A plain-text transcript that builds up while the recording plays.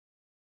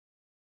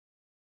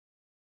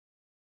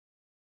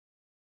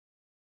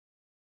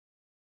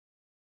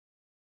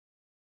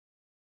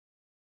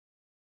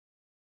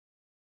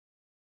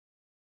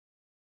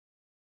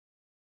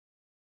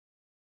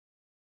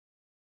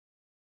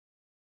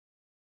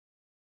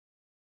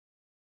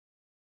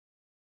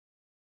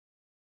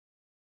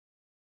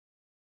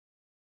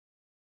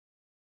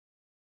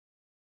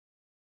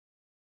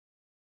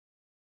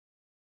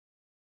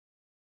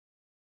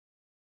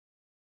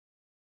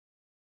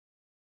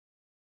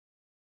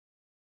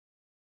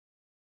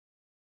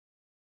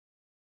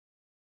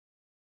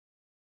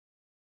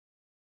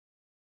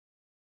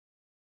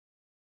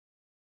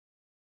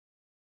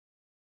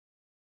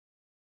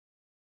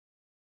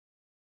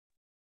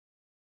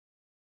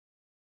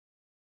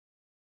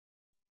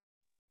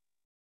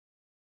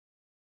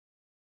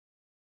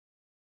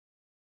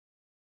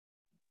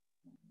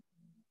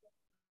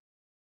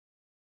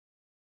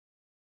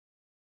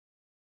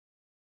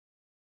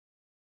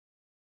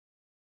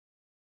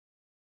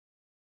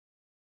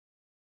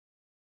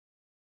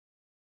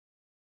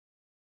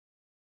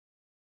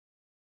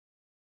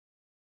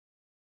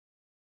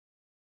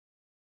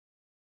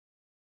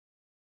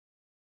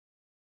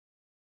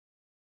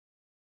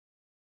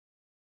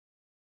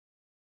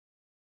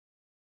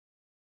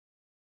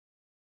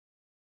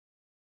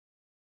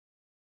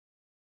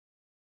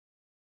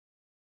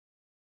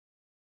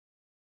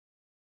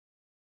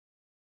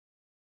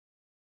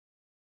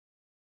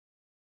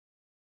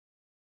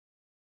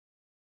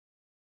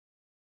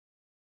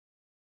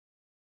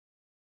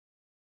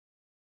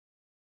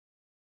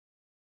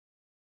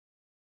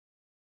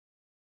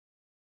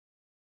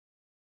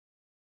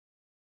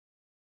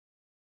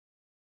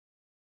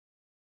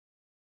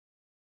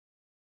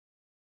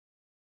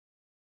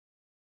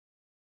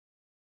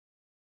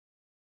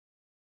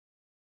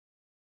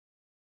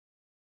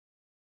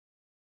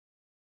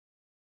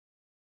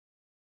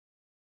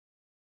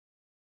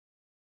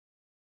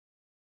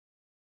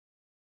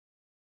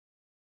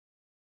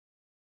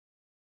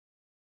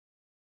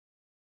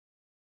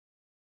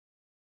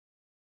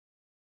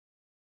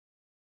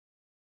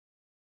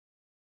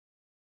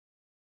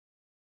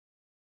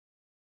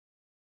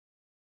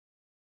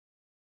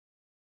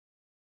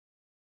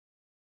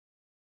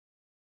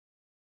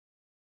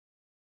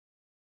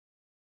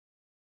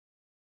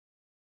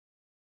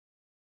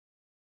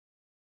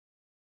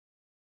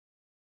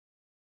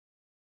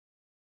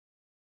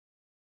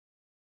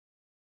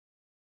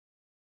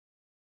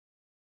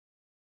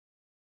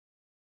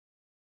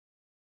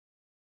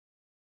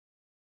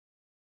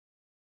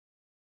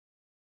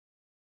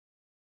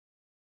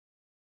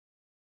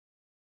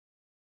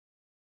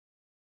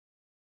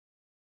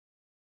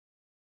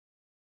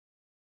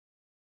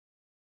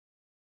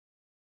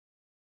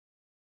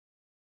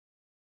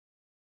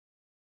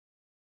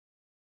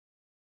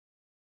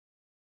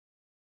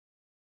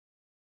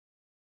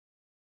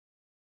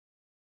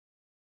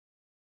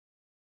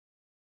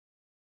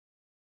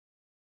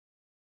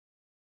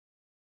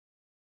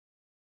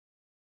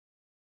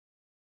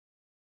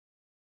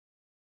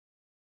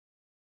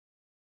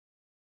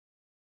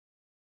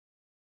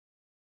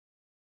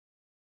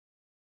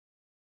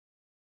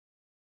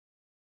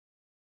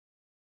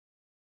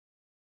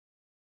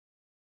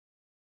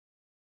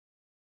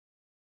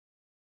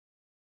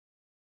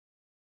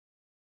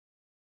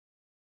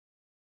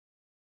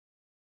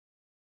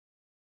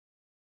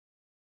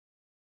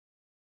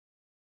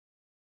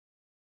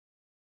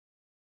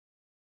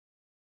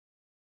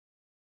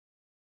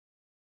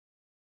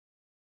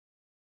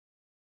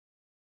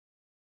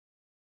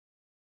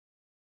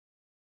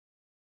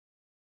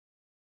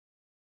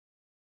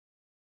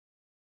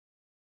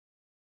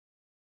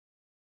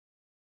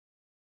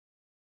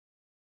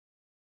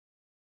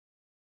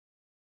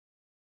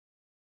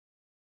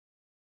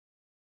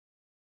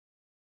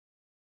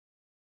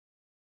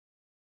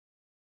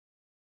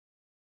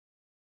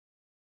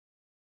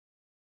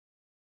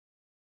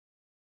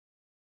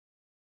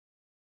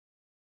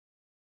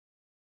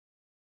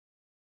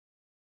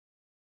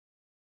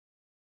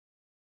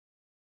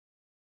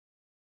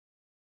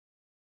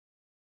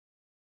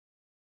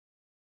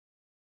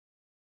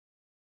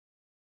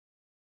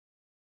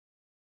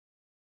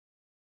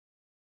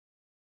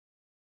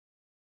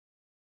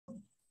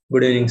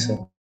Good evening, sir.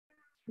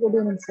 Good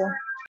evening, sir.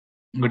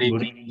 Good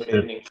evening,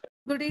 sir.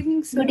 Good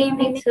evening, sir. Good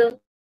evening, sir.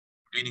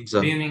 Good evening,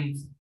 sir. Good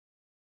evening.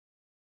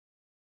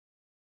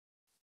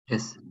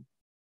 Yes.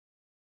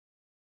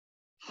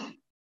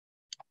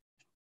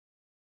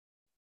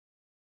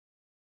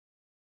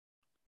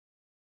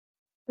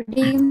 Good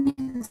evening.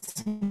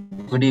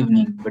 Good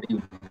evening. Good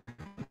evening.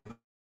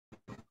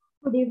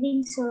 Good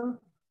evening, sir.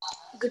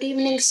 Good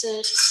evening,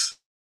 sir.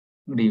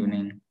 Good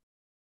evening.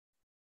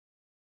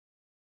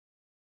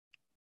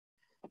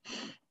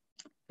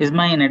 Is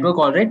my network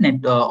all right?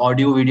 Net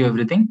audio, video,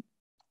 everything?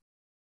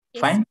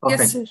 Yes. Fine.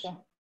 Yes, Perfect. sir.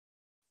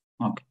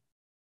 Okay.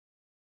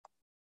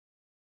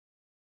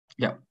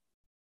 Yeah.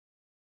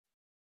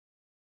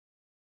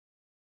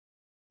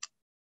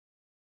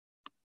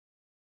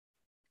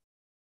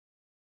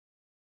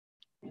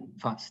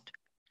 Fast.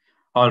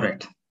 All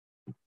right.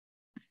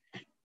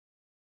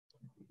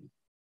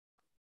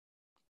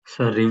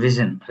 So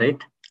revision, right?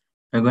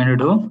 We're going to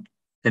do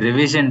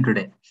revision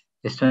today.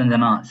 So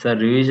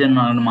revision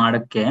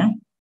ಮಾಡಕ್ಕೆ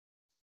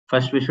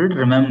first we should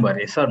remember,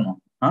 yes or no?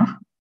 Huh?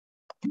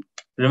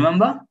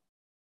 Remember?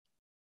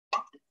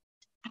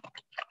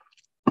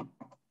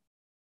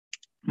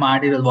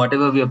 Material,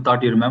 whatever we have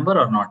thought, you remember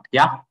or not?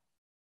 Yeah.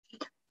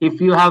 If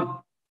you have,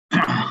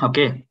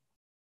 okay,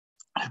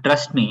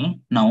 trust me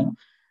now.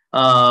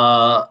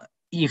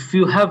 If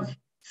you have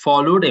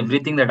followed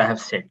everything that I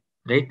have said,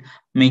 right?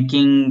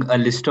 Making a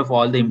list of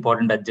all the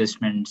important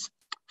adjustments,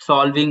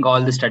 solving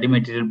all the study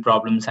material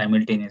problems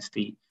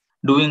simultaneously,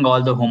 doing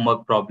all the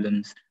homework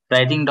problems,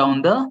 writing down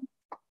the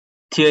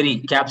theory,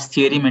 CAPS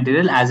theory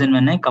material as and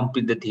when I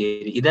complete the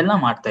theory. ಇದೆಲ್ಲ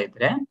ಮಾಡ್ತಾ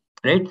ಇದ್ರೆ,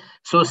 right?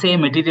 So say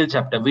material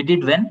chapter, we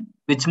did when?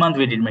 Which month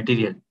we did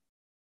material?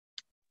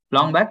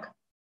 Long back?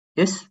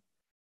 Yes?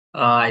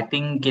 I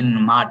think in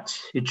March.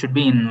 It should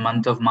be in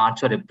month of March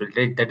or April,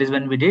 right? That is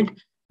when we did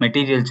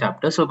material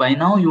chapter. So by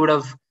now you would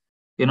have,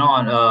 you know,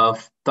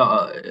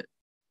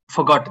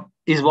 forgotten.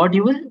 Is what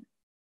you will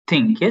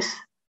think. Yes,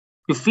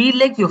 you feel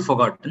like you've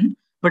forgotten,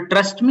 but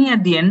trust me,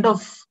 at the end of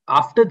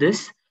after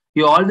this,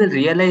 you all will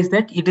realize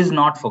that it is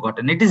not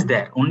forgotten. It is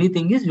there. Only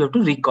thing is you have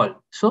to recall.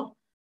 So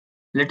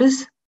let us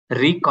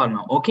recall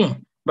now. Okay,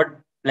 but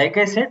like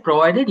I said,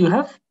 provided you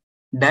have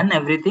done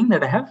everything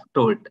that I have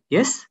told.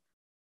 Yes.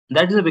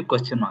 That is a big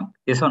question mark.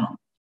 Yes or no?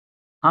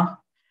 Huh?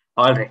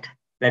 All right.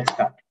 Let's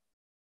start.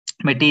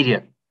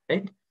 Material,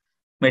 right?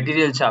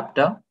 Material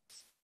chapter.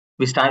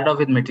 We started off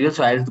with material,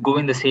 so I'll go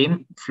in the same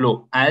flow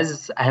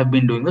as I have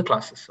been doing the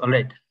classes. All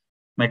right.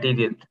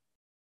 Material.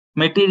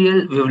 Material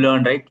we've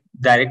learned, right?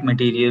 Direct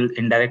material,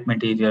 indirect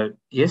material.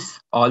 Yes,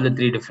 all the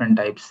three different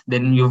types.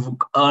 Then you've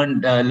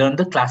learned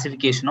the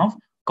classification of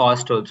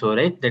cost also,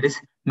 right? That is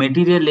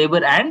material,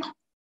 labor, and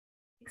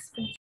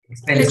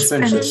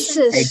Expenses.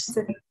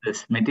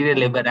 material,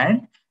 labor,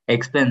 and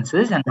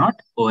expenses, and not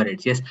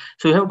overheads. Yes.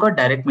 So you have got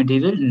direct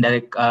material,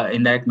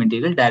 indirect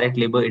material, direct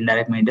labor,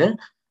 indirect material,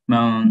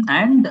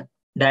 and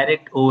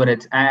direct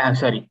overheads. I'm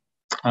sorry,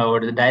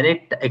 what is the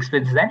direct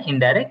expenses and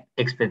indirect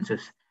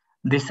expenses.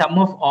 The sum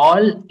of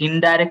all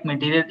indirect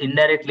material,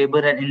 indirect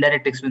labor, and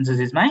indirect expenses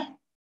is my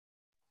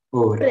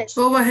Overhead.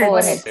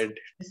 Overhead.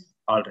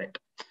 all right.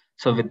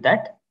 So with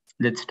that,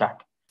 let's start.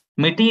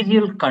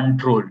 Material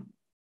control,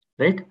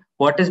 right?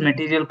 What is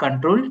material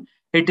control?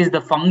 It is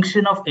the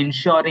function of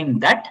ensuring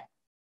that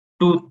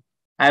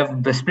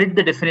I've split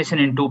the definition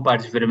in two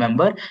parts. If you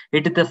remember,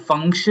 it is the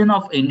function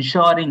of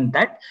ensuring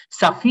that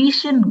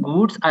sufficient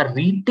goods are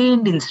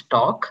retained in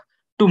stock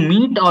to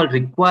meet all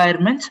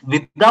requirements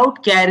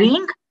without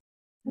carrying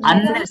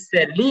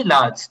unnecessarily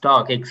large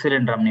stock.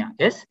 Excellent, Ramya.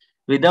 Yes,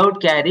 without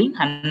carrying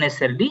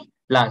unnecessarily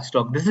large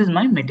stock. This is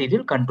my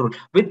material control.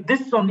 With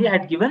this only, I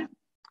had given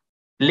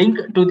link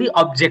to the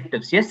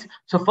objectives. Yes.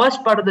 So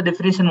first part of the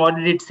definition, what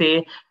did it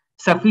say?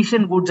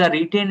 Sufficient goods are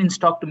retained in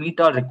stock to meet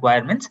all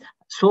requirements.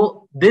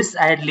 So this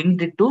I had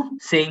linked it to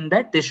saying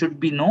that there should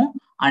be no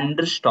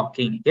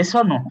understocking. Yes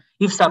or no?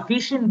 If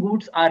sufficient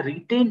goods are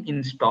retained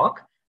in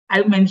stock,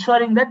 I'm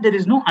ensuring that there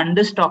is no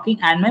understocking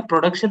and my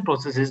production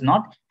process is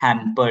not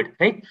hampered,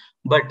 right?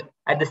 But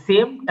at the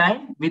same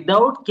time,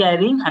 without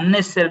carrying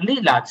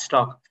unnecessarily large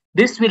stock,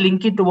 this will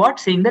link it to what?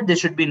 Saying that there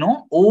should be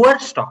no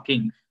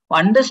overstocking.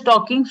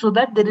 Understocking so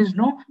that there is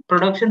no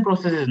production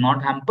process is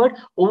not hampered.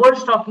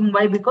 Overstocking,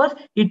 why? Because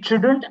it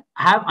shouldn't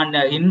have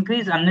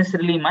increase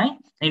unnecessarily my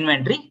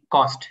inventory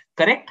cost.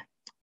 Correct?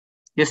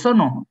 Yes or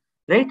no?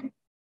 Right?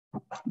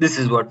 This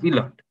is what we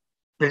learned.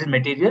 This is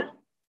material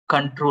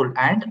control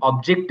and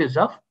objectives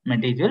of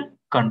material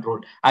control.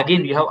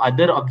 Again, you have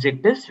other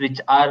objectives which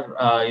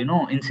are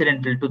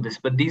incidental to this,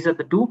 but these are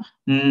the two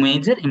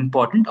major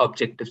important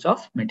objectives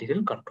of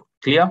material control.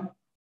 Clear?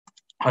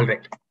 All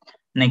right.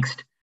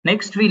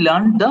 Next, we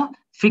learned the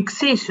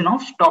fixation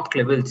of stock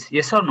levels.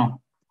 Yes or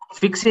no?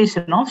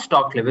 Fixation of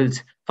stock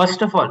levels.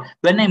 First of all,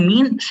 when I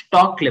mean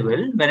stock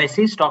level, when I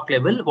say stock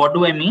level, what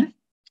do I mean?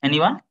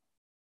 Anyone?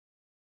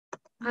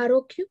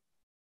 ROQ?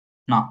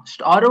 No,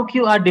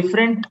 ROQ are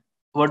different.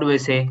 What do I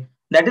say?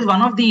 That is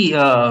one of the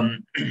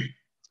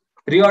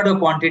reorder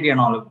quantity and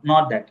all of,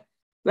 not that.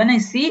 When I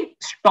say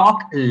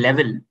stock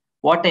level,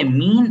 What I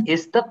mean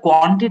is the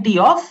quantity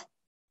of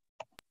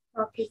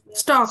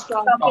Stock.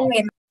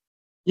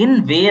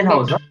 in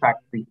warehouse or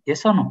factory.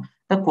 Yes or no?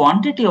 The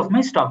quantity of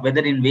my stock,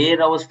 whether in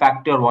warehouse,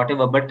 factory, or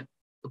whatever, but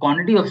the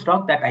quantity of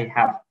stock that I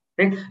have.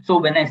 Right? So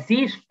when I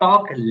say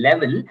stock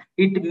level,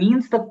 it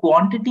means the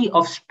quantity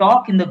of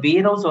stock in the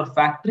warehouse or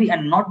factory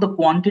and not the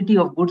quantity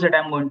of goods that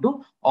I'm going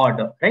to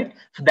order. Right?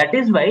 So that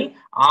is why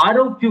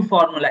ROQ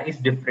formula is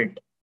different.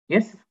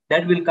 Yes,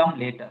 that will come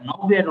later.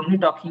 Now we are only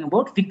talking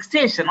about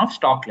fixation of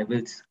stock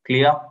levels.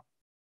 Clear?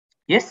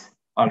 Yes?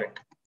 All right.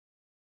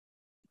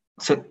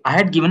 So I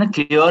had given a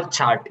clear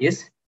chart.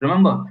 Yes,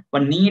 remember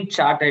one neat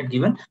chart I had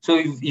given. So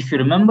if you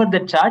remember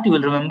the chart, you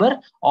will remember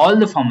all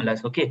the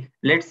formulas. Okay,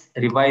 let's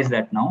revise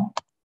that now.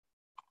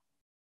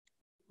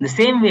 The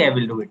same way I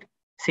will do it.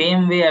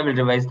 Same way I will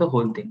revise the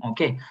whole thing.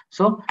 Okay,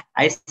 so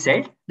I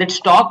said that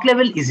stock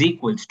level is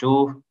equals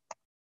to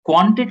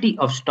quantity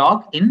of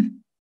stock in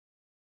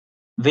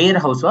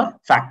warehouse or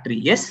factory.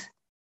 Yes,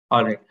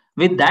 all right.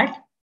 With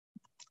that,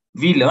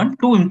 we learned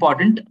two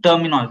important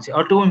terminology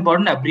or two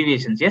important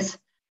abbreviations. Yes,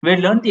 we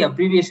learned the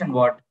abbreviation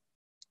what?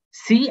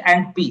 C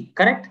and P,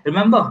 correct?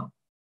 Remember,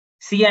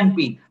 C and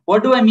P.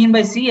 What do I mean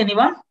by C,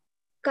 anyone?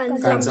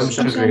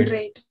 Consumption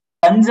rate.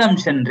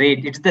 Consumption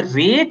rate. It's the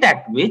rate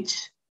at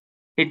which,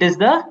 it is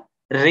the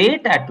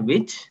rate at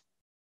which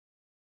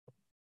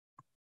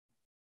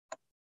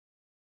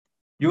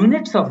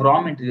units of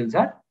raw materials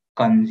are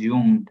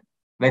consumed.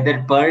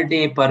 Whether per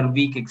day, per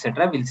week,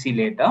 etc. We'll see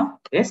later.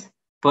 Yes,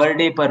 per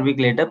day, per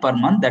week, later, per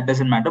month, that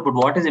doesn't matter. But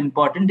what is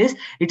important is,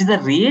 it is the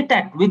rate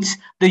at which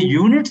the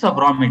units of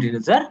raw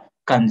materials are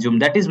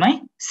consumed. That is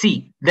my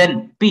C.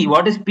 Then P.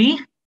 What is P?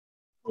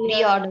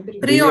 Reorder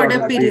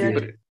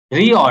period.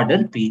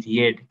 Reorder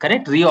period.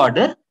 Correct?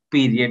 Reorder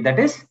period. That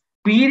is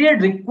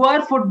period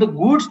required for the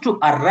goods to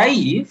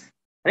arrive,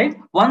 right?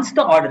 Once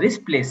the order is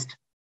placed.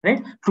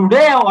 Right?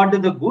 Today I order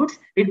the goods,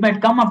 it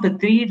might come after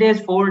 3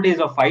 days, 4 days,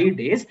 or 5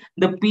 days.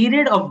 The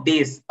period of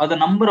days or the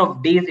number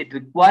of days it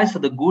requires for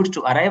the goods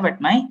to arrive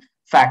at my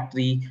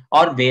factory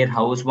or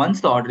warehouse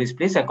once the order is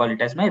placed, I call it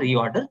as my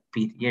reorder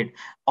period.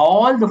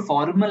 All the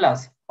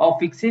formulas of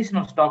fixation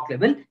of stock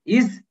level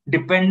is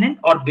dependent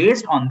or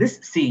based on this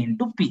C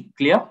into P.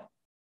 Clear?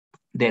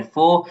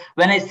 Therefore,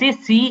 when I say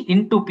C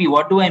into P,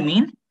 what do I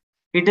mean?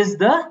 It is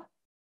the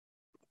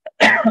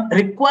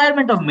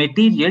requirement of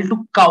material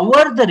to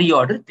cover the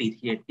reorder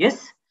period.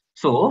 Yes.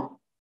 So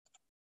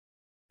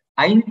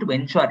I need to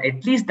ensure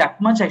at least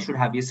that much I should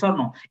have. Yes or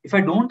no? If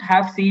I don't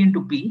have C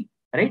into P,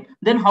 right,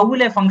 then how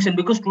will I function?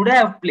 Because today I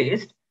have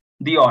placed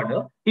the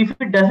order. If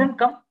it doesn't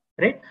come,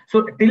 right,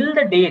 so till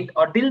the date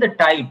or till the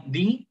time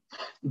the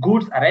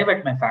goods arrive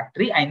at my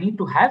factory, I need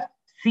to have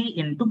C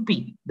into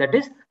P. That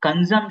is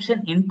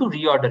consumption into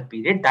reorder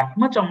period. That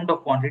much amount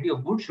of quantity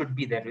of goods should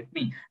be there with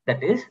me.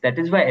 That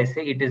is why I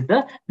say it is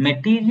the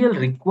material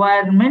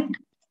requirement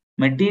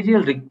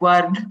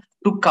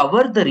to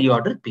cover the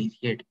reorder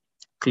period.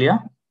 Clear?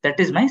 That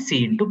is my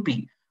C into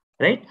P,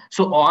 right?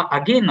 So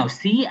again, now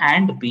C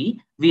and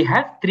P, we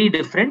have three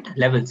different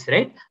levels,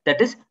 right? That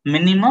is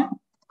minimum,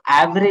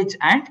 average,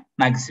 and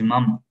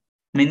maximum.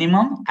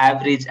 Minimum,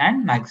 average,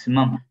 and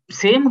maximum.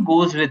 Same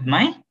goes with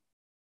my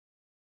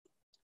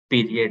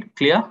period.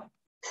 Clear?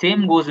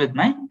 Same goes with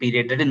my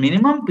period. That is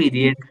minimum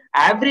period,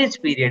 average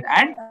period,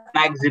 and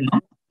maximum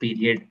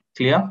period.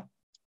 Clear?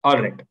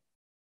 All right.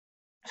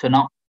 So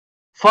now,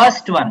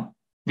 first one,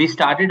 we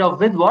started off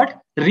with what?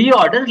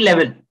 Reorder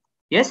level.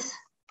 Yes.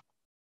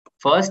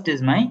 First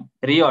is my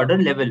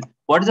reorder level.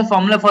 What is the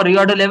formula for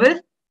reorder level?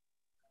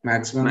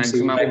 Maximum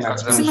C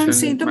Maximum into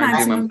C maximum. into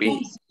maximum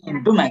P.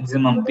 Into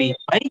maximum P.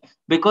 Why?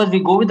 Because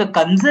we go with the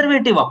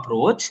conservative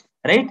approach,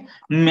 right?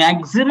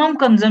 Maximum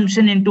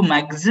consumption into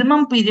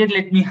maximum period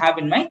let me have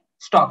in my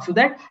stock, so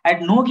that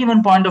at no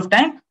given point of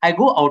time I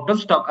go out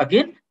of stock.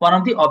 Again, one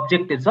of the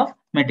objectives of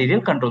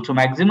material control. So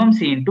maximum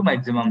C into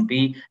maximum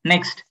P.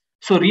 Next,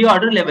 so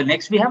reorder level.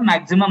 Next we have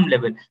maximum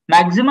level.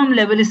 Maximum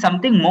level is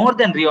something more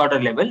than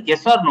reorder level.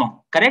 Yes or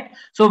no? Correct?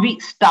 So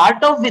we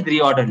start off with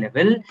reorder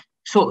level.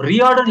 So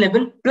reorder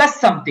level plus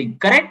something.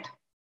 Correct?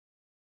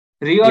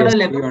 Reorder Yes,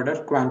 level reorder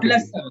plus quantity.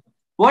 something.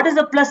 What is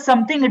the plus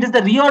something? It is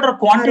the reorder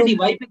quantity.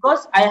 Why?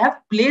 Because I have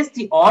placed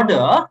the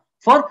order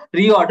for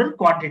reorder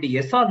quantity.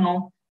 Yes or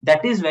no?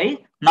 That is why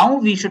now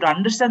we should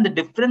understand the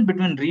difference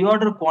between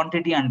reorder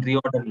quantity and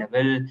reorder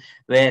level,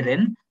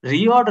 wherein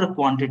reorder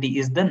quantity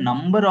is the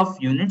number of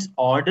units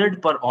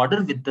ordered per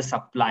order with the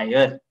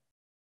supplier.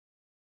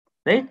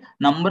 Right?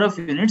 Number of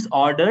units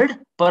ordered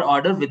per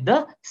order with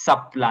the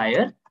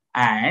supplier,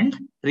 and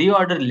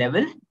reorder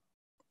level,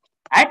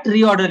 at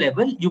reorder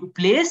level, you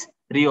place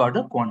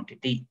reorder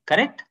quantity,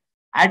 correct?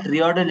 At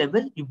reorder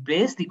level, you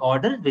place the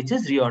order which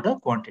is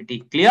reorder quantity.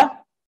 Clear?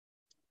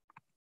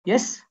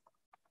 Yes?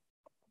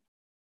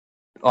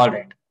 All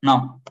right.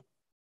 Now,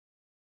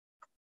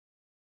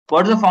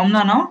 what is the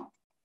formula now?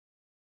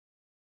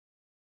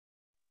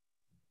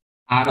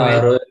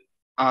 ROL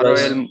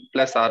ROL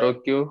plus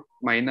ROQ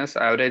minus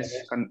average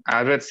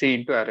C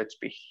into average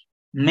P.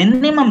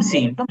 Minimum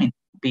C into minimum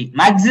P.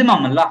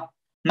 Maximum, Allah.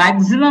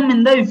 Maximum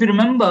in the, if you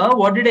remember,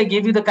 what did I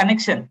give you the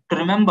connection to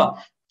remember?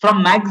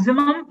 From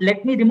maximum,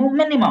 let me remove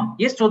minimum.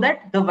 Yes, so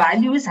that the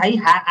value is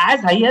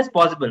as high as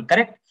possible.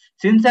 Correct?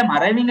 Since I'm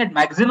arriving at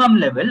maximum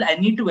level, I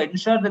need to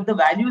ensure that the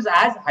value is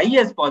as high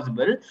as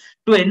possible.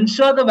 To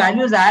ensure the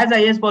value is as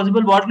high as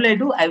possible, what will I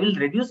do? I will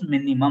reduce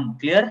minimum.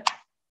 Clear?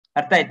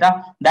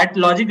 That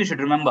logic you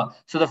should remember.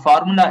 So the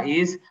formula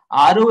is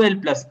ROL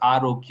plus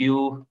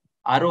ROQ,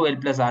 ROL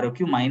plus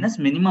ROQ minus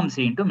minimum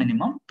C into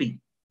minimum P.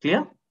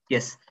 Clear?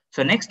 Yes.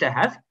 So next I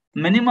have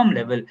minimum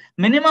level.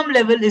 Minimum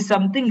level is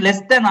something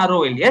less than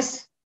ROL.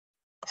 Yes.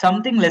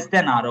 Something less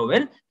than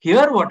ROL.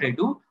 Here what I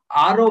do,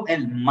 ROL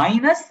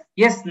minus,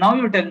 yes, now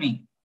you tell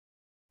me.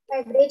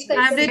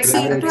 Average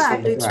C into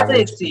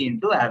Average C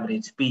into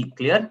average P.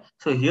 Clear?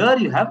 So here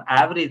you have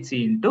average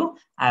C into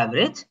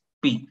average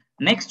P.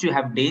 Next you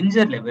have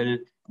danger level.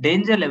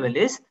 Danger level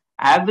is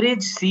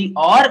average C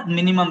or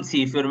minimum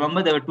C. If you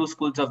remember, there were two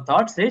schools of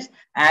thoughts. Is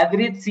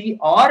average C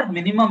or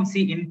minimum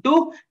C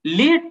into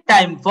lead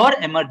time for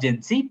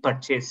emergency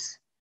purchase.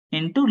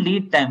 Into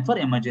lead time for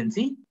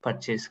emergency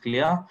purchase.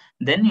 Clear?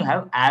 Then you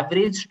have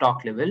average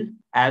stock level.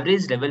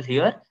 Average level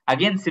here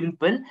again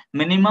simple,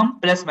 minimum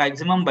plus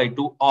maximum by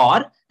 2,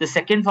 or the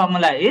second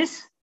formula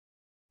is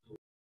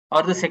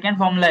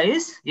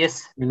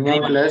yes,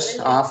 minimum plus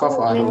half of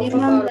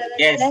ROQ.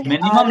 yes,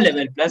 minimum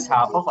level plus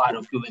half of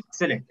ROQ.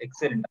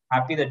 Excellent.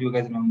 Happy that you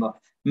guys remember.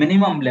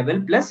 Minimum level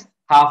plus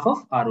half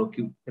of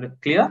ROQ.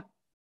 Clear?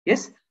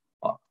 Yes.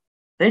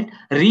 Right.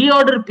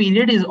 Reorder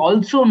period is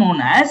also known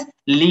as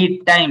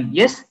lead time.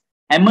 Yes.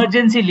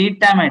 Emergency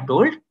lead time I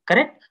told.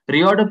 Correct.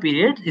 Reorder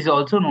period is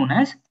also known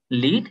as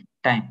lead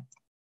time.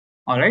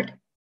 All right.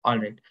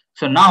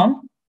 So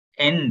now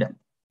end.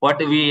 What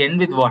we end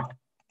with what?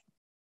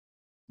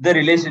 The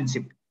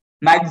relationship.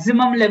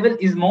 Maximum level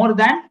is more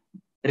than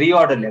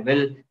reorder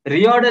level.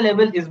 Reorder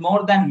level is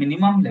more than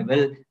minimum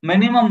level.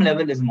 Minimum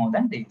level is more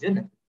than danger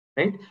level.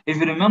 Right? If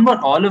you remember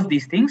all of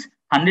these things,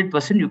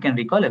 100% you can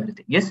recall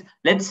everything. Yes.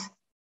 Let's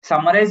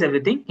summarize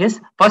everything. Yes.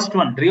 First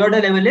one,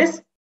 reorder level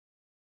is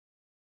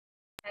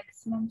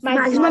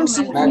Maximum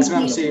C.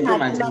 Maximum C into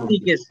maximum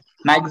P. Yes.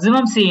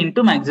 Maximum C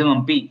into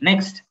maximum P.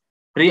 Next,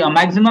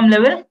 maximum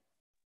level.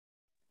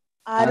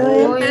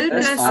 ROL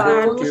plus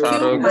ROQ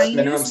ROQ plus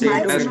minimum C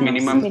into Plus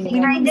minimum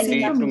minimum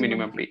C to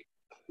minimum P.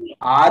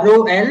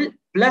 ROL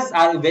plus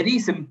R, very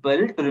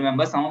simple to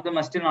remember. Some of them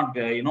are still not,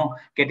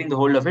 getting the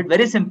hold of it.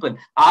 Very simple.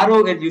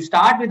 ROL, you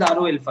start with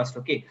ROL first,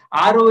 okay?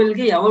 ROL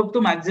ke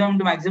to maximum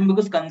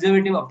because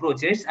conservative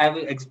approaches. I have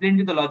explained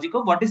you the logic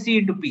of what is C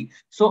into P.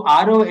 So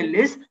ROL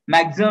is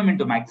maximum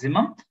into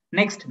maximum.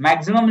 Next,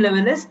 maximum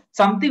level is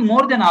something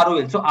more than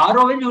ROL. So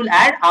ROL you will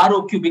add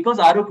ROQ because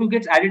ROQ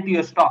gets added to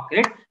your stock,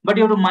 right? But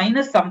you have to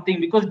minus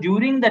something because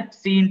during that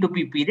C into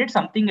P period,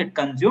 something gets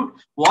consumed.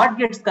 What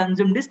gets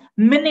consumed is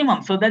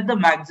minimum, so that the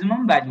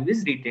maximum value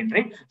is retained,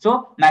 right?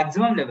 So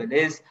maximum level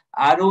is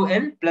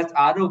ROL plus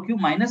ROQ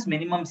minus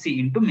minimum C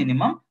into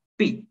minimum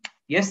P.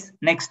 Yes.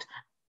 Next,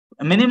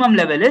 minimum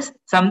level is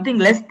something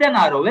less than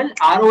ROL.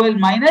 ROL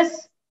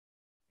minus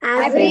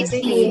Average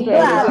C into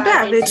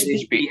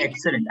average P.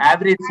 Excellent.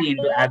 Average C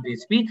into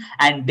average P.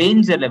 And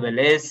danger level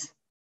is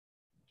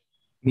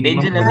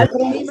danger level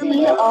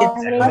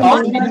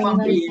or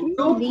minimum P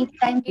into lead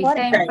time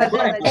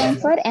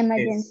for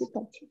emergency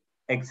purchase.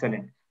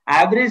 Excellent.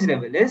 Average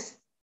level is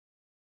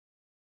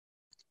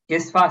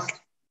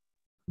fast.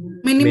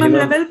 minimum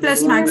level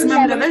plus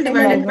maximum level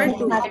divided by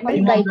 2.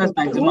 Minimum plus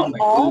maximum by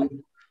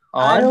 2,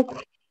 or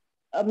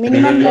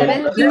minimum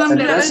level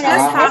plus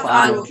half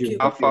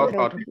ROQ. Half of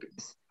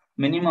ROQ.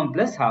 minimum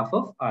plus half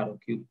of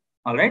ROQ.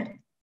 All right.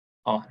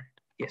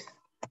 Yes.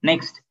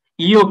 Next,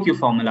 EOQ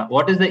formula.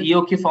 What is the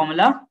EOQ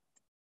formula?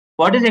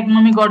 What is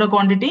economic order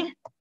quantity?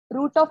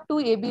 Root of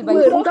 2AB by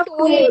root of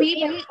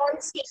 2AB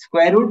C.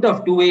 Square root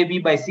of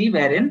 2AB by C,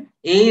 wherein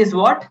A is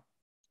what?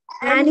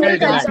 Annual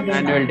consumption.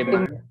 Annual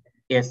demand.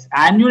 Yes,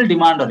 annual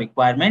demand or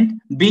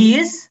requirement. B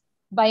is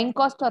buying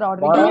cost or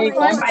ordering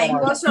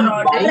Cost or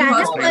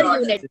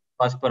ordering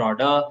cost per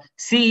order.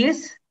 C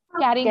is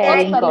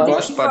carrying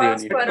Cost per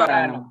unit. per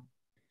annum.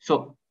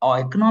 So our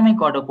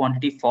economic order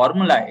quantity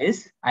formula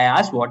is, I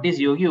asked what is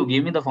EOQ, you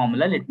gave me the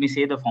formula, let me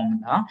say the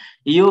formula.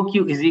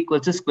 EOQ is equal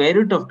to square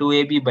root of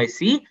 2AB by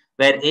C,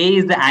 where A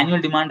is the annual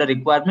demand or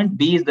requirement,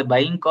 B is the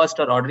buying cost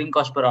or ordering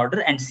cost per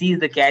order, and C is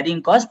the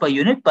carrying cost per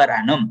unit per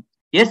annum.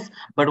 Yes,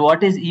 but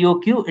what is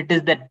EOQ? It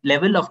is that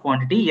level of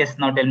quantity. Yes,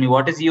 now tell me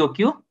what is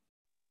EOQ?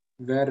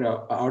 Where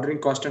ordering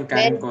cost and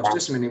carrying cost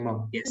is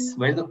minimum. Yes,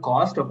 where the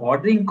cost of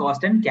ordering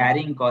cost and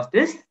carrying cost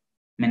is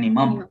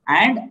minimum,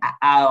 and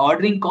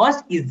ordering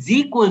cost is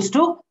equals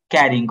to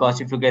carrying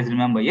cost, if you guys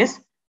remember. Yes,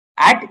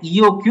 at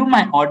EOQ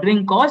my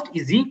ordering cost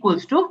is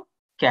equals to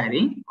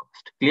carrying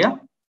cost. Clear?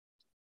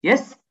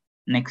 Yes.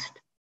 Next,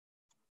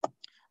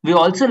 we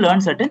also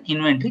learned certain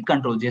inventory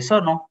controls. Yes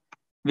or no?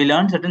 We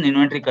learned certain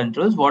inventory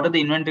controls. What are the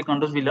inventory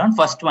controls we learned?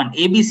 First one,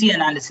 ABC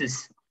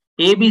analysis.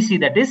 ABC,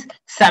 that is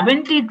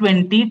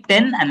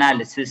 70-20-10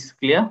 analysis.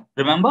 Clear?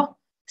 Remember,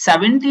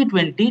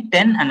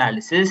 70-20-10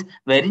 analysis,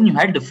 wherein you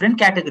had different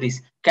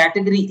categories: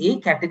 category A,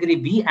 category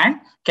B, and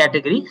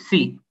category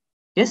C.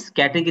 Yes,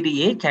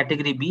 category A,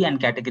 category B, and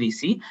category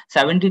C.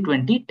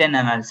 70-20-10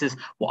 analysis.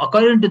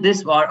 According to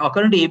this, or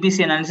according to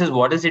ABC analysis,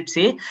 what does it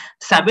say?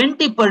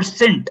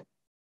 70%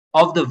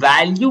 of the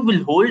value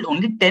will hold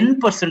only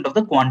 10% of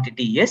the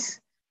quantity. Yes,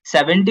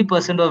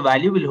 70% of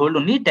value will hold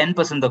only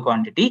 10% of the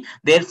quantity.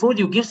 Therefore,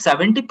 you give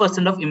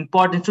 70% of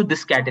importance to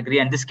this category,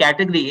 and this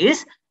category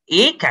is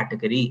A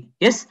category.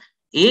 Yes,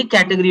 A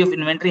category of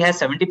inventory has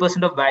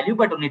 70% of value,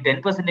 but only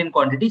 10% in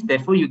quantities.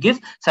 Therefore, you give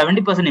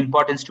 70%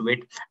 importance to it.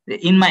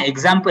 In my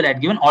example, I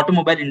had given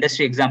automobile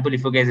industry example,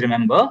 if you guys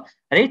remember,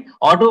 right?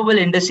 Automobile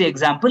industry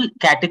example,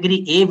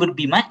 category A would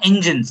be my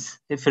engines,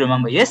 if you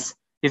remember. Yes,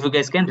 if you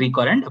guys can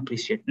recall and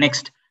appreciate.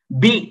 Next,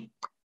 B.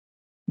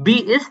 B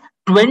is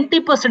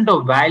 20%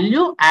 of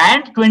value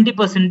and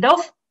 20%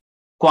 of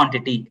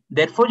quantity.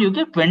 Therefore, you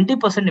give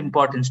 20%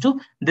 importance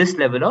to this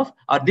level of,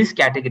 or this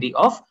category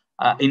of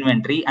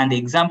inventory. And the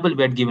example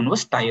we had given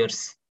was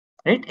tires.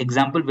 Right?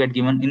 Example we had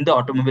given in the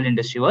automobile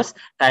industry was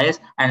tires.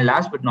 And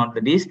last but not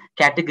the least,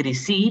 category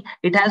C,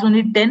 it has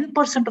only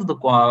 10% of the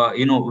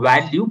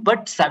value,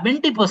 but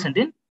 70%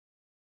 in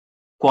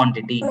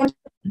quantity.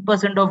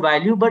 10% of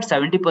value, but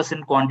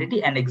 70%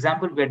 quantity. And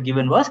example we had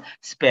given was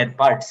spare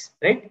parts,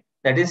 right?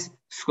 That is,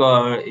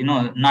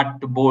 nut,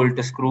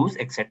 bolt, screws,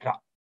 etc.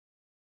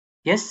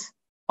 Yes,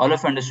 all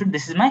of you understood.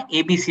 This is my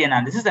ABC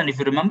analysis, and if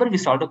you remember, we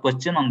solved a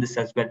question on this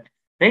as well,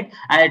 right?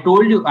 And I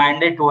told you,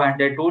 and I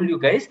told you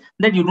guys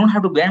that you don't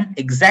have to go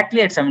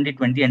exactly at 70,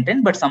 20, and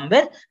 10, but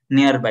somewhere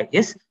nearby.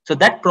 Yes, so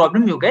that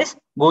problem you guys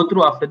go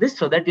through after this,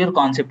 so that your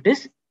concept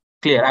is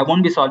clear. I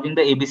won't be solving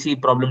the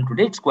ABC problem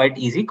today. It's quite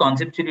easy.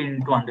 Conceptually, you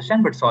need to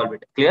understand, but solve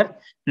it. Clear?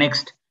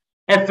 Next,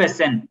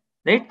 FSN.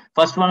 Right?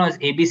 First one was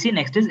ABC.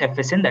 Next is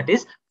FSN. That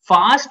is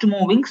fast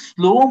moving,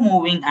 slow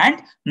moving, and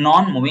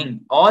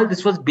non-moving. All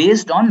this was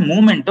based on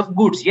movement of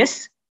goods.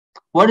 Yes.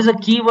 What is the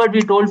keyword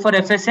we told for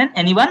FSN?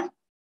 Anyone?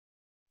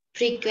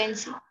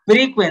 Frequency.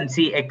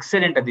 Frequency.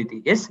 Excellent,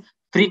 Aditi. Yes.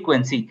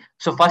 Frequency.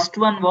 So first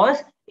one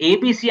was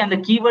ABC, and the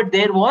keyword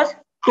there was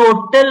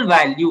total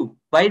value.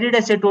 Why did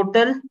I say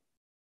total?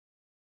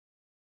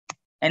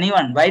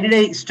 Anyone? Why did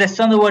I stress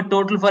on the word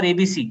total for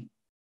ABC?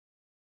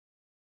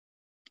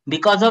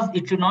 Because of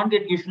it should not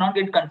get, you should not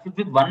get confused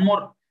with one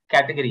more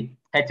category,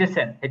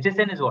 HSN.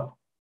 HSN is what?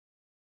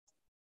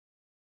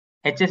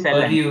 HSLN.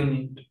 Per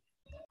unit.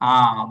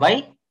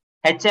 Why?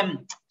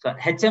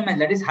 HML,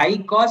 that is high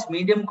cost,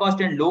 medium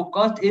cost, and low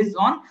cost, is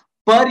on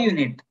per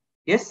unit.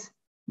 Yes,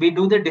 we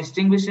do the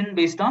distinction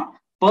based on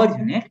per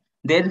unit.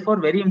 Therefore,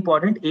 very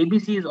important,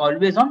 ABC is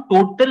always on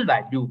total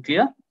value.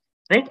 Clear?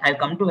 Right? I'll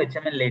come to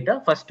HML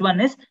later. First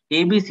one is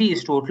ABC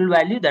is total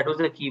value. That was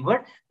the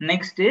keyword.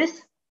 Next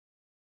is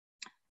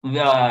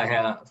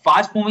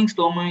fast moving,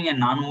 slow moving, and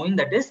non-moving.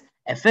 That is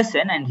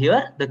FSN. And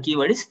here the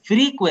keyword is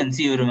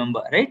frequency. You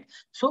remember, right?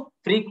 So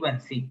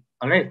frequency.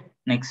 All right.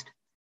 Next.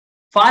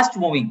 Fast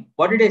moving.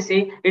 What did I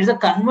say? It's a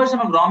conversion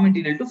of raw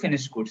material to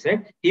finished goods,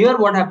 right? Here,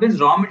 what happens?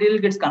 Raw material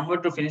gets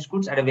converted to finished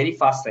goods at a very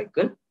fast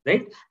cycle,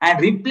 right?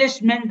 And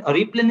replacement or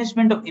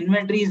replenishment of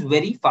inventory is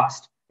very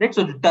fast, right?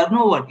 So the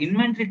turnover,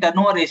 inventory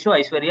turnover ratio,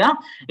 Aishwarya,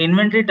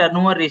 inventory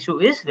turnover ratio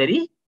is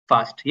very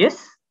fast.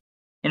 Yes,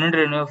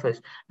 inventory turnover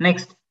fast.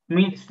 Next,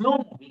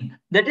 slow moving.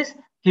 That is,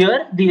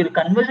 here the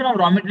conversion of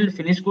raw material to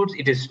finished goods,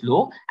 it is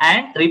slow,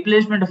 and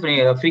replacement of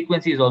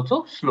frequency is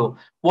also slow.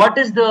 What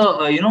is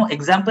the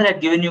example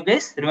I've given you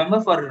guys?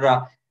 Remember,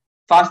 for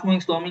fast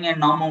moving, slow moving, and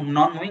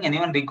non-moving.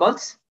 Anyone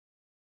recalls?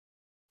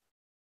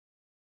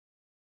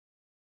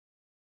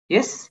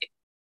 Yes.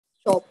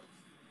 Shop.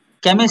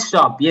 Chemist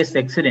shop. Yes,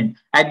 excellent.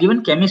 I've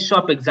given chemist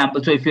shop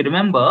example. So if you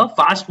remember,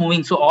 fast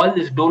moving. So all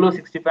this Dolo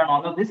 65 and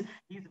all of this,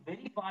 he's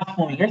very fast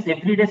moving. Yes,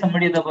 every day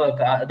somebody,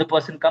 the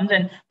person comes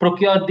and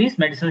procure these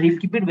medicines. He'll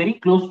keep it very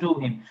close to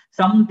him.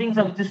 Some things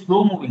are just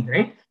slow moving,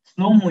 right?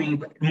 Slow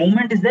moving.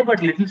 Movement is there,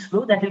 but little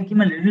slow. That will keep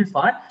him a little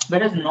far.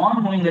 Whereas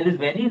non-moving, that is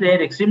very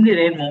rare, extremely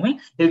rare moving.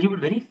 He'll keep it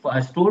very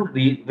far, stored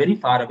very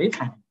far away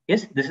from him.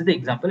 Yes, this is the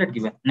example I've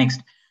given.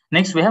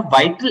 Next we have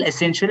vital,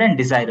 essential, and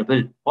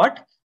desirable.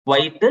 What?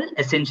 Vital,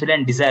 essential,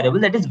 and desirable.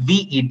 That is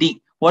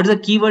VED. What is the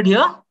keyword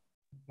here?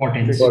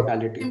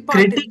 Criticality.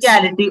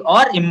 Criticality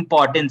or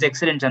importance.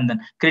 Excellent, Chandan.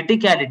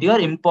 Criticality or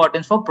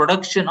importance for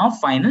production of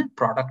final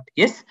product.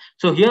 Yes.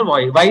 So here,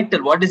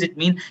 vital. What does it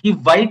mean? If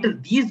vital,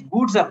 these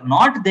goods are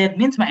not there,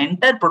 means my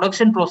entire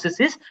production process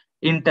is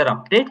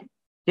interrupted.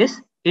 Yes.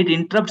 It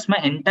interrupts my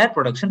entire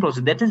production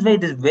process. That is why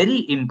it is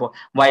very important,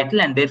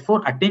 vital, and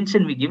therefore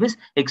attention we give is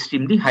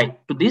extremely high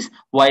to this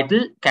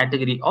vital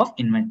category of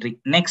inventory.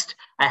 Next,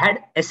 I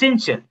had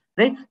essential.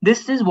 Right?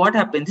 This is what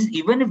happens is,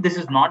 even if this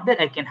is not there,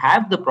 I can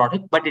have the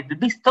product, but it will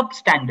be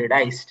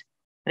substandardized.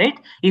 Right?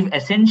 If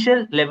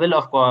essential level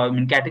of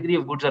category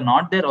of goods are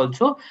not there,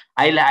 also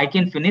I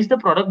can finish the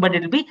product, but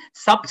it will be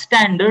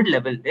substandard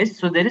level. Yes,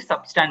 so there is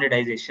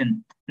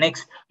substandardization.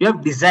 Next, you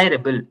have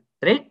desirable.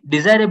 right?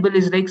 Desirable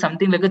is like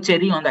something like a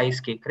cherry on the ice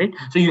cake, right?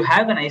 So you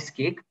have an ice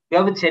cake, you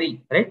have a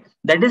cherry, right?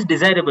 That is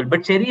desirable,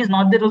 but cherry is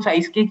not there, also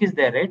ice cake is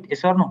there, right?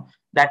 Yes or no?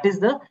 That is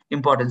the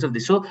importance of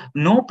this. So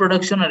no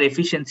production or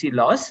efficiency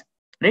loss,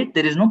 right?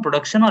 There is no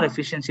production or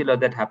efficiency loss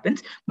that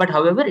happens, but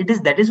however,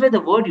 that is why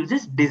the word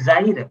uses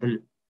desirable.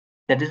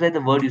 That is why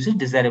the word uses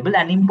desirable,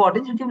 and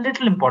importance, you give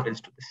little importance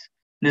to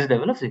this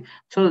level of thing.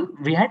 So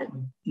we had,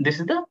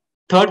 this is the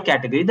third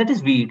category, that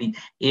is VED.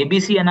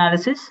 ABC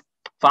analysis,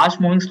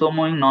 fast moving, slow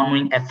moving, non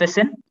moving,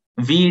 FSN,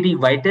 VED,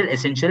 vital,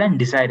 essential, and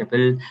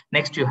desirable.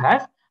 Next you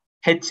have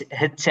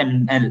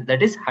HML,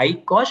 that is high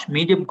cost,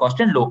 medium cost,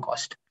 and low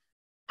cost.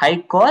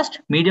 High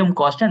cost, medium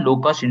cost, and low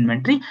cost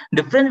inventory.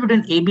 Difference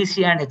between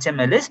ABC and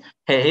HML is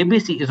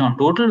ABC is on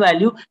total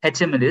value,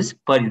 HML is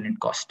per unit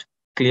cost.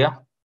 Clear?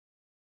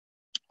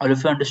 All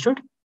of you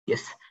understood?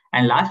 Yes.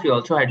 And last, we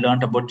also had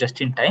learned about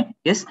just in time.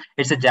 Yes,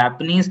 it's a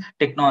Japanese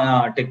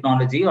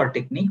technology or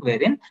technique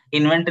wherein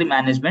inventory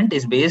management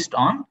is based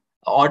on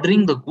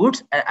ordering the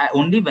goods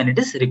only when it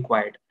is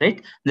required,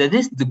 right? That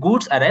is, the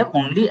goods arrive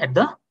only at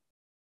the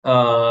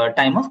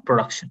time of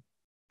production.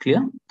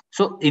 Clear?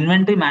 So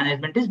inventory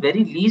management is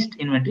very least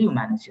inventory you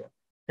manage here,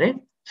 right?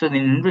 So the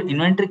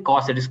inventory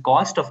cost, that is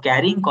cost of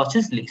carrying cost,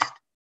 is least.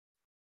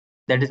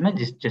 That is my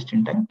just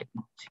in time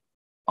technology.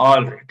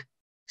 All right.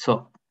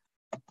 So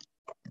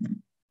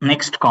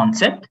next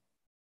concept.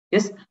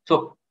 Yes.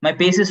 So my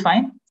pace is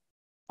fine.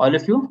 All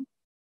of you.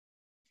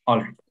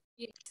 All right.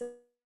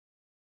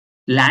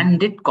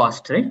 Landed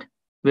cost, right?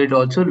 We'd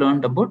also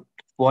learned about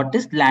what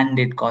is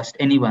landed cost.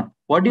 Anyone?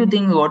 What do you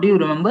think? What do you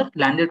remember?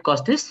 Landed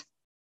cost is?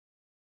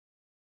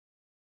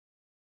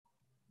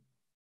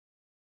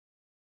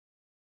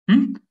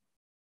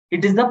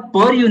 It is the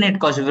per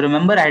unit cost. If you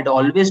remember, I had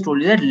always told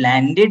you that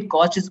landed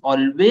cost is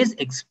always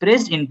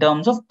expressed in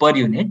terms of per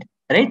unit,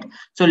 right?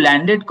 So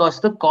landed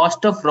cost, the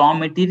cost of raw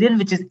material,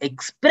 which is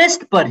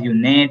expressed per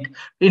unit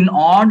in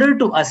order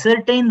to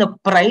ascertain the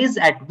price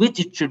at which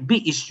it should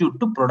be issued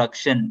to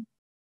production,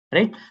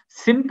 right?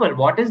 Simple.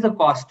 What is the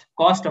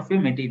cost of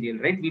your material,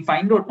 right? We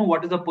find out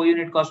what is the per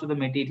unit cost of the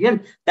material.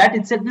 That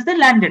itself is the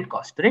landed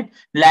cost, right?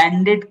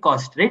 Landed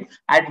cost, right?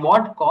 At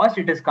what cost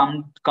it has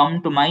come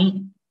to my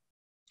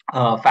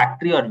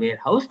factory or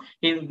warehouse,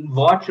 in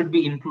what should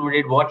be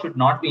included, what should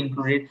not be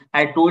included.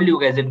 I told you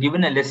guys, I've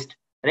given a list,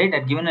 right?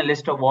 I've given a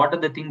list of what are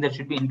the things that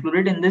should be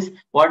included in this,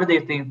 what are the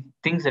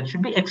things that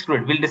should be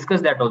excluded. We'll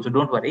discuss that also,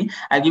 don't worry.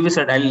 I'll give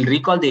you I'll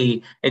recall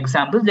the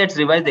examples. Let's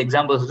revise the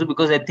examples also,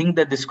 because I think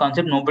that this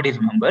concept nobody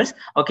remembers.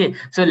 Okay,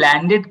 so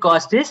landed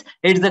cost is,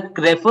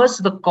 refers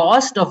to the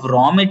cost of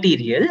raw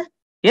material.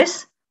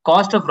 Yes,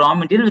 cost of raw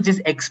material which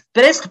is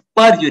expressed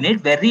per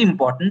unit. Very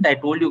important. I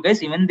told you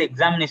guys, even the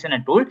examination I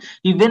told,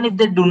 even if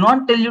they do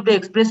not tell you to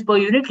express per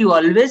unit, you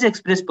always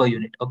express per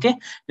unit. Okay,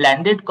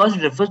 landed cost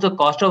refers to the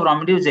cost of raw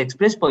material is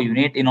expressed per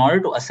unit in order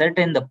to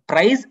ascertain the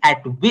price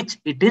at which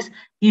it is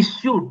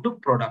issued to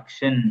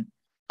production.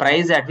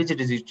 Price at which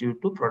it is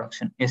issued to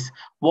production. Yes.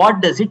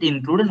 What does it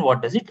include and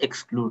what does it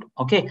exclude?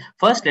 Okay,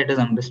 first let us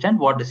understand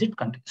what does it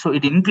contain. So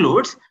it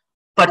includes,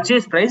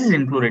 purchase price is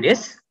included.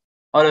 Yes,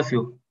 all of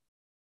you.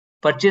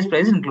 Purchase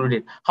price is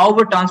included. How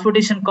about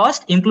transportation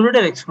cost? Included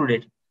or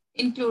excluded?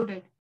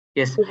 Included.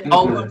 Yes.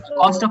 How about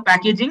cost of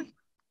packaging?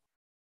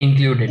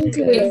 Included.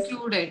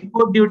 Included.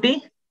 Import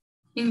duty?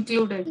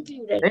 Included.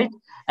 Right.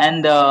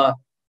 And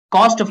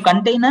cost of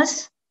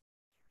containers?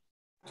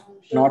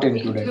 Not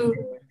included.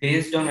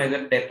 Based on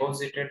whether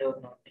deposited or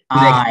not.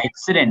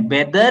 Excellent.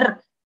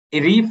 Whether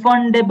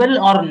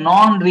refundable or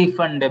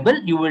non-refundable,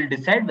 you will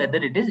decide whether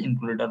it is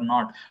included or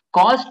not.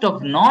 Cost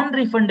of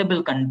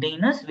non-refundable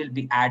containers will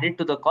be added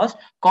to the cost.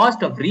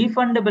 Cost of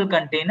refundable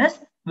containers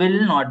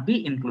will not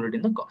be included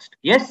in the cost.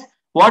 Yes.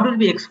 What will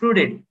be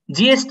excluded?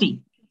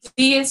 GST.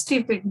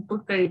 GST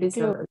input credit is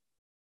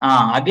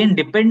again,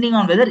 depending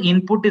on whether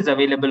input is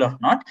available or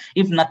not.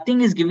 If nothing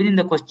is given in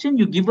the question,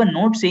 you give a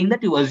note saying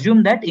that you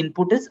assume that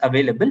input is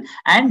available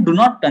and do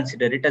not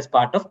consider it as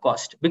part of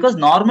cost, because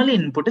normally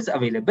input is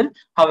available.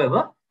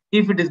 However,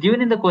 if it is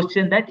given in the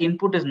question that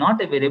input is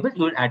not available,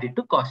 you will add it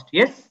to cost.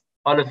 Yes,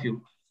 all of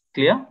you.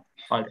 Clear?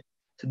 All right.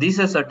 So these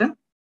are certain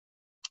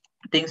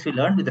things we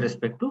learned with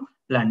respect to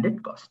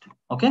landed cost.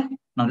 Okay.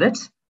 Now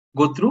let's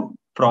go through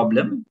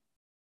problem.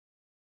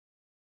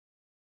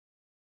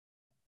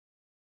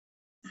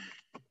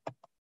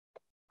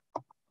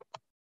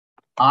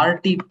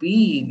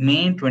 RTP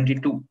May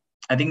 22.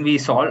 I think we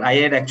solved. I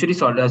had actually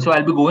solved. So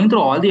I'll be going through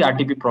all the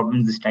RTP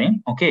problems this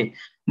time. Okay.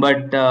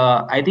 But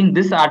I think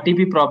this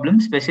RTP problem,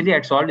 especially I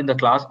had solved in the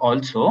class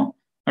also.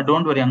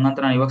 Don't worry,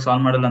 Angantana, I work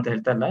solve model anta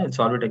heltalla. I'll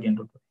solve it again.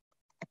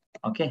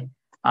 Okay.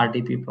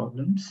 RTP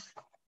problems.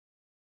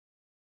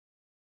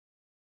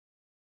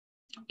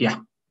 Yeah.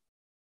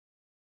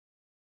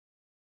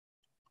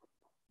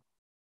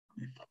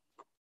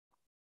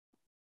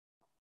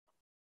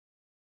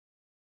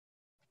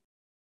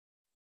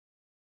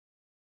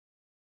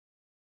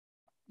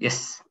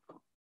 Yes.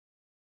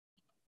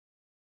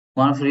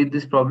 Want to read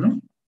this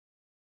problem?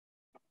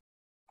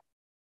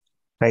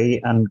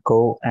 Rai and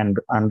Co. and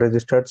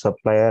unregistered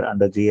supplier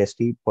under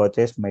GST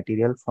purchased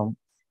material from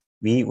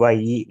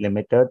VYE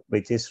Limited,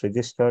 which is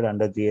registered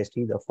under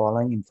GST. The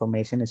following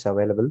information is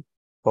available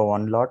for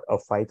one lot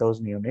of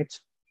 5,000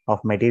 units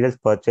of materials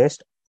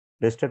purchased.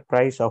 Listed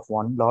price of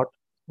one lot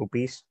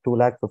rupees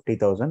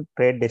 2,50,000.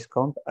 Trade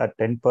discount at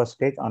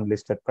 10% on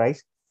listed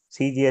price.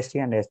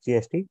 CGST and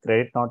SGST.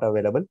 Credit not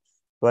available.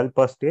 12%,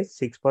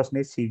 6%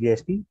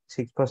 CGST,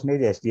 6%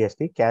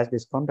 SGST. Cash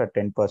discount at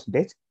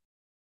 10%.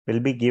 Will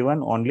be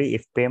given only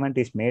if payment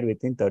is made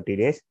within 30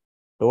 days.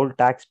 Toll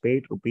tax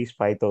paid rupees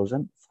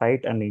 5,000.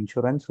 Freight and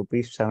insurance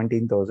rupees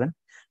 17,000.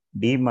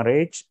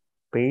 Demurrage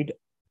paid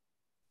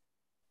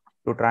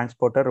to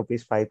transporter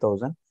rupees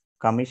 5,000.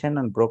 Commission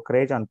and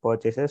brokerage on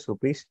purchases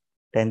rupees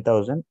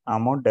 10,000.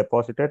 Amount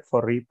deposited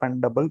for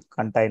refundable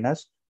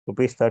containers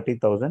rupees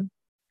 30,000.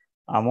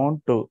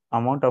 Amount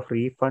of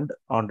refund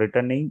on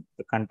returning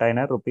the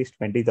container rupees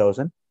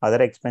 20,000.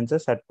 Other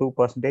expenses at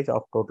 2%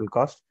 of total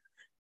cost.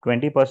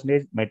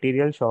 20%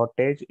 material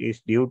shortage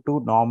is due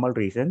to normal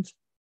reasons.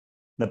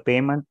 The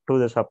payment to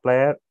the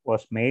supplier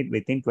was made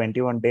within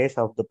 21 days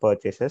of the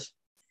purchases.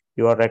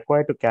 You are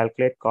required to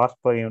calculate cost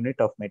per unit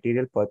of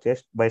material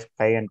purchased by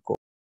Sky and Co.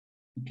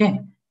 Okay,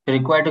 you're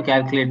required to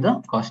calculate the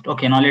cost.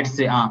 Okay, now let's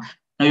say, now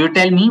you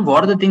tell me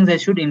what are the things I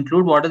should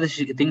include, what are the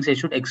things I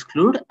should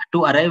exclude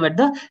to arrive at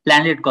the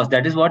landed cost.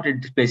 That is what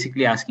it's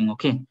basically asking.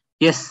 Okay,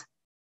 yes.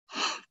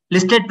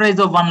 Listed price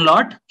of one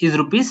lot is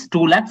rupees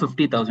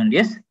 2,50,000.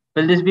 Yes.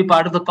 Will this be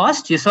part of the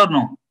cost? Yes or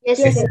no? Yes,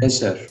 sir. Yes,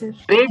 sir.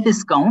 Trade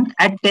discount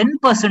at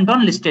 10%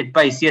 on listed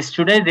price. Yes.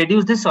 Should I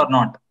reduce this or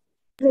not?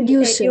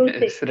 Reduce, sir.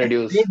 Yes,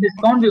 reduce. Trade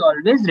discount we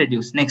always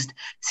reduce. Next,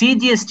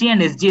 CGST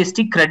and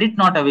SGST credit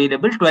not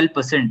available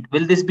 12%.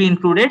 Will this be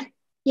included?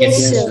 Yes,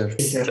 Yes, sir.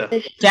 sir.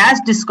 Yes, sir. Cash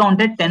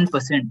discount at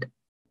 10%.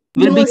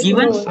 Will No, be sir.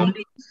 given No, sir.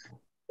 only.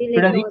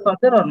 Should I read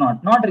further or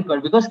not? Not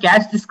required because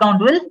cash discount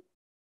will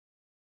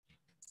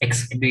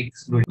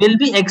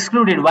be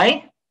excluded.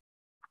 Why?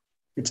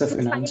 It's a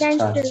finance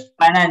Financial. charge.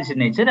 Finance in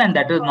nature, and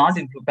that is not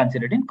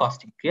considered in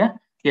costing. Yeah.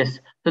 Yes.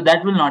 So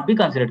that will not be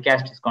considered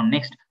cash discount.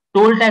 Next,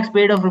 toll tax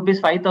paid of rupees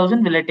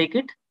 5,000. Will I take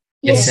it?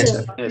 Yes, Yes,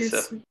 sir. sir. Yes,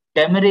 sir.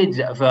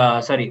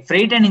 Demurrage,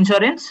 freight and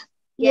insurance.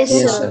 Yes,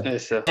 Yes, sir. sir.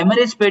 Yes, sir.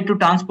 Demurrage paid to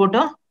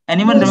transporter.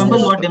 Anyone Yes,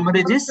 remembers sir. what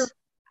demurrage is?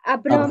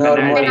 Abnormal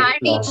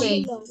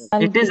Penalty. loss.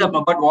 It is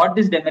but what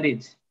is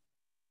demurrage?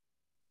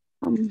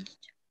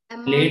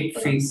 Late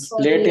fees.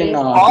 Late in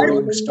Or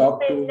giving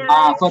stock to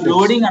for ships.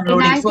 loading,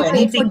 unloading, so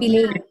Penalty paid for anything.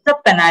 delay. It's a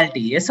penalty.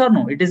 Yes or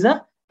no? It is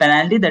a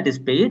penalty that is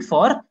paid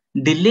for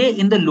delay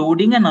in the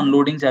loading and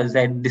unloading charges.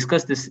 I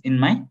discussed this in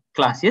my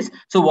class. Yes.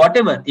 So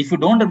whatever, if you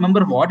don't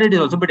remember what it is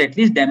also, but at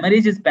least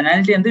demurrage is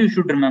penalty and you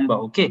should remember.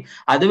 Okay.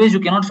 Otherwise, you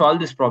cannot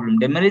solve this problem.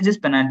 Demurrage is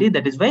penalty.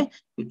 That is why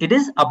it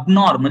is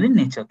abnormal in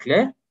nature.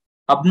 Clear?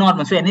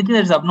 Abnormal. So anything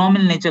that is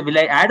abnormal in nature, will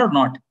I add or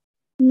not?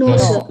 No,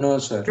 sir. No,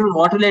 sir. So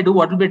what will I do?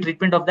 What will be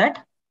treatment of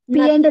that?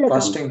 P&L account.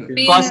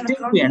 Costing. Costing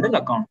P&L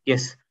account.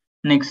 Yes.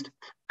 Next,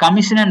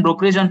 commission and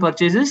brokerage on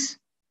purchases.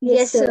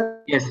 Yes,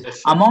 sir. Yes.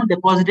 Yes, sir. Amount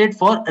deposited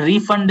for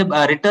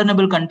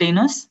returnable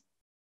containers.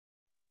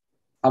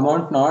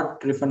 Amount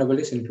not refundable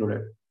is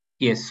included.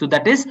 Yes. So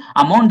that is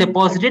amount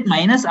deposited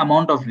minus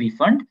amount of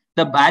refund.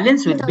 The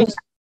balance will be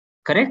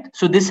correct.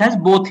 So this has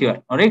both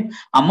here. All right.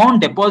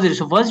 Amount deposited.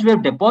 So first we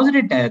have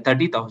deposited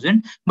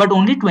 30,000, but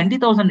only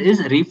 20,000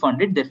 is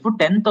refunded. Therefore,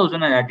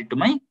 10,000 are added to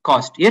my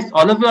cost. Yes.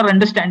 All of you are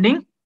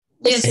understanding?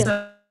 Yes,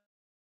 sir.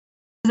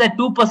 Is that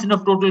 2%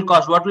 of total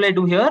cost? What will I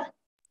do here?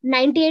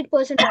 98%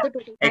 of the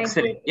total.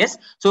 Excellent. Yes.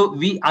 So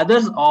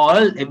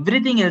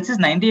everything else is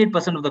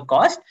 98% of the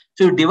cost.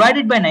 So you divide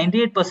it by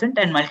 98%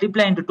 and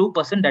multiply into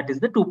 2%. That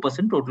is the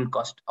 2% total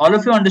cost. All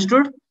of you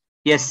understood?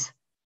 Yes.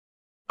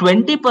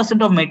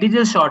 20% of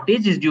material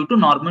shortage is due to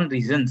normal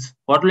reasons.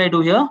 What will I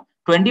do here?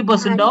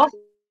 20% of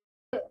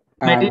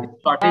material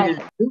shortage is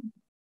due.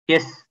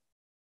 Yes.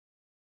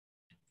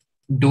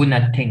 Do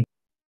nothing.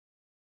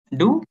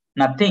 Do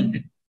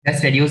nothing.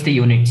 Just reduce the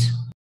units.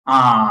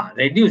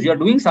 Reduce. You're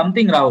doing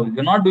something, Rahul.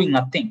 You're not doing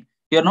nothing.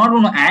 You're not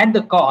going to add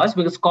the cost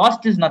because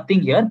cost is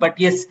nothing here. But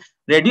yes,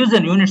 reduce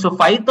the units. So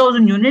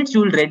 5,000 units,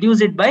 you will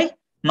reduce it by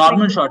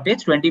normal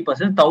shortage, 20%.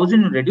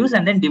 1,000 you reduce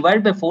and then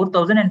divide by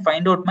 4,000 and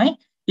find out my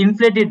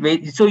inflated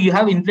wage. So you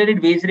have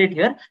inflated wage rate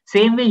here.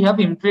 Same way you have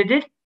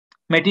inflated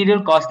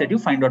material cost that you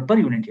find out per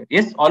unit here.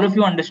 Yes, all of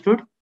you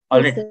understood?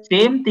 All right. Yes,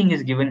 Same thing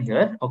is given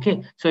here.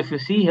 Okay. So if you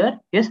see here,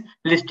 yes,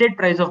 listed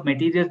price of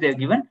materials they are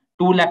given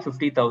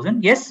 2,50,000.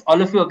 Yes,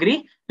 all of you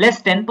agree.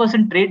 Less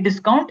 10% trade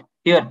discount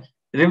here.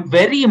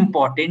 Very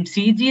important.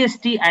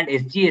 CGST and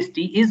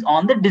SGST is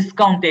on the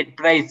discounted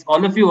price.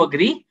 All of you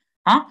agree?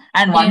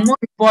 And one more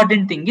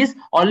important thing is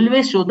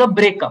always show the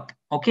breakup.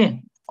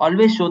 Okay.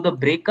 Always show the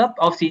breakup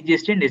of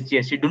CGST and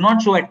SGST. Do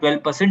not show at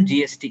 12%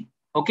 GST.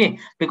 Okay.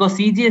 Because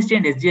CGST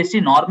and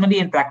SGST normally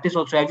in practice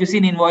also. Have you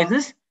seen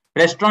invoices?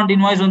 Restaurant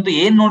invoice on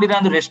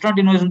restaurant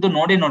invoice on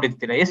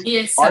yes.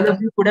 Yes, All sir.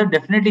 of you could have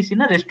definitely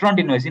seen a restaurant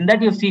invoice. In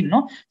that you have seen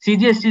no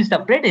CGST is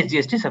separate,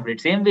 SGST separate.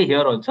 Same way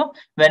here also.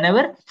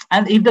 Whenever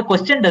and if the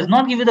question does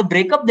not give you the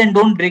breakup, then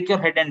don't break your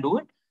head and do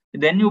it.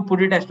 then you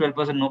put it as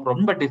 12%, no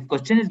problem. But if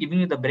question is giving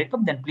you the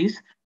breakup, then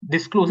please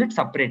disclose it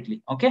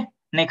separately. Okay.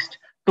 Next,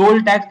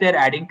 toll tax they're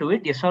adding to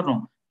it, yes or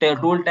no?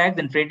 Toll tax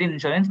and freight and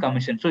insurance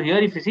commission. So here,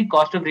 if you see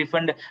cost of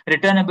refund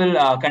returnable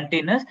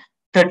containers,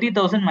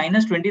 30,000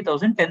 minus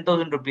 20,000,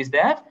 10,000 rupees they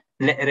have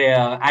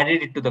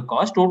added it to the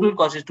cost. Total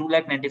cost is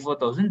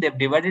 2,94,000. They've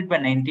divided by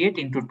 98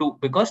 into 2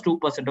 because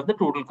 2% of the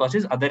total cost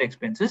is other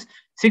expenses.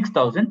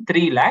 6,000,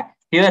 3 lakh.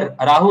 Here,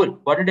 Rahul,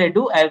 what did I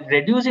do? I'm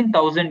reducing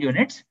 1,000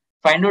 units.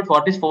 Find out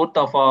what is for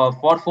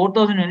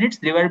 4,000 units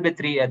divided by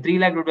 3 lakh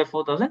divided by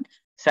 4,000.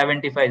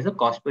 75 is the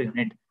cost per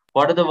unit.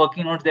 What are the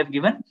working notes they've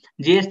given?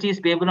 GST is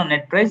payable on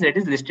net price, that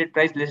is listed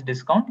price less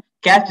discount.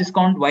 Cash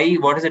discount, why?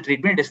 What is the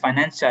treatment? It is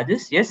finance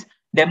charges. Yes.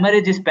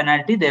 Demurrage is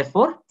penalty.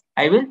 Therefore,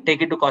 I will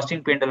take it to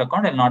costing P&L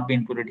account. I will not be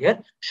included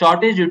here.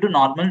 Shortage due to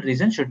normal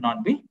reason should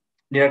not be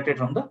deducted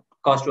from the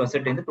cost to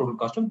ascertain the total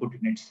cost of good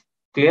units.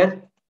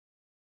 Clear?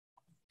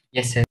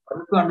 Yes, sir.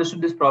 Have you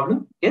understood this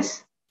problem?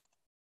 Yes.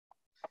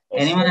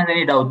 Anyone has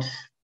any doubts?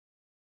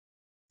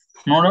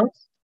 No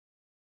doubts?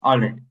 All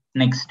right.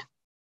 Next.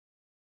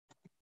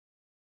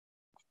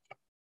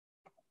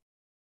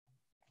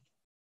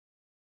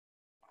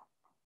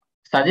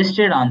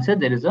 Suggested answer,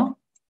 there is a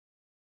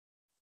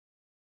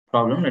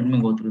problem. Let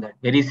me go through that.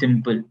 Very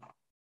simple.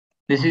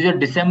 This is your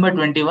December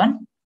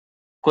 21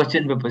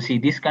 question paper. See,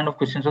 these kind of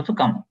questions also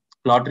come.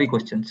 Lottery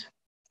questions.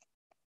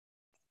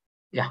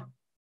 Yeah.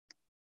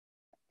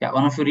 Yeah,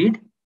 one of you read.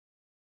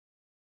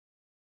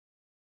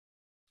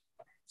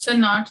 So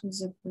not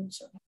visible,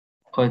 sir.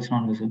 Oh, it's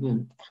not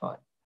visible. Sorry.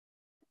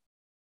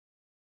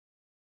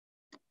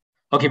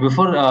 Okay,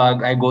 before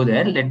I go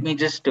there, let me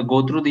just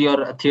go through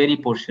your theory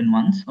portion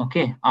once.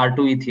 Okay,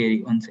 R2E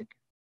theory. 1 second.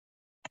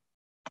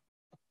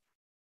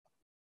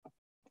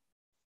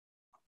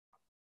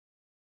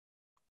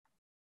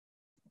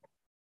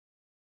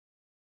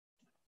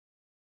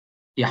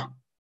 Yeah.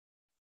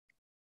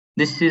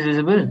 This is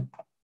visible?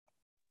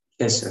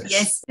 Yes, sir.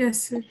 Yes.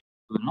 Yes, sir.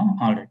 No?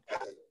 All right.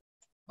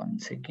 1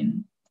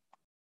 second.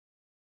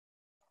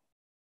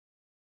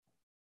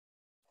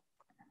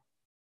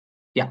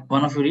 Yeah,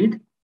 one of you read.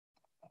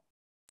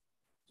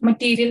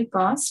 Material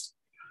cost.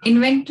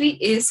 Inventory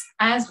is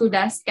as good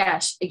as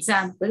cash.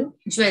 Example,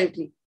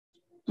 jewelry.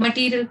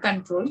 Material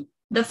control.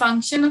 The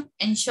function of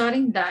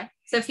ensuring that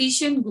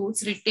sufficient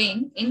goods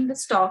retained in the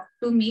stock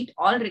to meet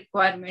all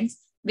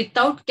requirements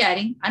without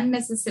carrying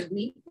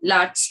unnecessarily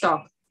large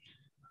stock.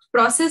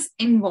 Process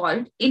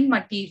involved in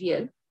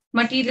material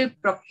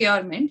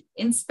procurement,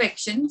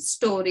 inspection,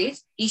 storage,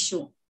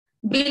 issue.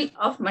 Bill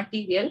of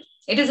material.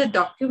 It is a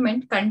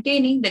document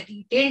containing the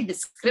detailed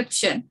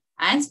description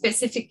and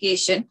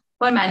specification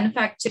for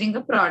manufacturing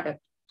a product.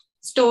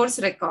 Stores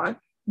record,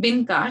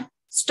 bin card,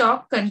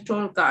 stock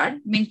control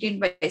card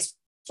maintained by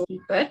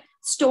storekeeper,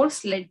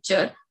 stores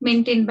ledger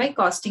maintained by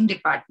costing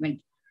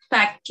department.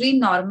 Factory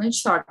normal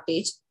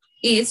shortage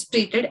is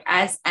treated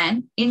as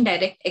an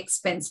indirect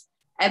expense.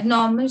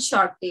 Abnormal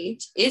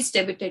shortage is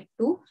debited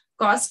to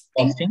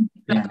costing.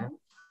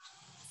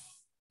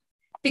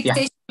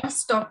 Fixation of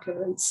stock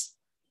levels.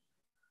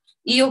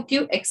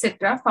 EOQ,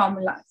 etc.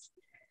 formulas.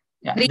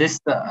 Yeah,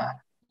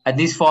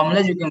 these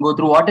formulas you can go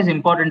through. What is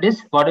important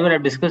is whatever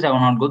I've discussed, I will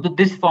not go through.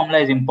 This formula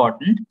is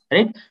important,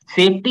 right?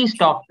 Safety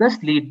stock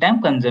plus lead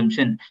time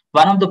consumption.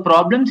 One of the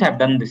problems I've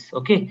done this.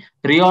 Okay,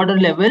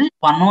 reorder level.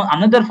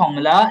 Another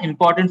formula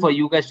important for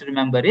you guys to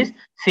remember is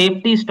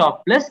safety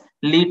stock plus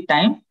lead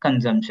time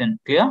consumption.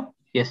 Clear?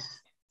 Yes,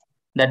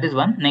 that is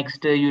one.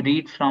 Next, you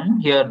read from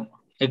here.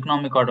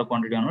 Economic order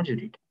quantity onwards. You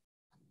read.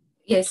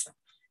 Yes.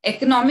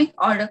 Economic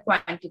order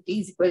quantity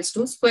is equals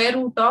to square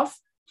root of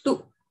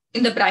 2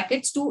 in the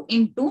brackets 2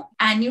 into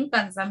annual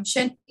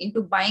consumption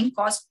into buying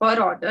cost per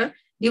order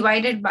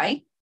divided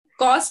by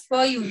cost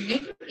per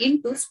unit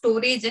into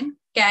storage and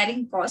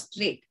carrying cost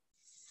rate.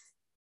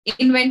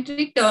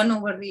 Inventory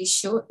turnover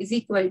ratio is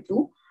equal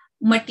to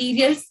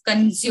materials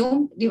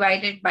consumed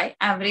divided by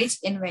average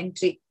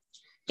inventory.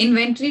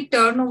 Inventory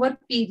turnover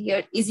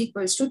period is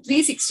equals to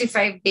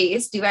 365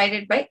 days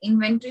divided by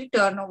inventory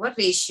turnover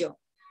ratio.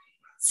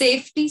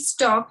 Safety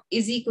stock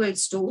is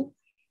equals to,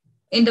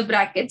 in the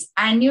brackets,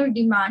 annual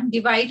demand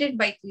divided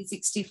by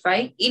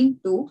 365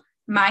 into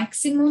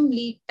maximum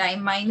lead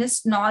time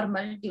minus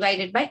normal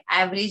divided by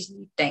average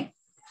lead time.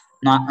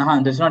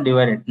 That's not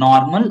divided.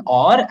 Normal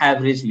or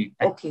average lead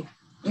time. Okay.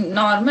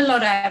 Normal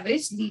or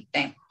average lead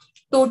time.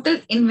 Total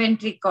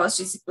inventory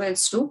cost is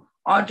equals to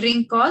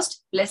ordering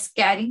cost plus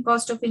carrying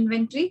cost of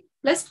inventory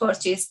plus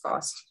purchase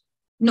cost.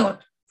 Note,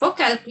 for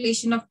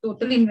calculation of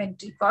total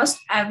inventory cost,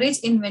 average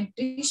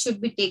inventory should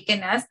be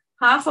taken as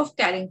half of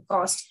carrying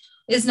cost,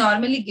 is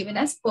normally given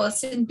as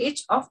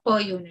percentage of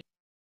per unit.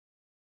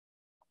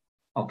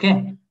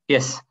 Okay.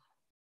 Yes.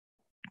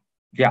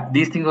 Yeah,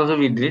 these things also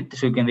we did,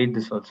 so you can read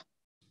this also.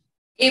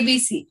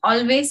 ABC,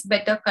 always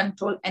better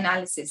control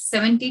analysis,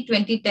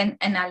 70-20-10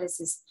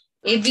 analysis.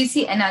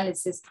 ABC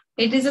analysis,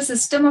 it is a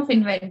system of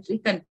inventory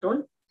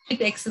control.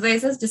 It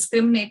exercises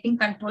discriminating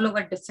control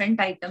over different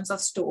items of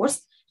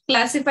stores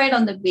classified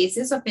on the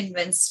basis of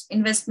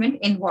investment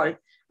involved.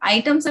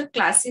 items are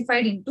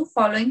classified into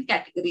following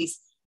categories.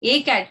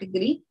 A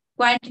category,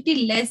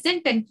 quantity less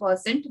than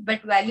 10%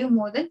 but value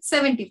more than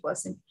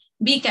 70%.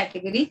 B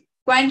category,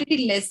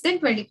 quantity less than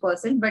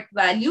 20% but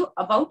value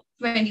about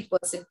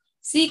 20%.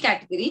 C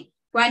category,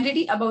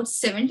 quantity about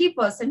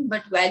 70%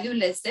 but value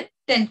less than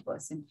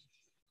 10%.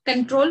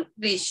 Control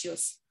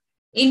ratios.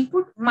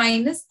 Input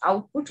minus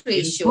output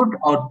ratio.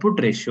 Input-output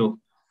ratio.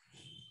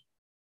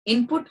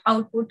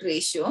 Input-output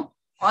ratio,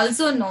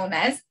 also known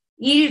as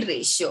yield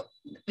ratio,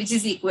 which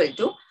is equal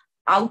to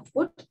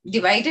output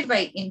divided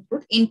by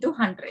input into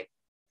 100.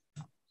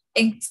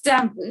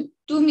 Example,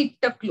 2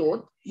 meter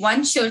cloth,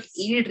 1 shirt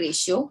yield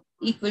ratio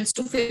equals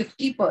to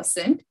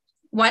 50%.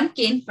 1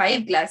 cane,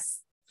 5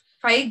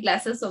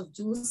 glasses of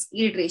juice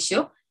yield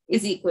ratio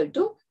is equal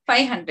to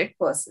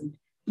 500%.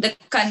 The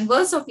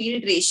converse of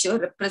yield ratio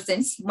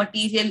represents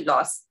material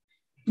loss.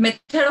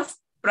 Method of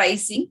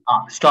pricing.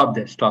 Stop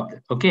there.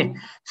 Okay.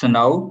 So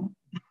now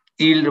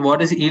yield,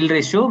 what is yield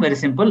ratio? Very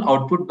simple.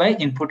 Output by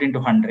input into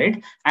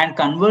 100, and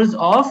converse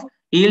of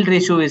yield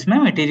ratio is my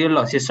material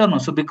loss. Yes or no?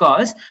 So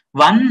because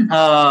one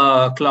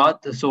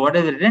cloth, so what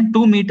is written?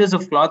 2 meters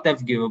of cloth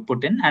I've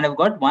put in, and I've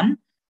got one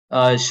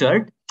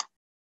shirt,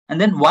 and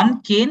then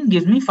 1 cane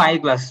gives me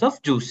 5 glasses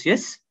of juice.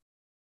 Yes,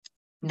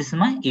 this is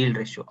my yield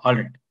ratio. All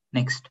right.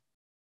 Next.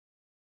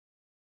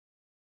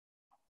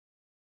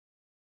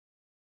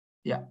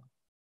 Yeah.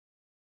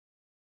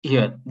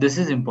 Here, this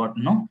is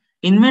important. No,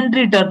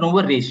 inventory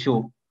turnover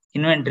ratio.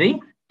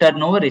 Inventory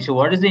turnover ratio.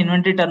 What is the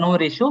inventory turnover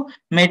ratio?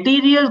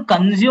 Material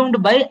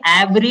consumed by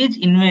average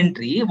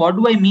inventory. What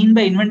do I mean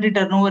by inventory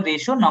turnover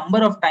ratio?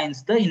 Number of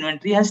times the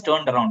inventory has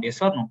turned around.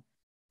 Yes or no?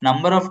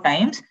 Number of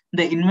times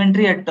the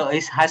inventory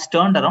has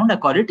turned around. I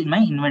call it in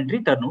my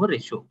inventory turnover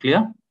ratio.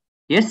 Clear?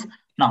 Yes.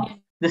 Now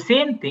the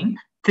same thing.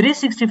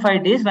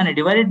 365 days, when I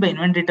divide it by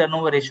inventory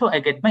turnover ratio, I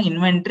get my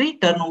inventory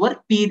turnover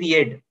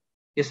period.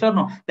 Yes or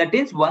no? That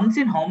is, once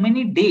in how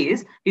many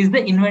days is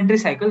the inventory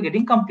cycle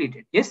getting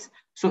completed? Yes.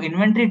 So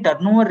inventory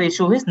turnover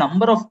ratio is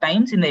number of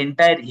times in the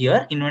entire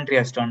year inventory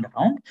has turned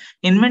around.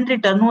 Inventory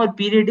turnover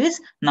period is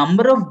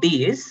number of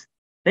days,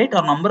 right,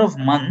 or number of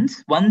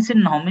months. Once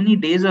in how many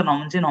days or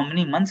once in how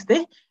many months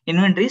the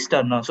inventory is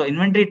turned around. So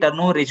inventory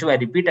turnover ratio, I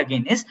repeat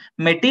again, is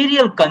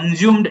material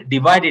consumed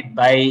divided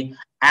by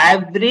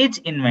average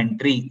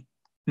inventory.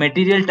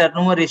 Material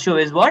turnover ratio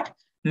is what?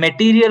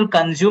 Material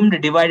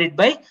consumed divided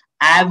by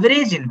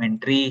average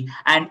inventory,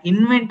 and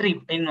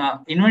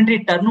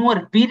inventory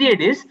turnover period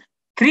is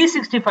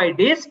 365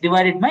 days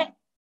divided by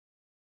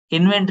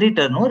inventory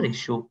turnover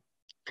ratio.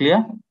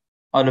 Clear,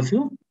 all of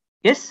you?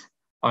 Yes.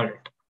 All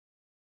right.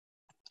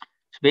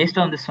 So based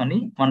on this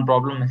only, one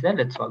problem is there.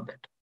 Let's solve that.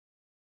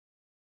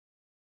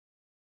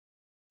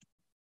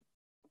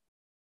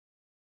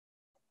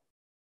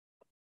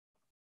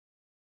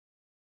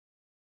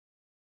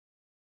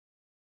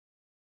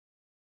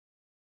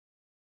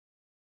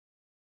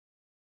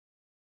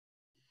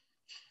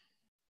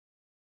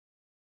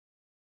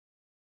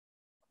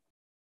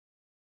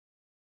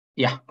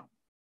 Yeah.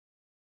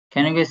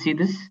 Can you guys see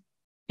this?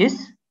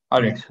 Yes.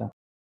 All right. Yes,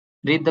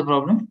 read the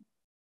problem.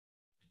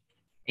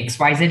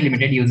 XYZ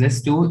Limited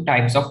uses two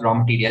types of raw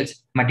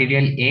materials,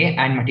 material A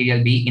and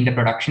material B, in the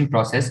production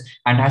process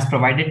and has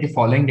provided the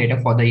following data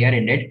for the year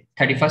ended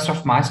 31st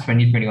of March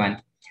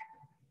 2021.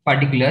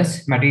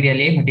 Particulars: material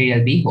A,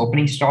 material B,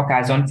 opening stock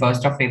as on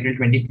 1st of April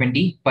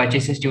 2020,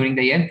 purchases during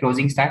the year,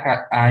 closing stock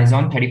as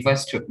on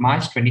 31st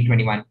March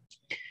 2021.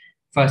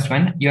 First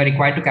one, you are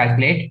required to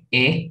calculate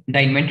A,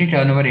 the inventory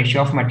turnover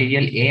ratio of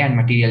material A and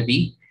material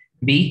B.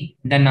 B,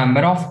 the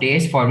number of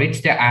days for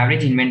which the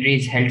average inventory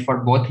is held for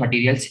both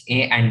materials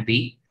A and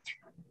B.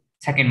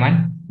 Second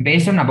one,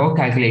 based on above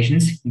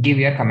calculations, give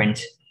your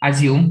comments.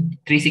 Assume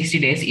 360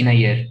 days in a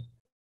year.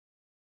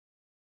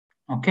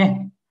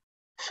 Okay.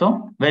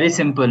 So very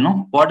simple,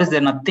 no? What is there?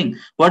 Nothing.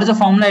 What is the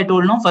formula I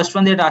told? No, first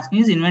one they're asking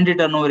is inventory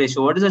turnover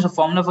ratio. What is the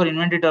formula for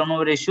inventory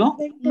turnover ratio?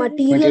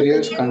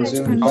 Materials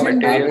consumed by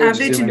Materials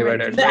average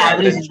divided The by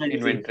average average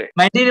inventory. inventory.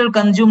 Material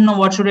consumed. Now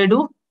what should I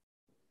do?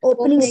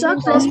 Opening stock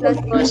plus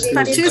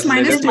Purchase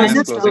minus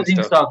minus closing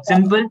closing stock.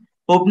 Simple.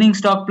 Opening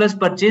stock plus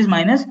purchase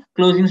minus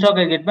closing stock.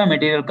 I get my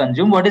material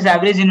consumed. What is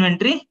average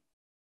inventory?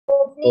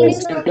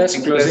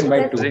 plus closing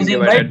by 2. Closing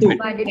by 2.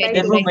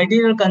 Therefore,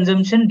 material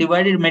consumption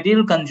divided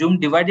material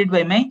consumed divided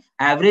by my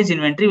average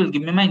inventory will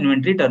give me my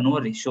inventory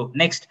turnover ratio.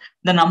 Next,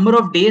 the number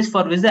of days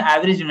for which the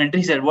average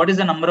inventory is. What is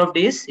the number of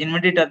days?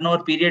 Inventory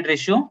turnover period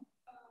ratio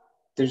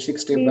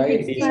 360 by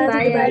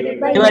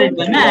divided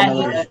by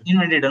my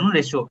inventory turnover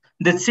ratio.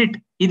 That's it.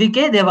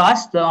 Idike, they've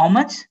asked how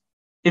much?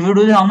 If you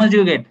do this, how much do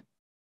you get?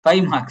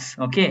 5 marks.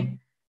 Okay.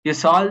 You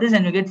solve this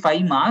and you get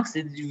 5 marks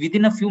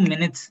within a few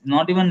minutes.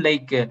 Not even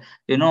like you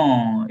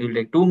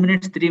like 2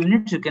 minutes, 3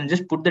 minutes. You can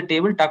just put the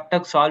table,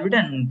 tuck, solve it,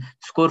 and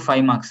score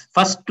 5 marks.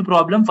 First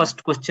problem,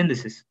 first question.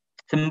 This is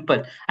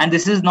simple, and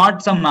this is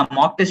not some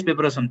mock test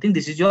paper or something.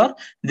 This is your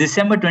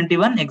December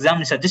 21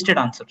 exam suggested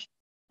answer.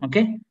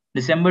 Okay,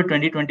 December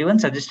 2021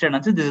 suggested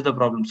answer. This is the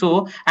problem.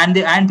 So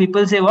and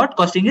people say what?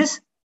 Costing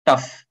is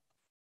tough.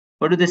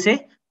 What do they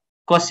say?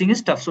 Costing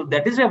is tough. So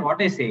that is why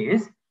what I say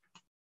is,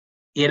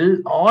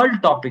 all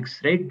topics,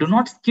 right? Do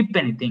not skip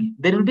anything.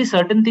 There will be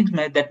certain things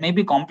that may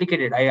be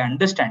complicated. I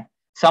understand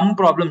some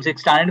problems like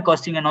standard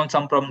costing and all,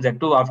 some problems that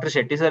too. After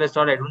Shetty sir has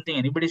taught, I don't think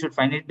anybody should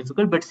find it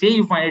difficult. But say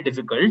you find it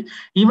difficult,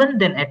 even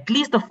then, at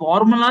least the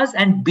formulas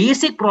and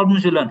basic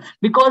problems you learn.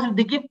 Because if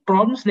they give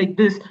problems like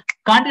this,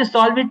 can't you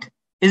solve it?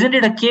 Isn't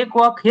it a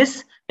cakewalk?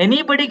 Yes,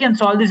 anybody can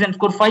solve this and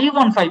score 5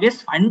 on 5.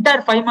 Yes,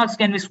 entire 5 marks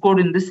can be scored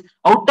in this.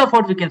 Out of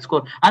what we can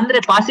score. Andre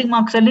passing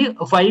marks only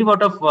 5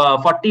 out of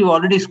 40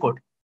 already scored.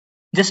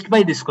 Just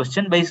by this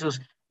question, by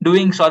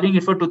solving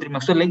it for 2-3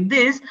 marks. So like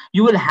this,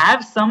 you will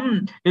have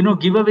some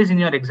giveaways in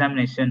your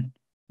examination.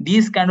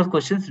 These kind of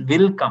questions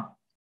will come.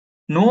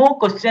 No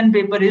question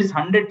paper is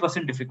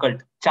 100%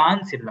 difficult.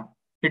 Chance illa.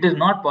 It is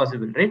not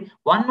possible, right?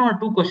 1 or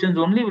 2 questions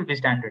only will be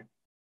standard.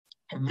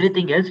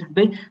 Everything else will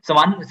be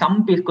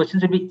some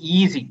questions will be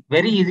easy,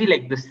 very easy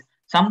like this.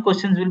 Some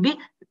questions will be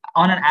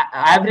on an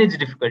average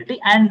difficulty,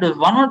 and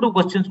 1 or 2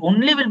 questions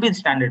only will be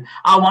standard.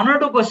 1 or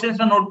 2 questions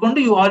are not going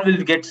to, you all will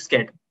get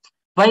scared.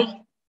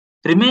 Why?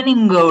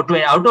 Remaining out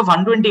of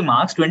 120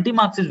 marks, 20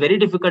 marks is very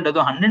difficult.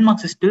 Although 100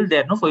 marks is still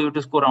there, no, for you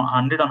to score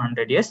 100 on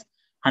 100. Yes,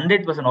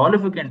 100%. All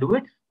of you can do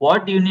it.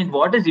 What you need,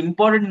 what is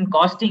important in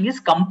costing is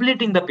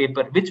completing the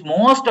paper, which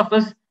most of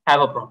us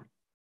have a problem.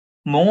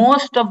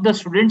 Most of the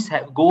students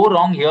go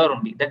wrong here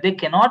only, that they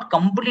cannot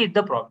complete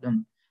the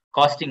problem.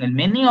 Costing, and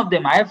many of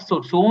them, I have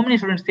so many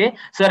students say,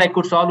 sir, I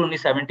could solve only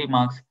 70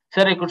 marks.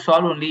 Sir, I could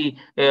solve only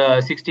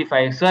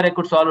 65. Sir, I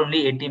could solve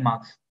only 80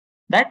 marks.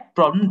 That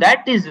problem,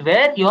 that is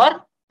where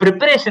your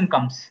preparation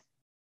comes.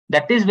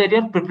 That is where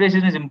your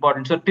preparation is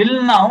important. So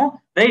till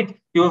now, right,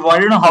 you have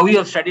already know how you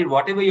have studied,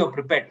 whatever you have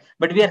prepared.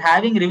 But we are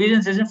having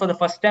revision session for the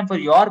first time for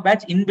your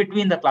batch in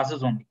between the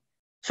classes only.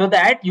 So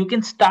that you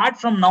can start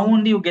from now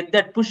only, you get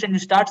that push and you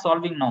start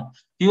solving now.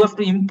 You have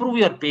to improve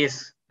your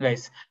pace,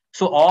 guys.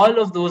 So all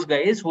of those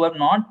guys who have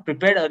not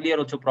prepared earlier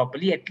also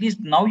properly, at least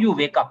now you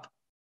wake up.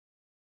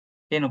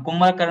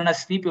 Kumbhakarna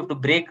sleep, you have to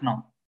break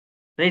now.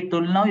 Right,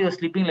 till now you're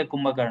sleeping like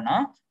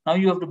Kumbhakarna. Now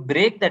you have to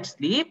break that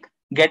sleep,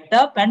 get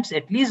up, and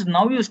at least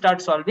now you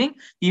start solving.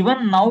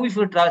 Even now, if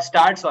you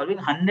start solving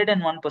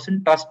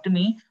 101%, trust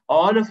me,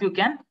 all of you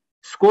can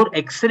score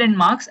excellent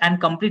marks and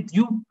complete.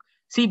 You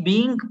see,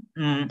 being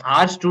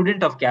our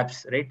student of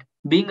CAPS, right?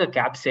 Being a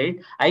CAPS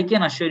side, I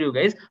can assure you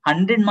guys,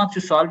 100 marks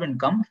you solve and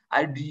come.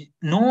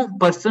 No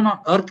person on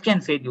earth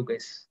can fail you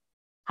guys.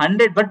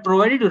 100, but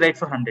provided you write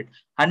for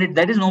 100.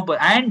 That is no,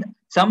 and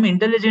some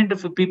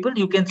intelligent people,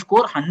 you can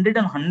score 100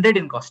 and 100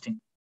 in costing.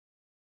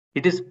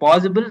 It is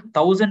possible,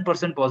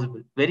 1000%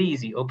 possible. Very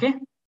easy. Okay.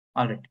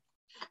 All right.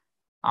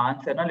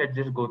 Answer now. Let's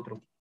just go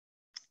through.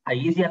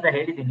 Easy ಅಂತ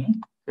ಹೇಳಿದೀನಿ.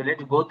 So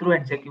let's go through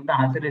and check if the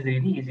answer is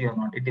really easy or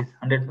not. It is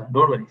 100%.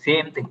 Don't worry.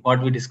 Same thing what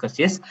we discussed.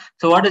 Yes.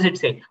 So what does it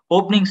say?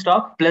 Opening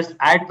stock plus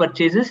add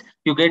purchases,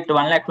 you get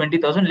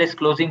 1,20,000 less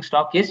closing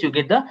stock. Yes, you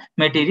get the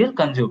material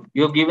consumed.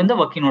 You have given the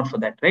working note for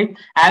that, right?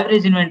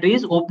 Average inventory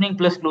is opening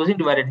plus closing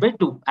divided by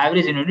 2.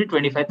 Average inventory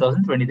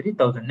 25,000,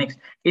 23,000. Next,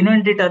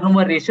 inventory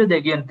turnover ratio,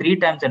 they're given 3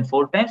 times and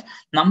 4 times.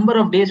 Number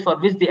of days for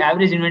which the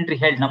average inventory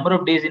held, number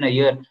of days in a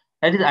year.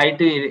 That is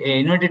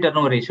inventory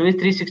turnover ratio is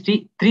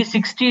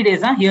 360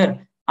 days. Here.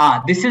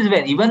 This is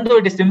where, even though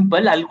it is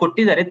simple, I'll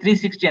kottidare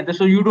 360 and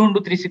so you don't do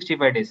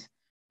 365 days.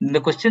 In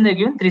the question they're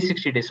given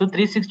 360 days. So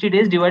 360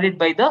 days divided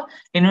by the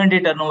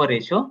inventory turnover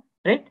ratio,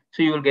 right?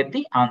 So you will get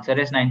the answer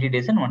as 90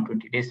 days and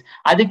 120 days.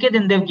 Adike,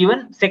 then they've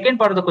given second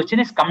part of the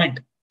question is comment.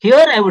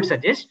 Here I would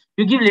suggest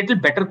you give little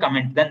better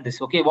comment than this.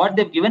 Okay, what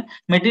they've given,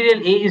 material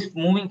A is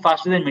moving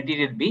faster than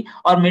material B,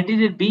 or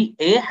material B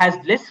A has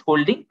less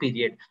holding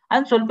period.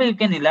 And so you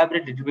can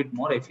elaborate a little bit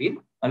more, I feel.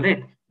 All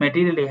right,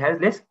 material A has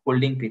less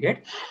holding period.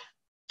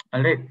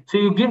 All right, so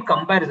you give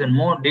comparison,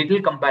 more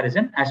detailed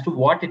comparison as to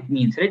what it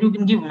means, right? You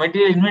can give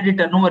material inventory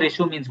turnover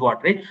ratio means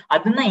what, right?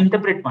 Adanna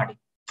interpret maadi.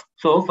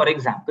 So for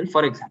example,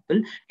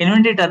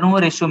 inventory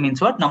turnover ratio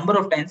means what? Number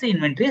of times the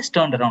inventory is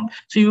turned around.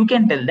 So you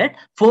can tell that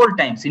 4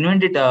 times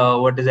inventory,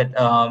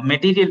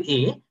 material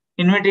A,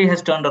 inventory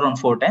has turned around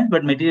 4 times,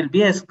 but material B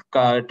has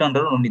turned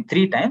around only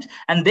 3 times.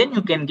 And then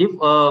you can give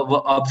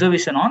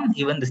observation on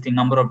even this thing,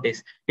 number of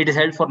days. It is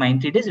held for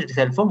 90 days. It is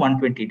held for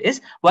 120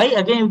 days. Why?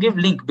 Again, you give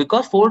link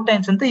because 4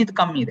 times anta idu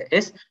kammi ide.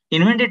 Yes,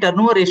 inventory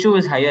turnover ratio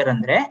is higher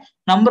andre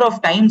number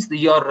of times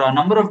your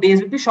number of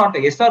days will be shorter.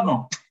 Yes or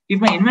no? If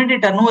my inventory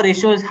turnover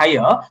ratio is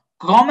higher,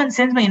 common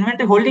sense, my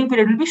inventory holding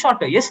period will be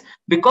shorter. Yes,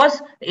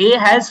 because A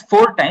has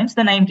 4 times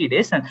the 90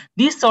 days. And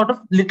these sort of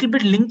little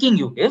bit linking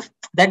you give,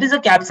 that is a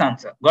CAPS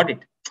answer. Got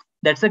it?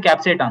 That's a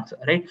CAPSAT answer,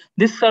 right?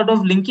 This sort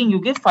of linking you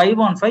give 5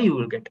 on 5 you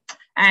will get.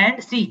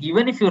 And see,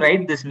 even if you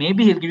write this,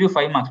 maybe he'll give you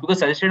 5 marks because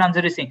suggested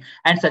answer is saying,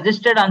 and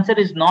suggested answer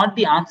is not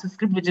the answer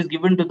script which is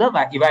given to the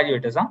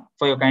evaluators,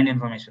 for your kind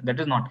information. That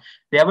is not.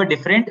 They have a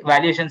different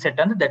valuation set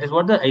on. That is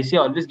what the IC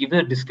always gives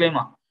a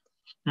disclaimer.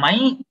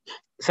 My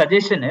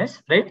suggestion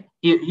is, right,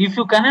 if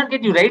you cannot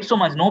get, you write so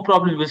much, no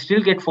problem, you will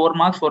still get 4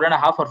 marks,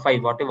 4.5 or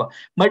 5, whatever.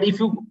 But if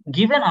you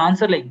give an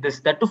answer like this,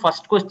 that to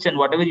first question,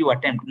 whatever you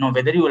attempt, no,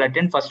 whether you will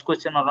attempt first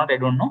question or not, I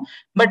don't know,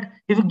 but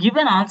if you give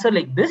an answer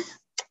like this,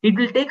 it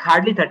will take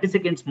hardly 30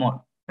 seconds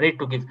more, right,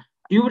 to give.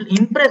 You will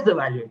impress the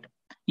evaluator.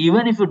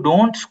 Even if you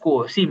don't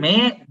score, see,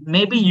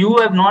 maybe you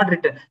have not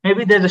written,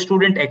 maybe there's a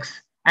student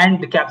X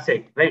and the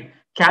CAPSET, right?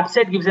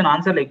 CAPSET gives an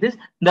answer like this,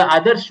 the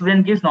other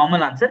student gives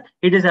normal answer.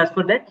 It is as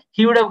per that.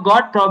 He would have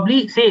got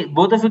probably, say,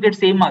 both of you get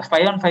same marks,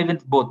 5 on 5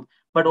 with both.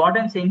 But what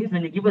I'm saying is,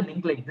 when you give a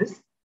link like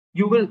this,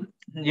 you will,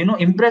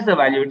 impress the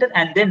evaluator,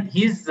 and then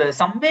he's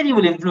somewhere you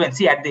will influence.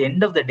 See, at the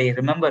end of the day,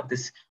 remember,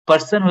 this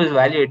person who is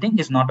evaluating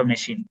is not a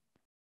machine.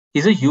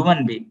 He's a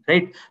human being,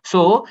 right?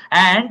 So,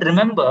 and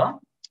remember,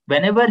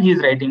 whenever he's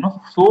writing,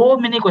 so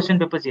many question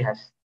papers he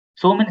has,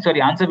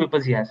 answer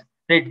papers he has,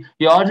 right?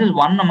 Yours is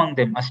one among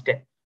them, must.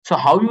 So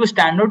how you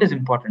stand out is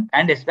important.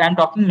 And I'm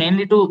talking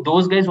mainly to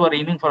those guys who are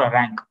aiming for a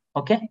rank.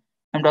 Okay.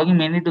 I'm talking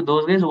mainly to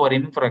those guys who are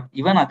aiming for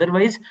even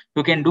otherwise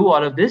you can do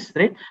all of this,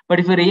 right? But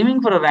if you're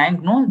aiming for a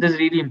rank, no, this is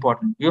really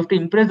important. You have to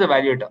impress the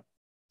evaluator.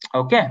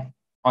 Okay.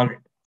 All right.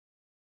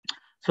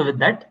 So with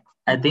that,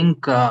 I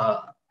think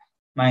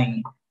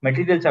my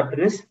material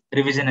chapter is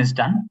revision is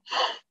done.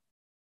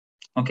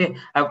 Okay,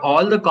 I have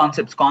all the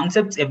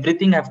concepts,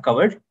 everything I've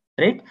covered,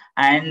 right?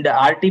 And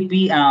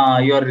RTP,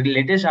 your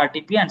latest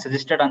RTP and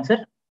suggested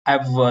answer,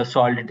 I've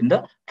solved it in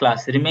the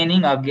class.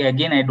 Remaining,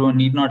 again, I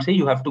need not say,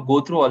 you have to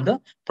go through all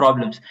the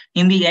problems.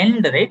 In the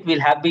end, right,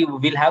 we'll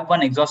have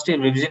one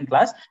exhaustive revision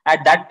class.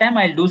 At that time,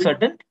 I'll do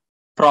certain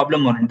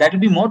problem oriented. That will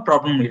be more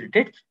problem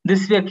related.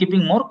 This we are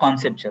keeping more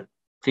conceptual.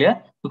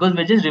 Clear? Because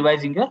we're just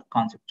revising your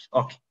concepts.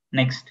 Okay,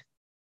 next.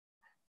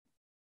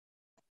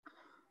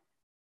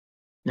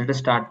 Let us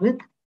start with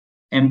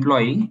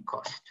employee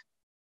cost.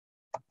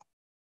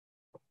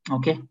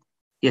 Okay.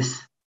 Yes.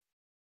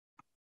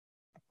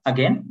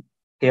 Again,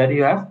 here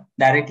you have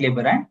direct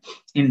labor and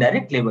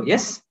indirect labor.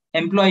 Yes.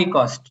 Employee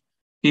cost.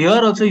 Here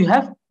also you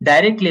have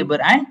direct labor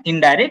and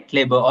indirect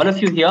labor. All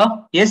of you here?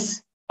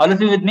 Yes. All of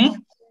you with me?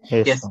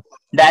 Yes.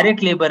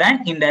 Direct labor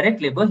and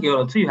indirect labor. Here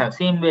also you have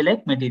same way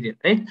like material,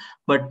 right?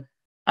 But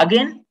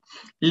again,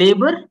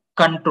 labor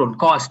control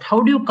cost.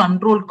 How do you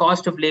control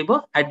cost of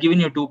labor? I've given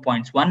you 2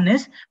 points. One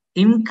is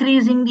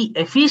increasing the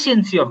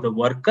efficiency of the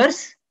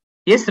workers.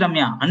 Yes,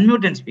 Ramya,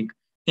 unmute and speak.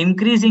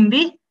 Increasing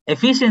the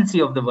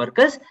efficiency of the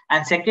workers.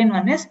 And second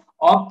one is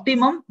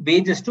optimum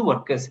wages to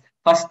workers.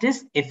 First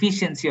is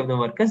efficiency of the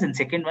workers and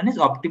second one is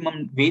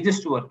optimum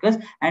wages to workers.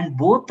 And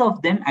both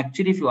of them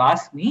actually, if you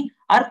ask me,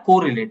 are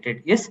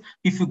correlated. Yes,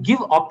 if you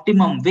give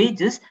optimum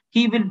wages,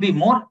 he will be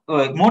more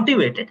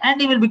motivated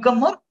and he will become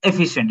more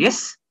efficient.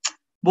 Yes,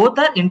 both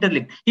are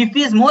interlinked. If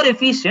he is more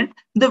efficient,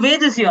 the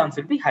wages he earns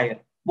will be higher.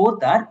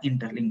 Both are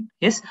interlinked.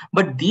 Yes,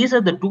 but these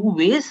are the two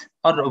ways,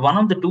 or one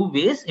of the two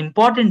ways,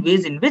 important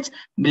ways in which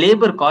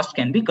labor cost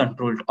can be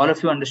controlled. All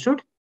of you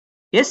understood?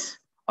 Yes.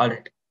 All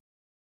right.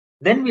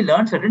 Then we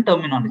learn certain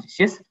terminologies.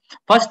 Yes.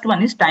 First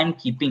one is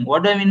timekeeping.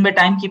 What do I mean by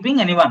timekeeping?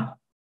 Anyone?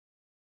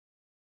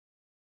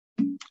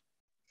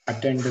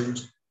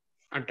 Attendance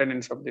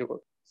of the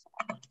work.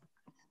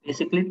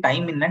 Basically,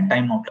 time in and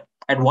time out.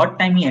 At what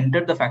time he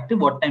entered the factory,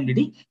 what time did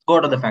he go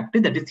out of the factory?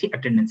 That is the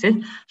attendance.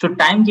 So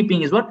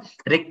timekeeping is what?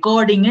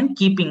 Recording and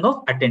keeping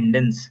of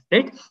attendance,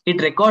 right?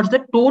 It records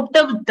the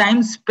total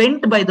time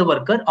spent by the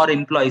worker or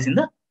employees in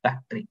the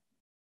factory,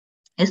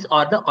 yes,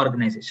 or the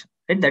organization,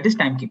 right? That is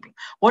timekeeping.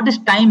 What is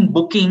time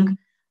booking?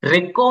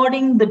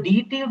 Recording the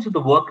details of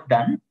the work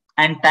done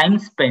and time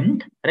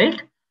spent,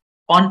 right,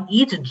 on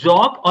each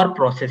job or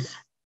process.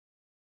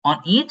 On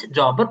each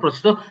job or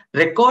process. So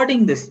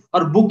recording this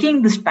or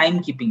booking this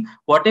timekeeping,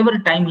 whatever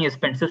time he has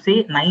spent. So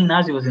say 9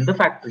 hours he was in the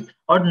factory,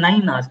 or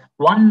 9 hours,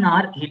 1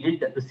 hour he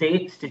did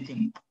say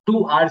stitching,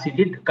 2 hours he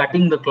did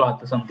cutting the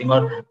cloth or something,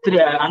 or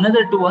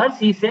another 2 hours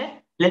he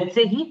said, let's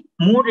say he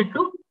moved it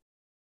to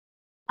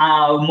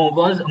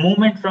was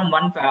movement from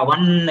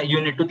one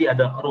unit to the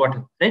other or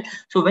whatever, right?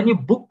 So when you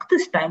book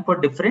this time for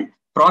different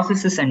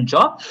processes and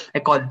job, I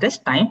call it as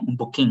time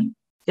booking.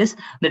 Yes,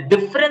 the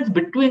difference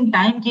between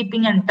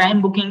timekeeping and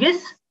time booking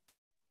is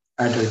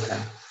idle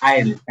time.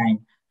 Idle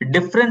time. The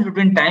difference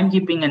between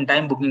timekeeping and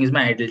time booking is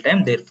my idle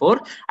time.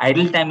 Therefore,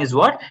 idle time is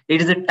what?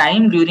 It is a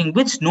time during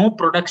which no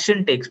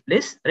production takes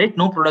place, right?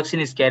 No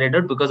production is carried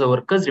out because the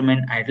workers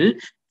remain idle,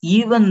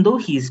 even though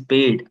he is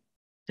paid,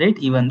 right?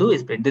 Even though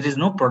he's paid, there is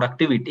no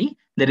productivity,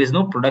 there is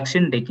no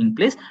production taking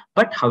place,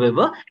 but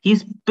however, he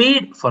is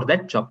paid for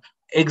that job.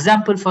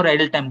 Example for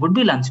idle time would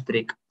be lunch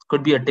break,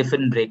 could be a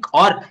tiffin break,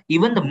 or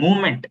even the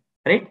movement,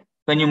 right?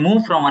 When you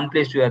move from one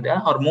place to the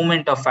other, or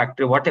movement of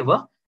factory,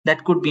 whatever,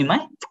 that could be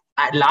my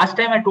last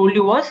time I told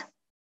you was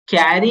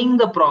carrying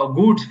the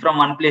goods from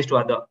one place to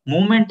other.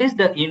 Movement is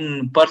the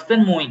in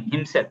person moving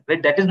himself,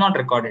 right? That is not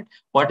recorded.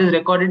 What is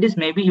recorded is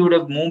maybe he would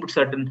have moved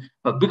certain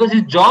because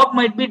his job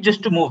might be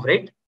just to move,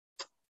 right?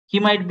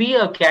 He might be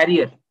a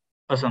carrier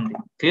or something.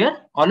 Clear?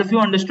 All of you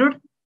understood?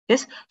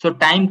 Yes. So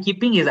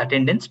timekeeping is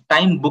attendance.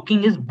 Time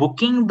booking is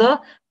booking the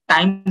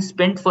time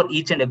spent for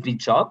each and every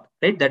job,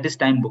 right? That is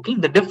time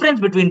booking. The difference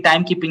between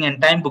timekeeping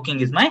and time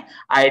booking is my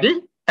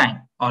idle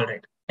time. All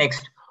right.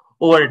 Next,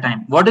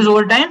 overtime. What is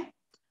overtime?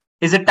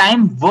 Is a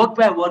time worked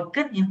by a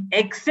worker in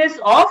excess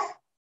of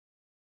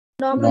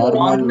Normal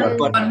working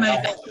Normal.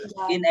 hours.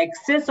 In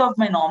excess of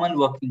my normal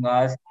working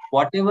hours,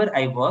 whatever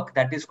I work,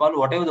 that is called,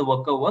 whatever the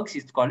worker works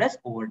is called as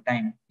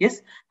overtime.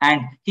 Yes,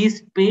 and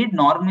he's paid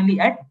normally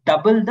at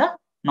double the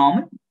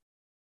normal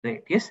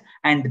rate. Yes,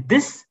 and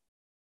this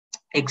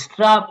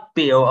extra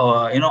pay,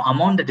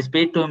 amount that is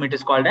paid to him, it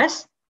is called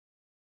as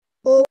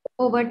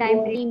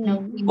Overtime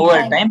premium.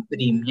 overtime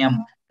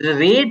premium. The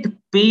rate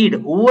paid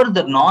over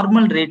the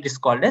normal rate is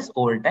called as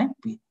overtime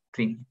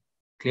premium.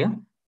 Clear?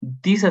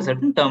 These are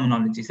certain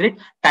terminologies, right?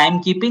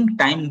 Timekeeping,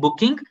 time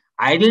booking,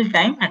 idle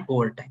time, and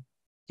overtime.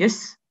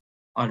 Yes.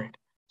 All right.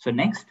 So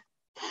next,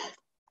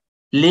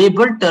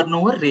 labor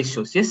turnover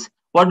ratios. Yes.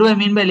 What do I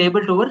mean by labor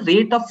turnover?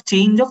 Rate of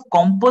change of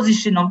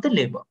composition of the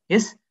labor.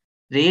 Yes.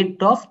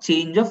 Rate of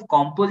change of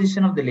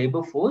composition of the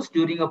labor force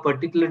during a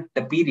particular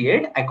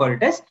period, I call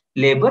it as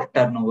labor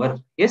turnover.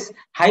 Yes,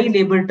 high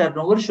labor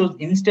turnover shows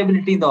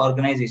instability in the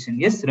organization.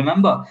 Yes,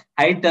 remember,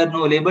 high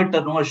turnover, labor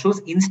turnover shows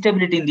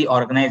instability in the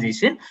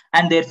organization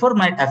and therefore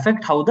might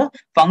affect how the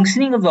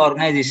functioning of the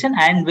organization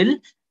and will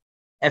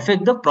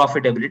affect the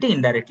profitability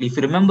indirectly. If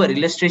you remember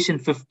illustration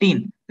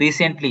 15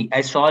 recently, I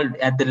solved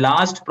at the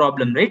last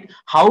problem, right?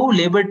 How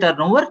labor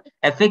turnover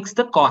affects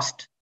the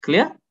cost.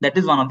 Clear? That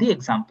is one of the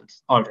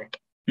examples. All right.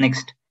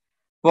 Next,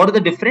 what are the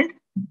different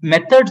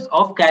methods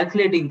of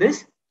calculating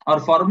this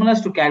or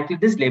formulas to calculate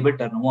this labor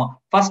turnover?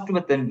 First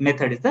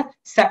method is the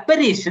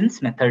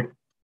separations method.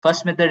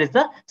 First method is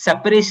the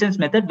separations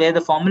method, where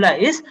the formula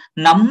is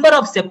number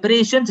of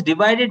separations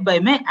divided by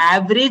my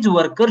average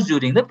workers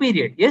during the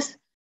period. Yes,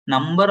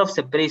 number of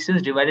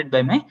separations divided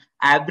by my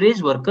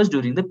average workers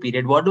during the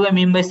period. What do I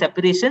mean by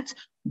separations?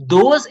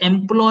 Those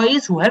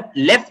employees who have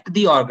left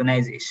the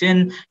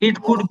organization. It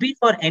could be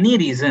for any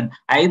reason,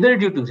 either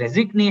due to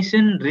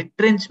resignation,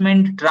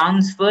 retrenchment,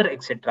 transfer,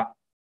 etc.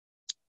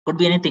 Could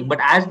be anything, but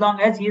as long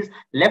as he has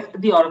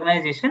left the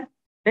organization,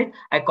 right,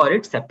 I call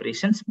it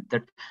separations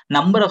method.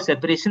 Number of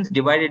separations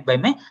divided by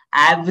my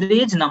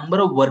average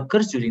number of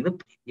workers during the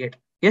period.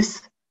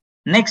 Yes.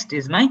 Next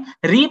is my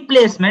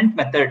replacement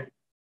method.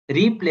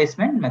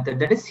 Replacement method,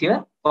 that is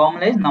here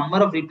formula is number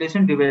of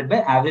replacement divided by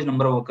average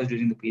number of workers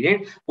during the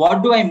period.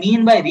 What do I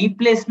mean by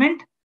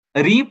replacement?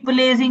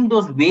 Replacing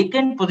those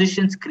vacant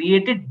positions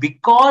created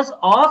because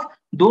of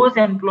those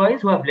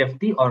employees who have left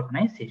the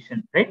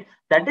organization, right?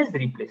 That is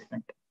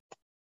replacement.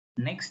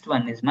 Next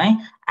one is my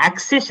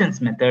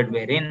accessions method,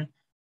 wherein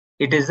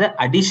it is the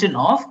addition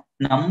of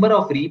number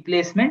of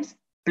replacements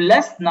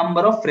plus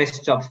number of fresh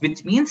jobs,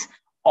 which means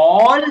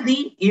all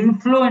the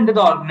inflow into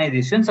the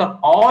organizations or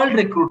all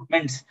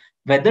recruitments,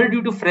 whether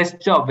due to fresh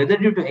job, whether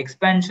due to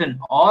expansion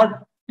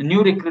or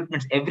new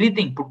recruitments,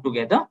 everything put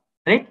together,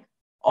 right?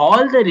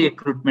 All the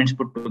recruitments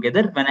put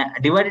together, when I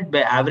divide it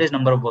by average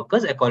number of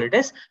workers, I call it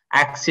as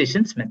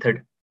accessions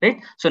method. Right?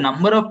 So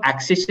number of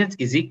accessions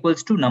is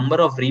equals to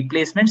number of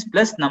replacements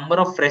plus number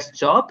of fresh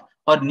job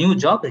or new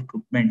job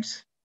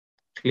recruitments.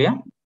 Clear?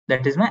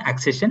 That is my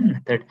accession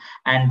method.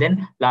 And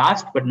then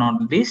last but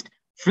not least,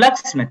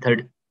 flux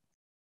method.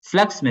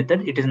 Flux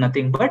method, it is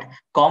nothing but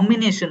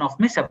combination of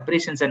my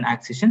separations and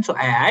accessions. So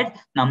I add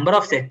number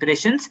of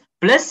separations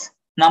plus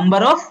number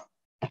of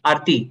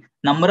RT,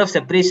 number of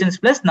separations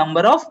plus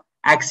number of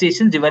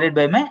accessions divided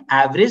by my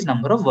average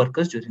number of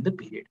workers during the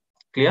period.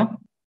 Clear?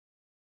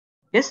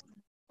 Yes?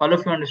 All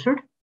of you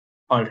understood?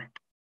 All right.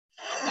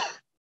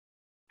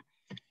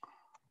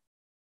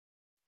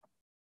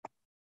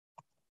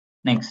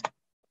 Next,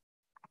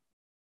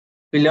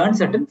 we learned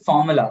certain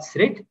formulas,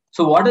 right?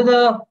 So what are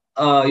the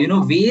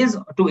ways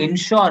to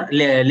ensure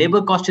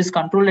labor cost is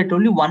controlled? I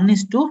told you one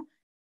is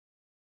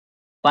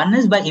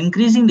by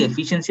increasing the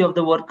efficiency of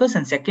the workers,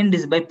 and second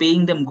is by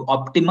paying them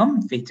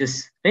optimum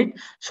wages, right?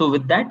 So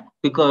with that,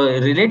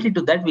 because related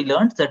to that, we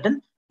learned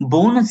certain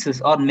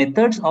bonuses or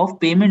methods of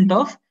payment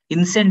of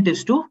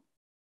incentives to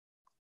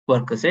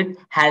workers, right?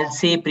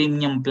 HALSE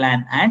premium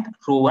plan and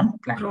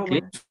R2E plan.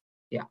 Clear?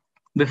 Yeah.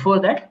 Before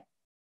that,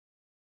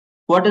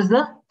 what is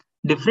the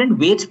different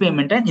wage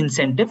payment and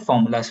incentive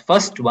formulas?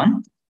 First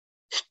one,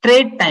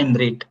 straight time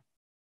rate.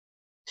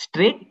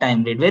 Straight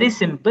time rate, very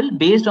simple.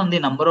 Based on the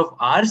number of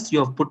hours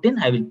you have put in,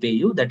 I will pay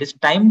you. That is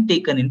time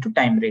taken into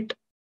time rate.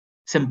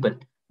 Simple.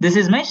 This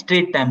is my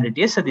straight time rate.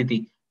 Yes,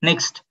 Aditi.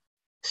 Next,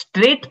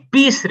 straight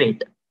piece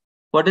rate.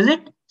 What is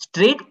it?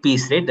 Straight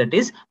piece rate, that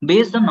is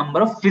based on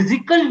number of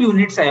physical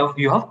units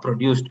you have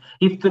produced.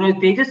 If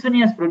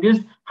Tejaswini has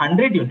produced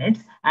 100 units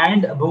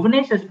and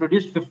Bhuvanesh has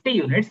produced 50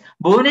 units,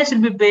 Bhuvanesh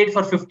will be paid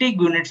for 50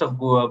 units of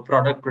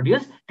product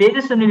produced.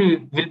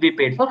 Tejaswini will be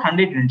paid for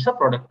 100 units of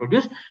product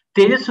produced.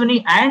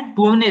 Tejaswini and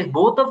Bhuvanesh,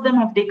 both of them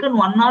have taken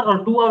 1 hour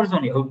or 2 hours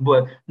only.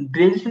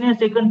 Tejaswini has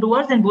taken 2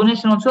 hours and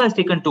Bhuvanesh also has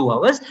taken 2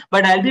 hours,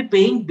 but I'll be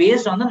paying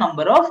based on the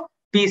number of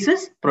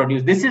pieces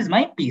produced. This is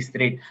my piece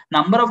rate.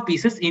 Number of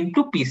pieces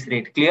into piece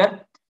rate. Clear?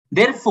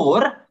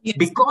 Therefore, Yes.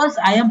 because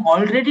I am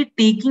already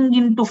taking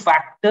into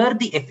factor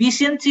the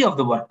efficiency of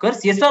the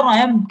workers, yes or no, I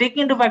am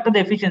taking into factor the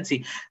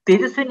efficiency.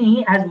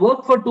 Tejaswini has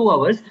worked for 2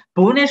 hours.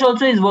 Bhuvanesh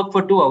also has worked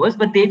for 2 hours,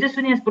 but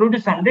Tejaswini has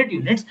produced 100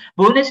 units.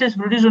 Bhuvanesh has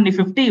produced only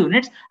 50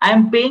 units. I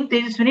am paying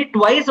Tejaswini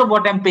twice of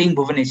what I am paying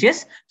Bhuvanesh.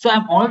 Yes. So I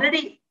am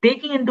already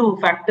taking into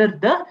factor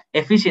the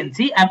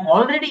efficiency. I am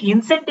already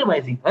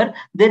incentivizing her.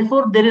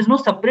 Therefore, there is no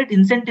separate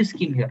incentive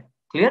scheme here.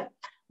 Clear?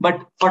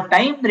 But for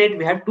time rate,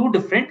 we have 2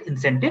 different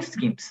incentive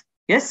schemes.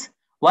 Yes.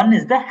 One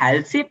is the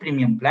Halsey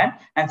premium plan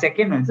and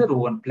second one is the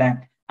Rowan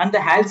plan. And the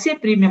Halsey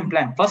premium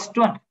plan, first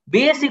one,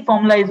 basic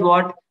formula is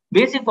what?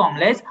 Basic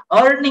formula is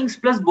earnings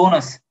plus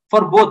bonus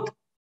for both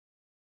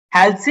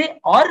Halsey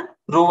or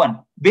Rowan.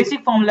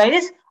 Basic formula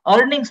is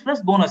earnings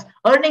plus bonus.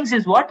 Earnings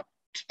is what?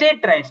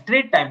 Straight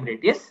time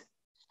rate. Yes,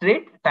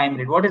 straight time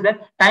rate. What is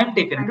that? Time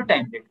taken into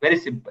time rate. Very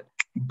simple.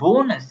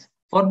 Bonus.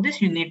 For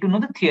this, you need to know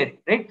the theory,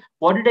 right?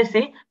 What did I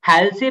say?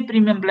 Halsey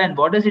premium plan.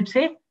 What does it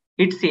say?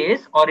 It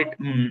says, or it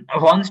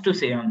wants to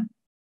say,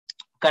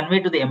 convey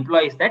to the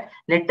employees that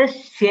let us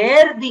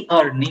share the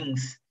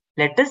earnings.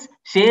 Let us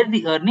share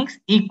the earnings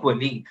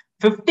equally.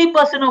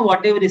 50% of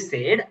whatever is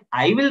said,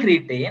 I will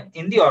retain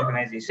in the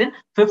organization.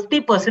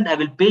 50% I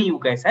will pay you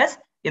guys as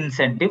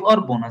incentive or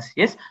bonus.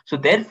 Yes. So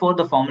therefore,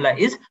 the formula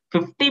is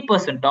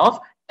 50% of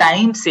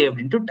time saved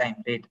into time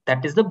rate.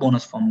 That is the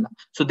bonus formula.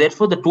 So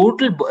therefore, the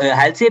total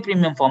Halsey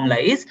premium formula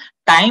is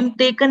time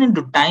taken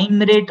into time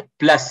rate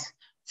plus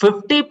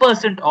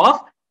 50% of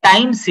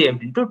time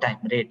saved into time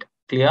rate.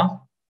 Clear?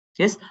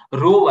 Yes,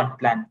 row one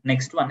plan.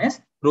 Next one is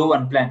row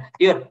one plan.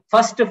 Here,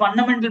 first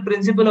fundamental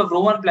principle of row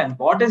one plan.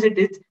 What is it?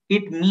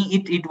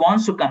 It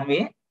wants to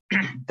convey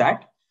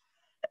that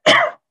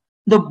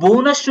the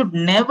bonus should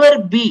never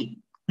be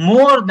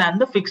more than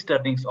the fixed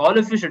earnings. All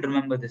of you should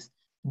remember this.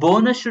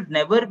 Bonus should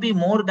never be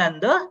more than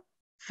the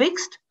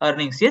fixed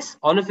earnings. Yes,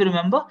 all of you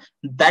remember?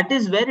 That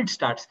is where it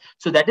starts.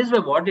 So that is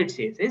where what it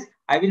says is,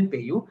 I will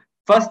pay you.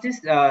 First is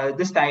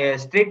the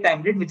straight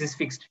time rate, which is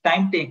fixed.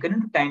 Time taken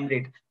into time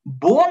rate.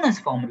 Bonus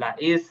formula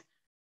is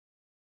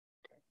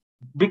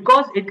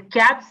because it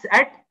caps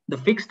at the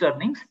fixed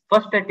earnings.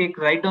 First, I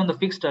write down the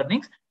fixed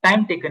earnings,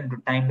 time taken to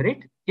time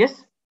rate.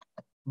 Yes.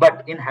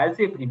 But in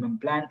Halsey premium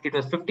plan, it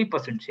was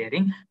 50%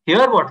 sharing.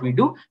 Here, what we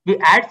do, we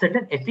add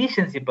certain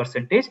efficiency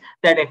percentage.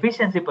 That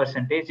efficiency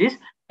percentage is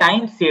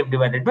time saved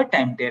divided by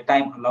time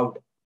allowed.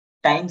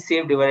 Time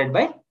saved divided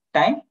by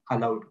time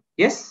allowed.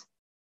 Yes.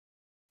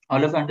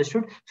 All of you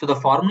understood? So the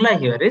formula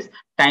here is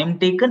time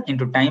taken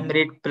into time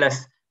rate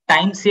plus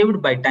time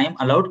saved by time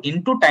allowed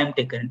into time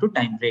taken into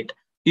time rate.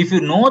 If you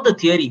know the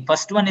theory,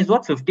 first one is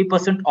what?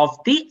 50% of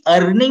the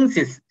earnings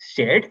is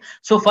shared.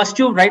 So first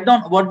you write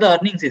down what the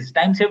earnings is,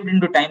 time saved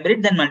into time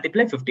rate, then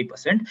multiply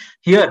 50%.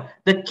 Here,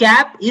 the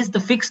cap is the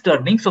fixed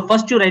earnings. So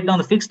first you write down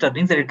the fixed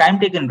earnings, that is time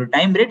taken into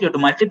time rate, you have to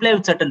multiply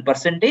with certain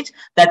percentage.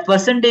 That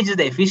percentage is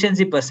the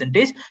efficiency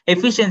percentage.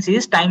 Efficiency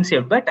is time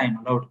saved by time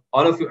allowed.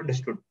 All of you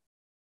understood?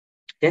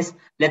 Yes,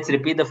 let's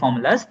repeat the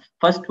formulas.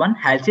 First one,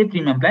 Halsey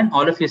premium plan.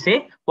 All of you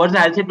say, what's the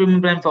Halsey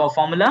premium plan for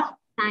formula?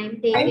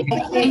 Time taken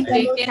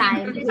into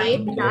time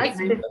rate plus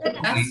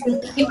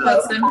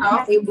 50%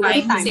 of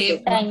time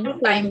saved into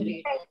time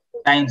rate.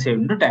 Time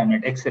saved into time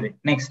rate. Excellent.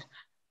 Next,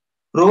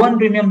 Rowan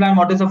premium plan.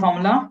 What is the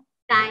formula?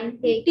 time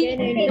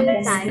taken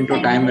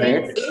into time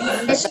rate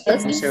plus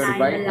time saved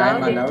by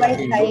time allowed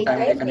into time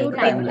taken into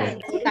time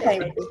rate.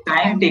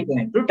 Time taken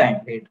into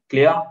time rate.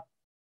 Clear?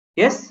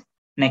 Yes.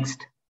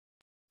 Next,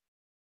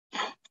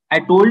 I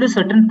told you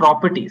certain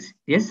properties,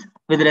 yes,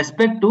 with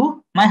respect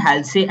to my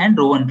Halsey and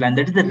Rowan plan.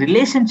 That is the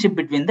relationship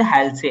between the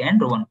Halsey and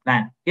Rowan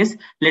plan. Yes,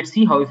 let's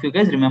see how if you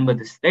guys remember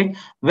this, right?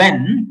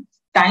 When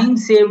time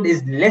saved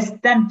is less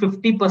than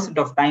 50%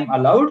 of time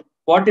allowed,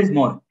 what is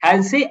more,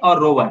 Halsey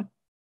or Rowan?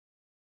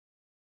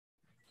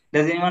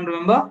 Does anyone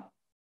remember?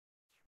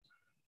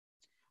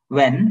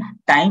 When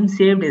time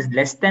saved is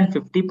less than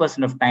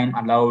 50% of time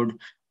allowed,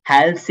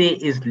 Halsey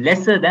is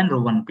lesser than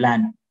Rowan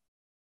plan.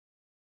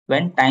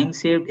 When time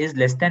saved is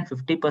less than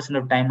 50%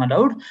 of time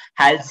allowed,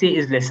 Halsey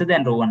is lesser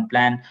than Rowan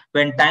plan.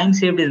 When time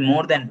saved is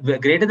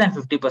greater than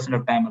 50%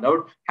 of time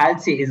allowed,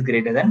 Halsey is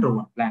greater than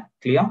Rowan plan.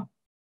 Clear?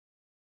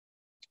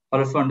 All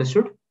of you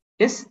understood?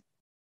 Yes?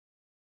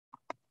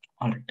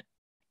 All right.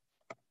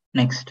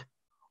 Next,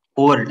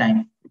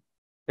 overtime.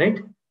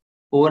 Right?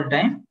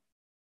 Overtime.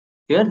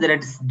 Here there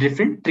are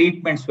different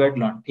treatments we had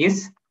learned.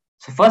 Yes?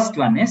 So first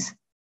one is,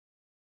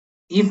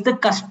 if the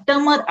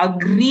customer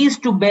agrees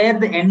to bear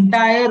the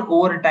entire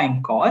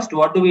overtime cost,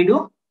 what do we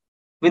do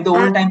with the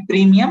overtime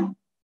premium?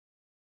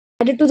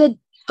 Add it to the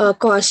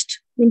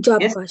cost,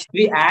 job yes, cost.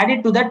 We add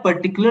it to that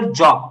particular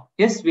job.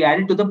 Yes, we add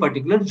it to the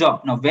particular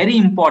job. Now, very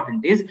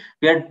important is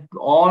we are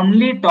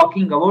only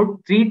talking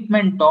about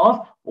treatment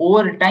of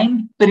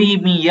overtime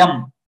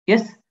premium.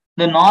 Yes,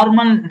 the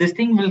normal, this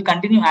thing will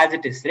continue as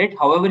it is, right?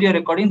 However you're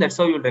recording, that's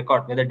how you'll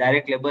record, whether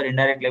direct labor,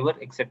 indirect labor,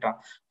 etc.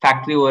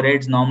 Factory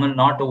overheads, normal,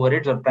 not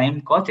overheads, or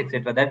prime cost,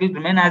 etc. That will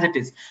remain as it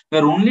is.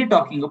 We're only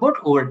talking about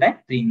overtime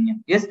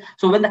premium. Yes.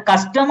 So when the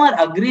customer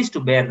agrees to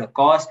bear the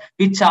cost,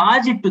 we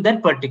charge it to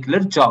that particular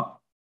job.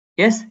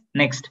 Yes,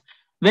 next.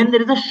 When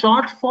there is a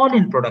shortfall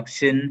in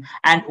production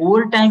and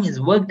overtime is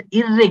worked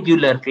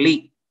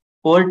irregularly,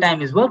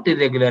 overtime is worked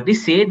irregularly,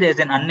 say there's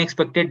an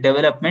unexpected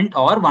development,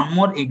 or one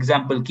more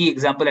example, key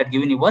example I've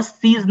given you was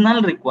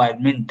seasonal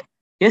requirement.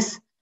 Yes,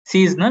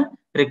 seasonal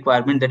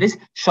requirement, that is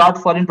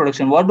shortfall in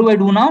production. What do I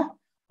do now?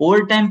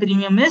 Overtime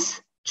premium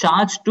is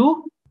charged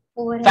to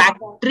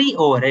factory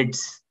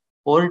overheads.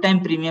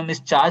 Overtime premium is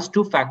charged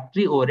to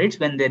factory overheads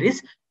when there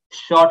is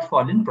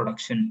shortfall in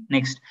production.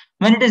 Next,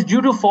 when it is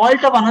due to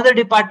fault of another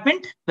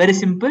department, very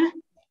simple,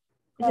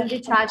 It will be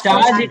charged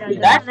charge to it to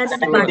that that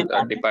other latter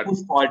department. department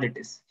whose fault it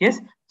is. Yes,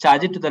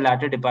 charge it to the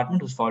latter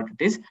department whose fault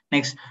it is.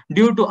 Next,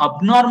 due to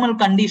abnormal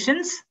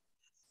conditions,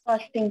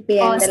 Costing P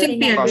and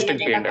L. Costing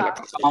P and L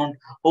account. account,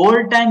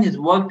 overtime is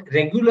worked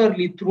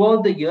regularly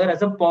throughout the year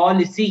as a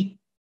policy.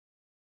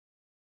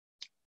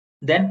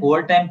 Then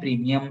overtime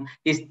premium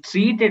is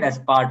treated as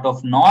part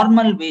of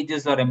normal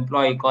wages or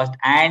employee cost,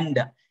 and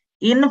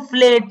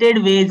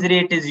inflated wage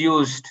rate is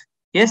used.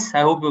 Yes,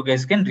 I hope you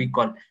guys can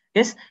recall.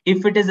 Yes,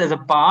 if it is as a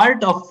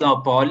part of the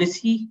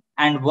policy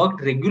and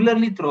worked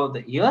regularly throughout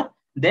the year,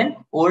 then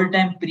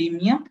overtime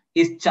premium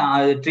is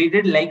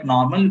treated like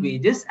normal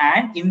wages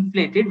and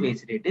inflated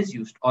wage rate is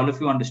used. All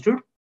of you understood?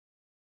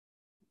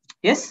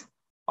 Yes?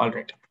 All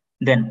right.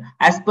 Then,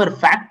 as per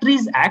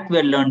Factories Act, we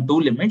have learned two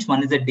limits.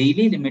 One is the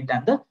daily limit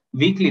and the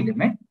weekly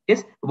limit.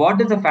 Yes. What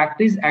does the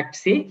Factories Act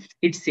say?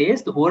 It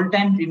says the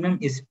overtime premium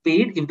is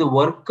paid if the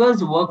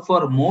workers work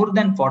for more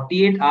than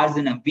 48 hours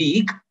in a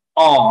week,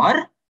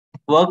 or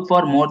work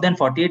for more than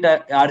 48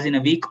 hours in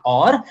a week,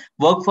 or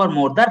work for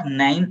more than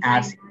 9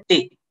 hours a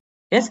day.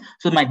 Yes.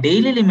 So my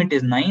daily limit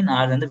is 9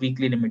 hours and the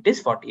weekly limit is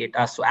 48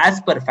 hours. So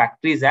as per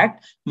Factories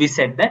Act, we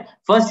said that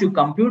first you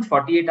compute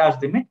 48 hours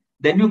limit,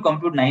 then you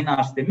compute 9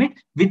 hours limit.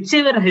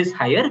 Whichever is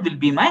higher will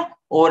be my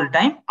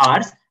overtime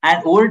hours,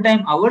 and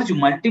overtime hours you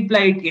multiply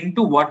it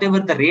into whatever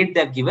the rate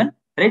they've given,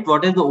 right?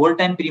 What is the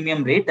overtime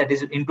premium rate, that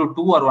is into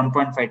 2 or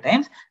 1.5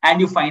 times, and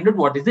you find out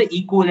what is the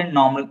equivalent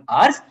normal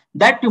hours,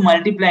 that you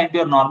multiply into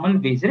your normal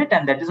wage rate,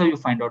 and that is how you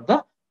find out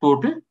the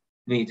total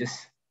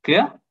wages.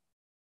 Clear?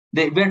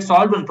 We had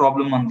solved one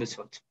problem on this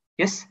also.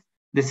 Yes,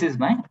 this is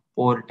my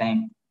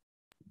overtime.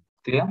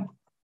 Clear?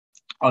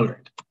 All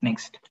right,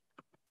 next.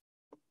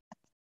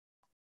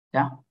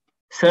 Yeah,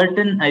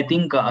 certain, I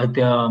think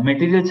the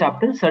material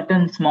chapter,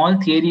 certain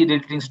small theory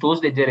relating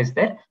stores ledger is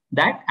there,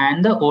 that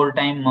and the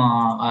overtime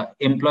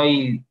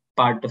employee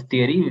part of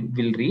theory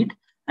we'll read,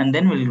 and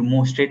then we'll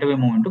move straight away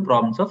move into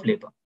problems of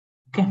labor.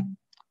 Okay.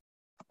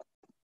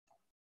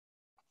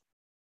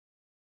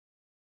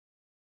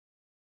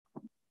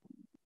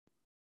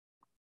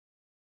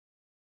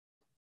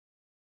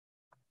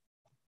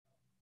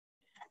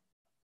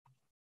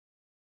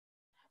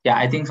 Yeah,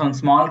 I think some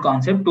small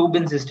concept, two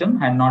bin system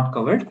had not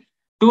covered.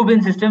 Two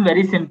bin system,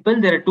 very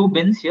simple. There are two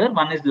bins here.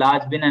 One is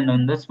large bin and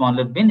one the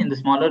smaller bin. In the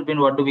smaller bin,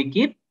 what do we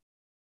keep?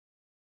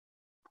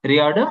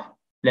 Reorder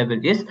level.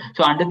 Yes.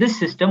 So under this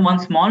system, one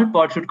small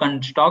pot should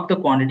stock the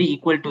quantity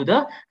equal to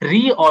the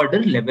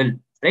reorder level.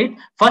 Right.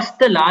 First,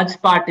 the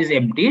large part is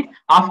emptied.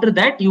 After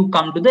that, you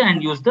come to the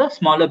and use the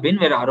smaller bin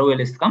where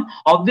ROL is come.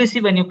 Obviously,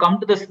 when you come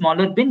to the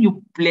smaller bin,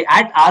 you play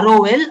at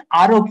ROL,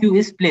 ROQ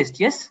is placed.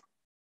 Yes.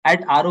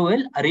 At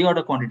ROL,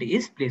 reorder quantity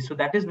is placed. So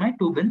that is my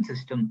two bin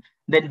system.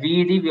 Then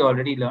VED we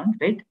already learned,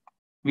 right?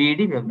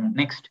 VED we have learned.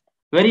 Next,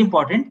 very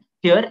important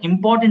here,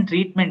 important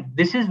treatment.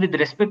 This is with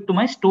respect to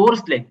my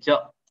stores ledger.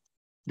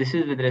 This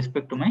is with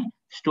respect to my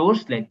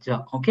stores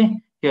ledger. Okay,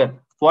 here,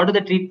 what are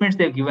the treatments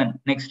they've given?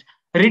 Next,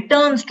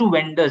 returns to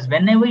vendors.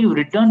 Whenever you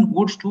return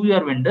goods to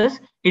your vendors,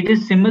 it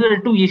is similar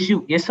to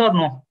issue. Yes or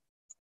no?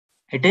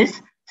 It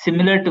is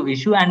similar to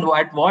issue. And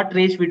at what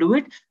rate we do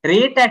it?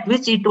 Rate at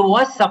which it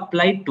was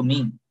supplied to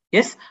me.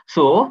 Yes.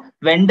 So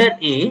vendor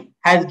A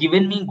has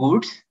given me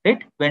goods,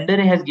 right? Vendor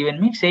A has given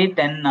me say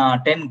 10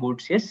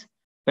 goods. Yes.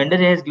 Vendor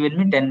A has given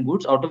me 10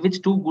 goods, out of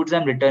which 2 goods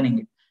I'm returning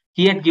it.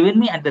 He had given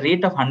me at the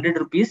rate of 100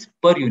 rupees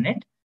per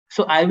unit.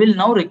 So I will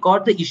now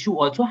record the issue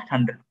also at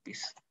 100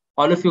 rupees.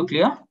 All of you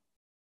clear?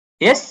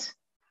 Yes.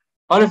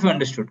 All of you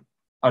understood.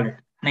 All right.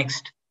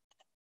 Next.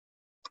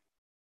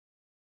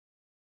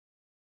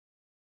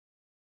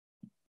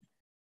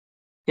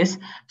 Yes.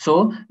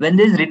 So when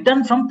there is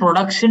return from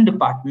production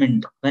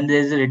department, when there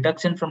is a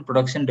reduction from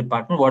production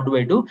department, what do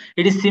I do?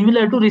 It is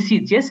similar to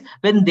receipts. Yes.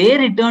 When they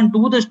return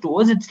to the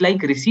stores, it's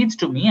like receipts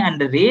to me,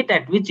 and the rate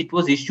at which it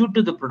was issued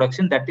to the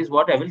production, that is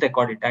what I will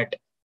record it at.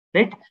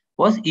 Right?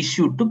 Was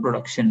issued to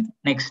production.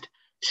 Next,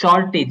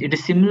 shortage. It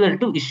is similar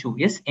to issue.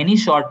 Yes. Any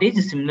shortage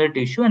is similar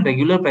to issue, and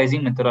regular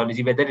pricing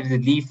methodology, whether it is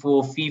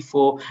LIFO,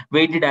 FIFO,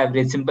 weighted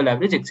average, simple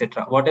average,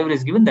 etc. Whatever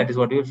is given, that is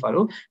what we will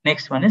follow.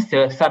 Next one is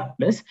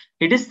surplus.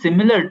 It is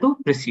similar to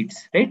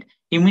receipts, right?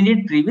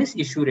 Immediate previous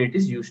issue rate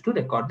is used to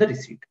record the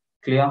receipt.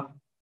 Clear?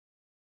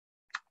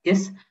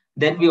 Yes.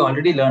 Then we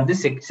already learned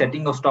this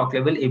setting of stock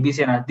level,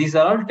 ABC, and these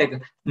are all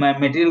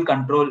material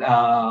control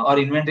or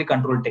inventory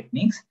control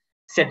techniques.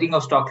 Setting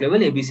of stock level,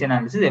 ABC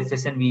analysis,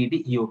 FSN,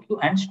 VED, EOQ,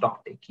 and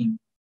stock taking.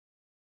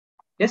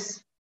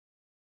 Yes.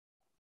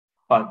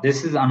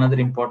 This is another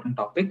important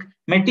topic.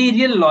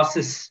 Material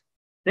losses,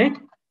 right?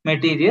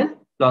 Material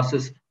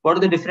losses. What are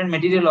the different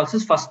material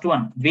losses? First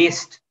one,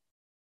 waste.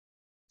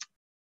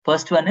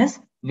 First one is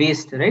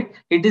waste, right?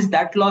 It is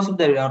that loss of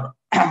the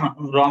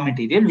raw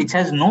material which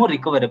has no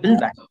recoverable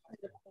value,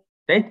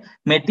 right?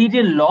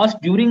 Material loss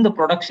during the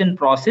production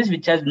process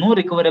which has no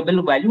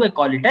recoverable value, I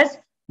call it as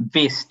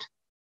waste.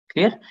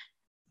 Clear?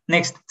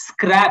 Next,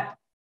 scrap.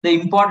 The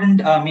important,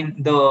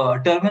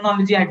 the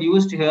terminology I had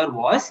used here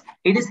was,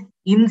 it is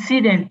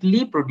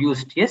incidentally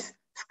produced. Yes,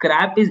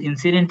 scrap is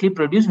incidentally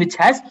produced, which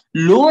has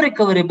low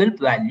recoverable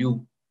value.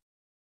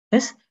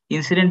 Yes,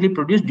 incidentally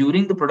produced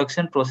during the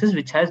production process,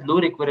 which has low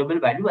recoverable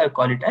value. I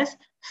call it as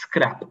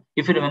scrap.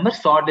 If you remember,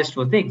 sawdust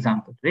was the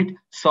example, right?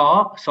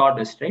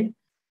 Sawdust, right?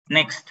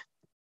 Next,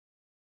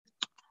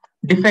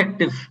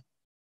 defective,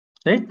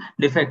 right?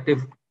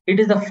 Defective. It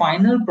is the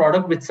final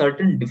product with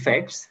certain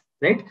defects,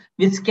 right?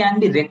 Which can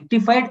be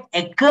rectified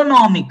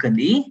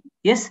economically.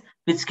 Yes,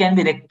 which can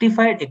be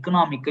rectified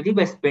economically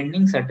by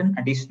spending certain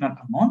additional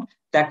amount.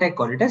 That I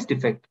call it as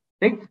defect,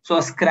 right? So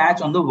a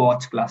scratch on the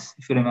watch glass,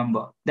 if you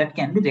remember, that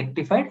can be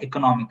rectified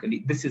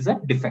economically. This is a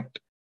defect.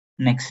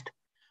 Next,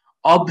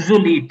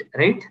 obsolete,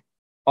 right?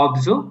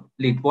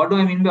 Obsolete. What do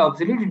I mean by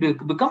obsolete? It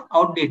will become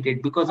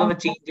outdated because of a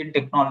change in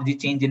technology,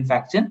 change in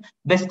fashion.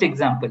 Best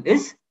example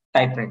is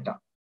typewriter.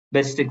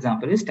 Best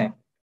example is typewriter.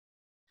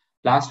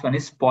 Last one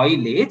is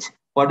spoilage.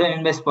 What do I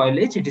mean by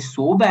spoilage? It is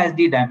so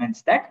badly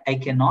damaged that I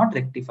cannot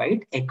rectify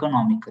it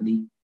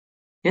economically.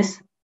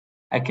 Yes,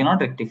 I cannot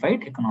rectify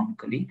it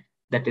economically.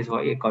 That is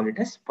why I call it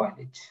as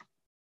spoilage.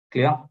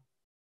 Clear?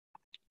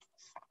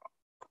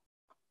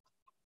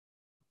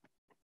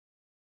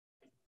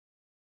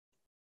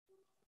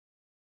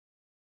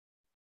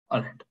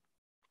 All right.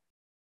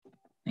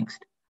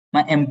 Next,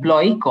 my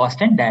employee cost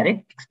and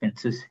direct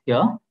expenses.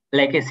 Here,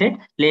 like I said,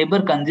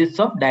 labor consists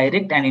of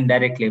direct and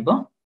indirect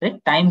labor,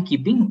 right?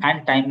 Timekeeping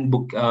and time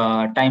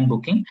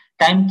booking.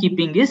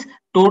 Timekeeping is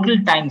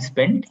total time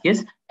spent.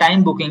 Yes,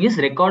 time booking is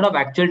record of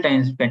actual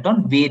time spent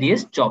on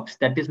various jobs.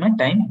 That is my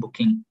time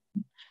booking.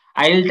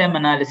 Idle time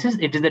analysis,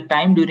 it is the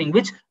time during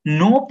which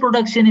no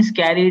production is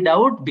carried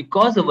out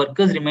because the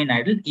workers remain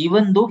idle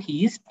even though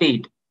he is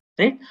paid.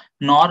 Right?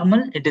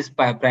 Normal, it is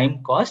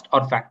prime cost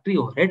or factory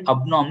overhead.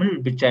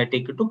 Abnormal, which I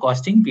take it to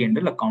costing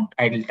P&L account,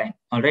 idle time.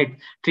 All right.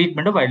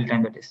 Treatment of idle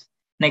time, that is.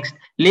 Next,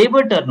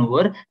 labor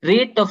turnover,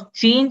 rate of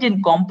change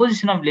in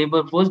composition of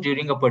labor force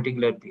during a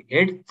particular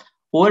period.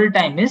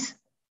 Overtime is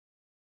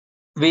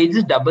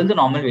wages double the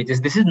normal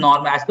wages. This is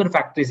normal as per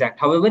Factories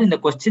Act. However, in the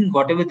question,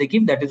 whatever they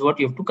give, that is what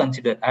you have to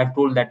consider. I've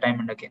told that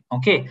time and again.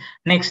 Okay.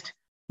 Next,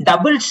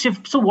 double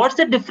shift. So what's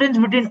the difference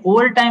between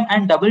overtime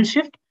and double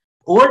shift?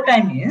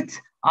 Overtime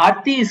means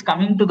Aarti is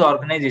coming to the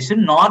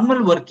organization.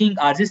 Normal working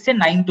hours is say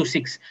 9 to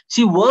 6.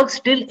 She works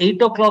till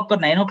 8 o'clock or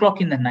 9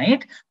 o'clock in the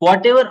night.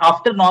 Whatever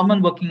after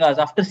normal working hours,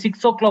 after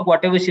 6 o'clock,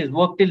 whatever she has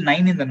worked till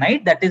 9 in the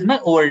night, that is my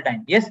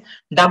overtime. Yes.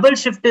 Double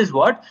shift is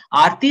what?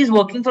 Aarti is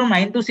working from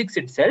 9 to 6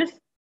 itself,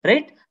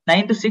 right?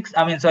 9 to 6,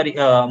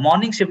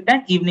 morning shift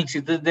and evening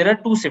shift. There are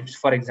two shifts,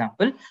 for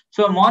example.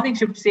 So a morning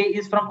shift, say,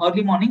 is from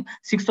early morning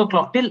 6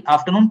 o'clock till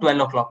afternoon 12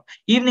 o'clock.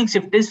 Evening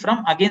shift is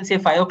from again say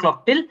 5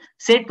 o'clock till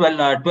say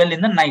 12 in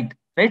the night,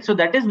 right? So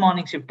that is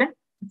morning shift and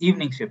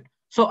evening shift.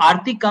 So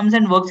Aarti comes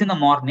and works in the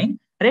morning,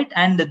 right?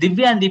 And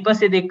Divya and Deepa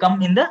say they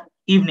come in the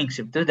evening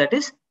shift. So that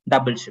is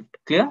double shift.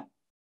 Clear?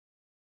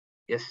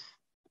 Yes.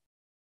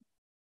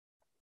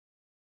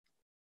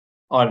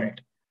 All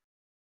right.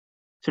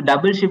 So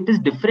double shift is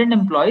different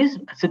employees.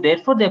 So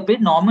therefore they are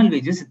paid normal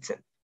wages itself,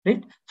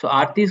 right? So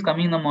Aarti is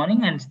coming in the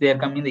morning and they are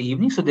coming in the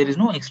evening. So there is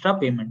no extra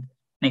payment.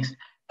 Next,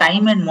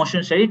 time and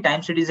motion study.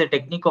 Time study is a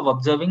technique of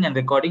observing and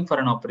recording for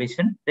an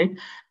operation, right?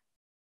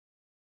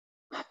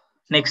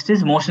 Next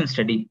is motion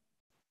study.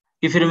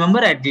 If you remember,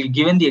 I had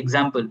given the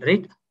example,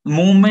 right?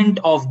 Movement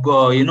of,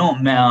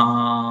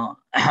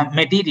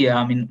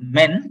 material,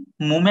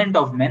 movement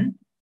of men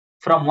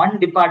from one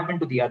department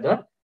to the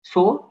other.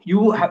 So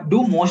you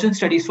do motion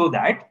study so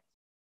that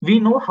we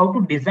know how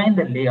to design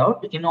the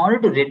layout in order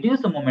to reduce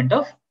the moment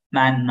of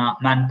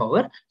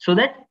manpower, so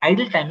that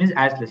idle time is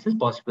as less as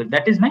possible.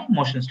 That is my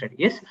motion study.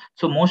 Yes.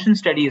 So motion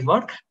study is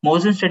what?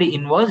 Motion study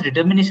involves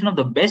determination of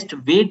the best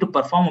way to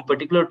perform a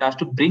particular task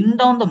to bring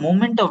down the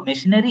movement of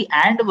machinery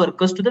and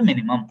workers to the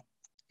minimum.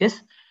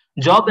 Yes.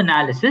 Job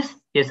analysis,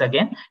 yes,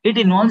 again, it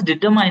involves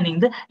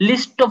determining the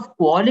list of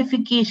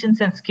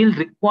qualifications and skill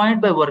required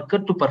by worker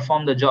to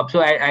perform the job.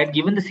 So I had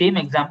given the same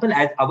example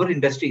as our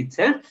industry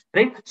itself,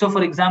 right? So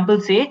for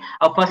example, say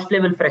a first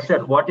level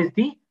fresher, what is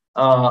the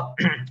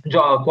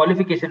job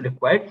qualification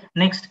required?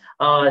 Next,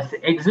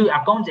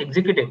 accounts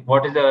executive,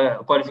 what is the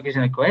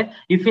qualification required?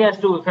 If he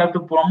have to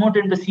promote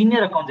into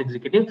senior accounts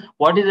executive,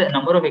 what is the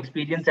number of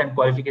experience and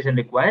qualification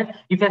required?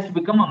 If he has to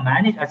become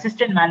a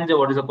assistant manager,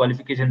 what is the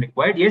qualification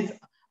required? Yes,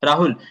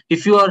 Rahul,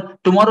 if you are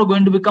tomorrow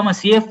going to become a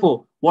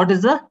CFO, what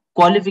is the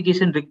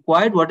qualification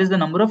required? What is the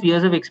number of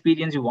years of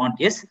experience you want?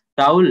 Yes,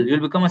 Rahul, you'll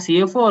become a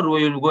CFO or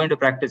you'll go into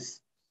practice?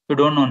 You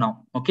don't know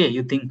now. Okay,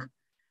 you think.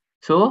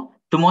 So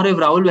Tomorrow, if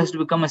Rahul has to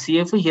become a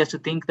CFO, he has to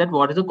think that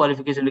what is the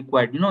qualification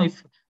required.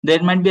 If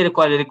there might be a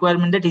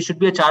requirement that he should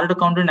be a chartered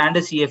accountant and a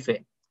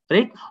CFA,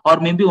 right? Or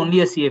maybe only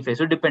a CFA.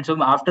 So it depends.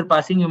 So after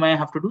passing, you may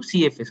have to do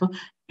CFA. So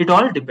it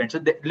all depends.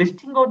 So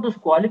listing out those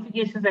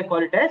qualifications, I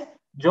call it as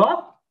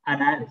job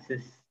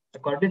analysis. I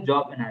call it as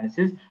job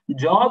analysis.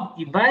 Job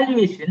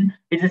evaluation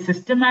is a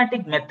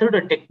systematic method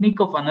or technique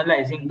of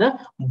analyzing the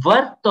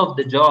worth of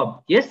the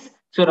job. Yes.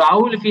 So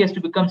Rahul, if he has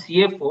to become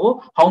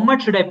CFO, how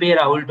much should I pay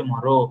Rahul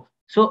tomorrow?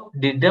 So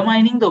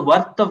determining the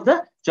worth of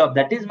the job,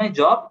 that is my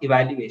job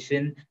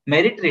evaluation.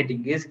 Merit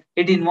rating is,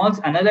 it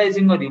involves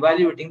analyzing or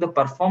evaluating the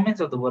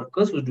performance of the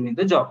workers who are doing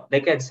the job.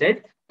 Like I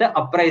said, the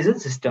appraisal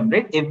system,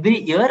 right? Every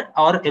year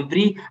or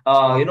every,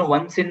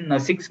 once in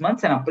 6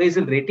 months, an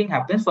appraisal rating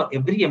happens for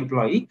every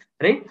employee,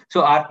 right?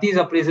 So Arti's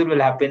appraisal will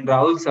happen,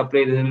 Rahul's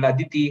appraisal,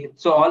 Aditi,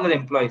 so all are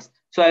employees.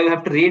 So I will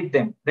have to rate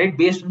them, right?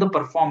 Based on the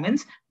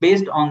performance,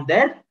 based on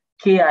their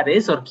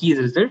KRAs or key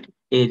result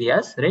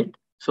areas, right?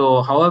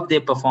 So how have they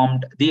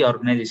performed the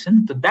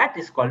organization? So that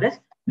is called as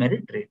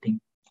merit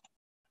rating.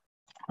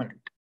 All right.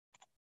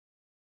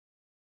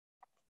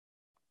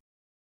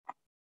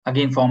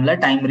 Again, formula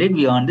time rate,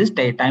 we earn this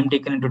time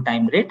taken into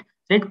time rate.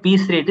 Right?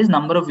 Piece rate is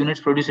number of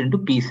units produced into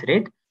piece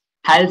rate.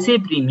 Halsey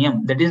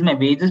premium, that is my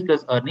wages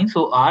plus earnings.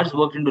 So hours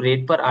worked into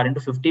rate per hour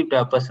into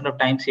 50% of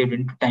time saved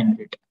into time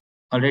rate.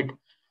 All right.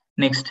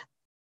 Next.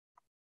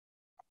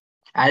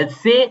 I'll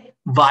say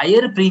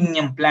wire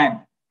premium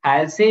plan.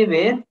 I'll say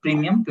where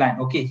premium plan.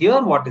 Okay,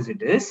 here what is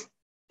it is?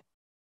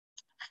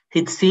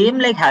 It's same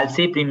like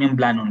Halsey premium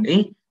plan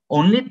only.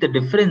 Only the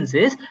difference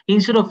is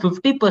instead of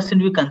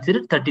 50%, we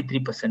consider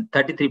 33%,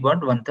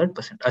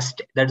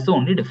 33.13%. That's the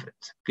only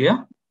difference.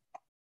 Clear?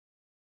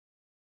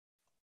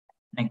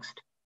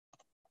 Next.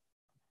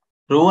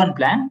 Row 1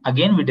 plan.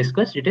 Again, we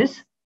discussed it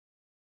is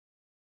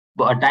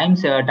time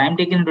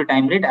taken into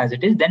time rate as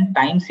it is, then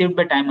time saved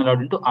by time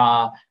allowed into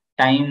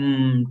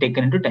time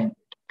taken into time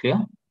rate.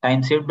 Clear?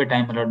 Time saved by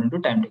time allowed into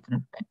time taken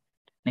into time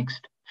rate.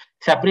 Next.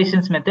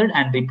 Separations method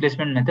and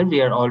replacement method. We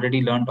have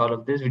already learned all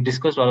of this. We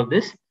discussed all of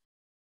this.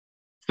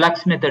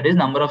 Flux method is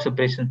number of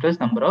separations plus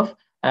number of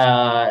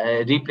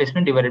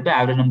replacement divided by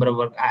average number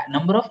of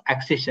number of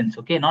accessions.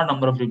 Okay, not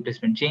number of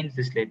replacement. Change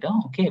this later.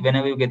 Okay,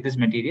 whenever you get this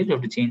material, you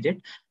have to change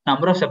it.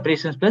 Number of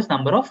separations plus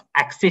number of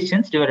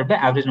accessions divided by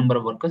average number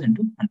of workers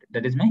into 100.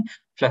 That is my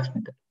flux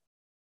method.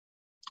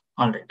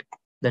 All right,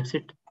 that's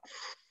it.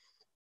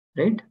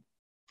 Right,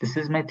 this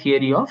is my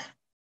theory of.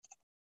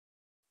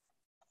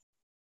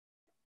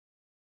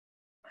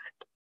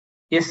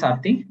 Yes,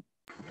 Sarthi.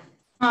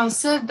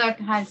 Sir, that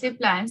has a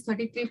plans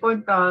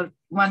 33.13.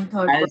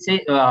 I'll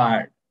say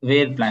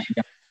where plan.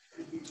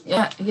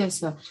 Yeah, yes,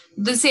 sir.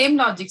 The same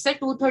logic, sir.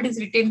 2/3 is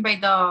written by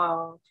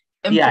the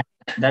employee. Yeah,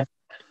 that's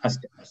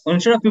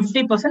instead of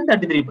 50%,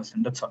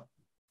 33%. That's all.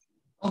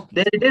 Okay.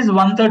 There it is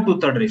 1/3,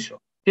 2/3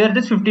 ratio. Here it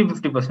is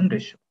 50-50%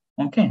 ratio.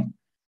 Okay.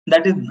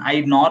 That is,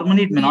 I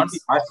normally it may not be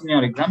asked in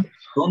your exam.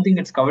 Don't think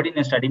it's covered in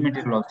your study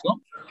material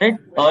also. Right?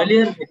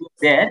 Earlier it was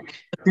there.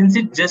 Since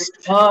it's just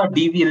a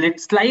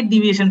slight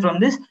deviation from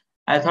this,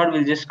 I thought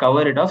we'll just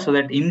cover it off so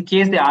that in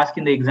case they ask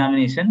in the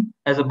examination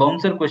as a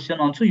bouncer question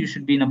also, you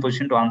should be in a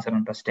position to answer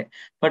on Thursday.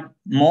 But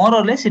more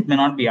or less, it may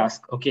not be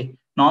asked. Okay.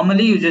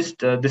 Normally, you just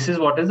this is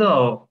what is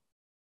the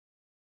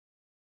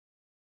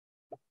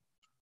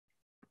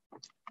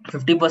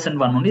 50%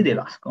 one only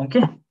they'll ask.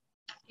 Okay.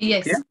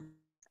 Yes. Clear?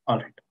 All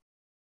right.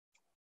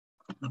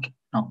 Okay.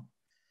 Now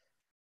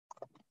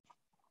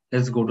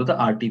let's go to the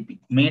RTP,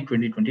 May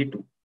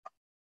 2022.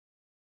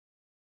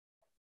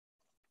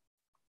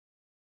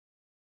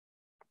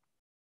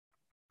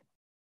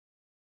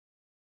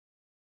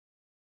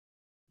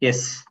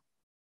 Yes.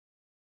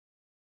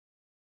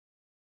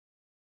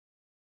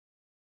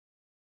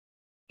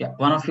 Yeah.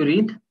 One of you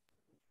read.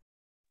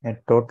 A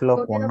total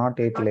of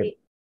 108 labor.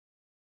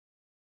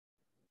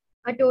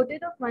 A total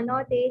of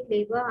 108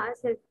 labor hours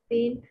have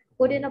been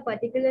put in a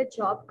particular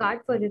job card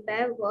for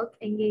repair work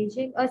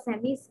engaging a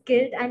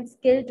semi-skilled and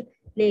skilled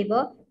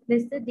labor,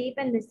 Mr. Deep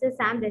and Mr.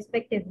 Sam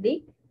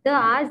respectively. The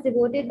hours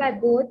devoted by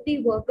both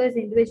the workers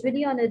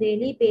individually on a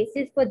daily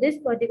basis for this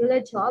particular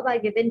job are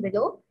given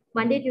below: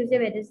 Monday, Tuesday,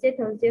 Wednesday,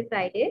 Thursday,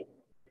 Friday.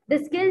 The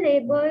skilled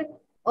labor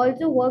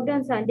also worked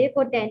on Sunday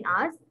for 10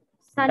 hours,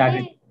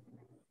 Saturday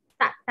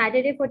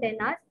for 10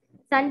 hours.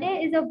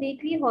 Sunday is a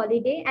weekly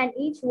holiday and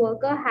each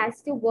worker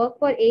has to work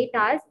for 8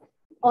 hours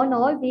on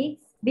all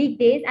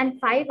weekdays and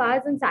 5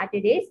 hours on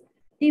Saturdays.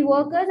 The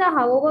workers are,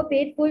 however,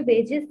 paid full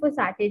wages for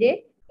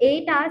Saturday,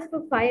 8 hours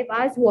for 5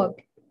 hours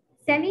worked.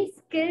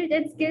 Semi-skilled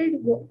and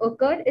skilled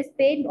worker is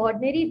paid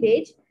ordinary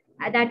wage,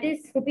 that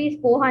is rupees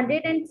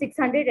 400 and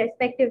 600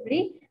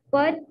 respectively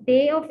per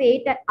day of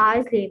 8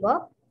 hours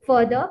labor.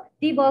 Further,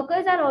 the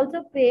workers are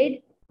also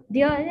paid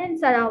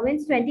Dearness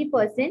allowance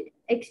 20%.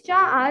 Extra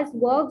hours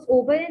worked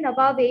over and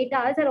above 8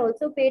 hours are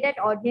also paid at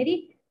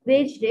ordinary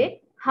wage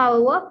rate.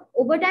 However,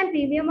 overtime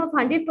premium of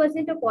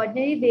 100% of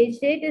ordinary wage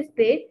rate is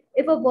paid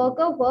if a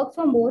worker works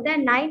for more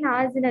than 9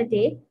 hours in a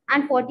day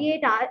and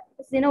 48 hours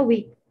in a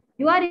week.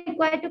 You are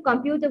required to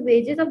compute the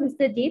wages of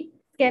Mr. Deep,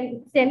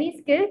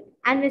 semi-skilled,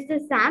 and Mr.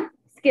 Sam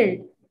skilled.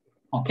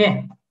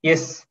 Okay.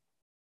 Yes.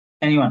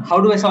 Anyone? How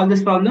do I solve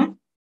this problem?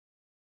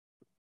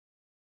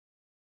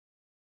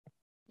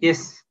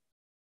 Yes.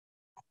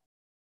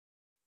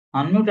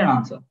 Unmute and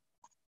answer.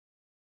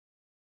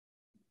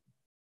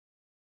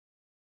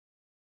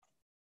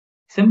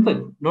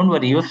 Simple. Don't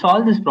worry. You have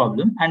solved this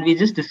problem, and we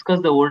just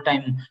discussed the old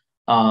time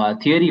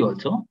theory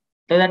also.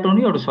 So that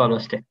only you have to solve a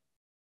step.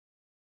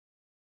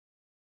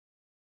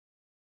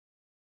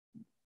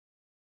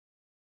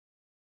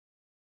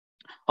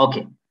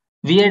 Okay.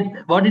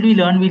 What did we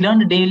learn? We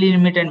learned daily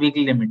limit and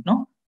weekly limit.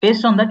 No.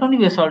 Based on that only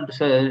we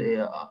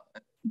are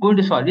going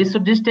to solve this. So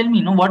just tell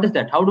me, what is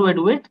that? How do I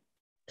do it?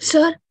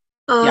 Sir,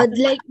 Yeah.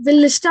 like we'll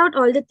list out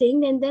all the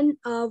things, and then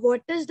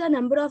what is the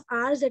number of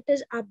hours that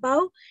is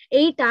above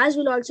 8 hours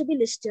will also be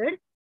listed,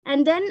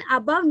 and then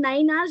above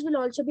 9 hours will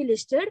also be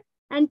listed,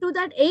 and to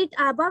that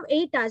above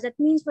 8 hours, that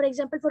means, for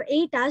example, for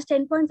 8 hours,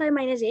 10.5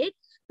 minus 8,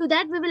 to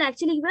that we will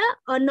actually give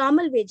a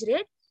normal wage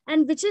rate,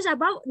 and which is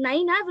above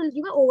 9 hours will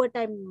give a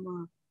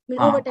overtime.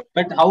 Overtime.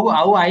 But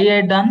how I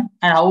had done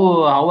and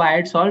how I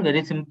had solved,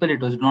 very simple. It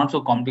was not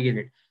so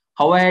complicated.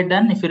 How I had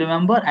done, if you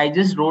remember, I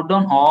just wrote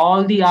down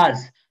all the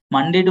hours.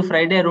 Monday to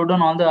Friday, I wrote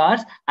down all the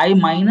hours. I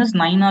minus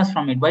 9 hours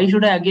from it. Why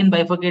should I again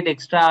bifurcate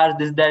extra hours,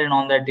 this, that, and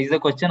all that? Is the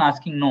question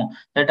asking? No.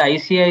 That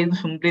ICI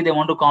simply they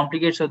want to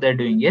complicate, so they're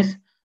doing. Yes.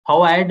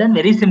 How I had done,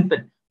 very simple.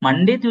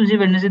 Monday, Tuesday,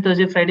 Wednesday,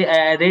 Thursday, Friday,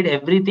 I read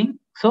everything.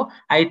 So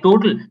I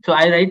total. So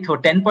I write for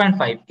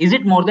 10.5. Is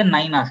it more than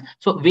 9 hours?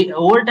 So we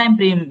overtime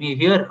premium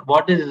here.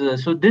 What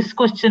is so this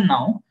question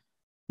now?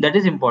 That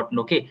is important.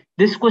 Okay.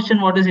 This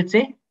question, what does it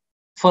say?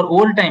 For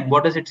overtime,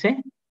 what does it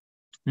say?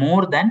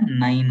 More than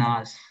 9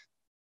 hours.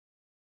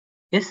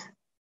 Yes,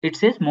 it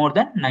says more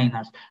than 9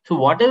 hours. So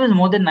whatever is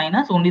more than 9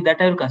 hours, only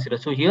that I will consider.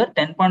 So here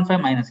 10.5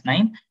 minus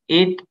 9,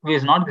 8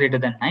 is not greater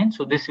than 9.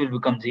 So this will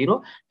become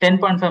 0.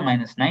 10.5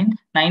 minus 9,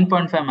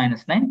 9.5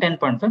 minus 9,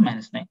 10.5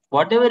 minus 9.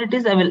 Whatever it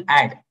is, I will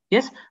add.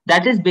 Yes,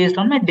 that is based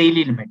on my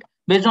daily limit.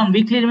 Based on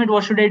weekly limit,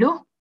 what should I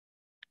do?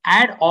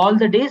 Add all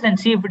the days and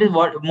see if it is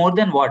more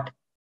than what?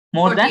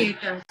 More than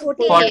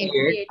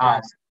 48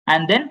 hours.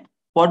 And then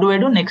what do I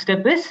do? Next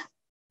step is,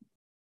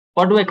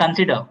 what do I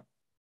consider?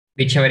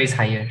 Whichever is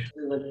higher.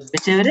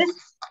 Whichever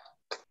is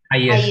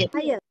Higher.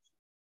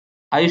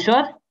 Are you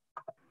sure?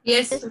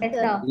 Yes,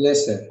 sir.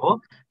 Yes, sir.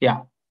 Oh,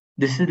 yeah.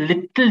 This is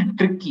little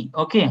tricky.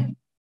 Okay.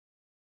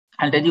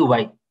 I'll tell you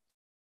why.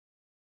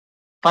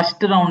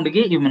 First round,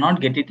 you may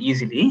not get it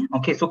easily.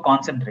 Okay. So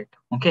concentrate.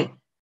 Okay.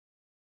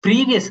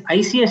 Previous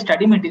ICA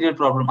study material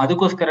problem. I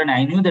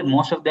knew that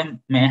most of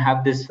them may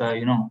have this,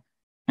 may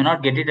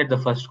not get it at the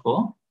first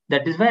go.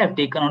 That is why I've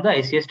taken out the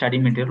ICA study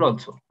material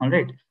also. All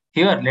right.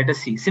 Here, let us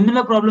see.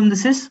 Similar problem.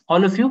 This is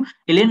all of you.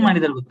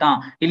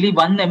 Illi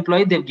one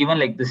employee they've given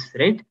like this,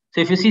 right? So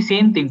if you see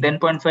same thing,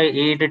 10.5,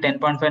 8, 10.5,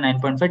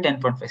 9.5,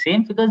 10.5,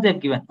 same figures they've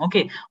given.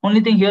 Okay.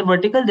 Only thing here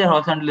vertical, they're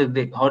horizontal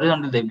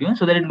they've given,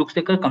 so that it looks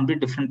like a complete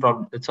different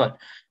problem. That's all.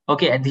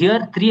 Okay. And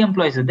here 3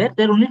 employees are there.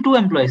 There are only 2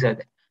 employees are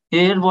there.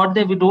 Here what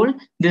they be told,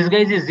 this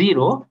guy is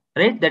 0,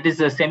 right? That is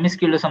a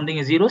semi-skilled or something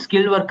is 0.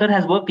 Skilled worker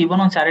has worked even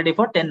on Saturday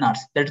for 10 hours.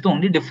 That's the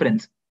only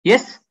difference.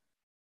 Yes.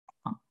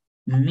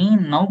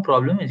 Now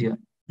problem is here.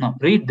 Now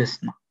read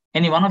this now.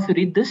 Any one of you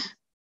read this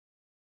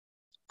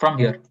from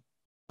here.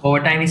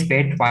 Overtime is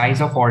paid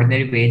twice of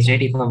ordinary wage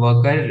rate if a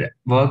worker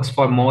works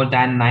for more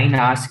than 9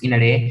 hours in a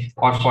day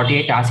or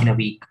 48 hours in a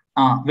week.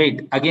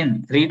 Wait,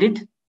 again, read it.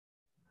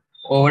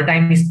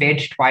 Overtime is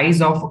paid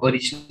twice of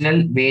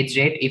original wage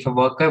rate if a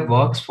worker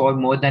works for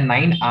more than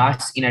 9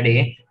 hours in a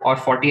day or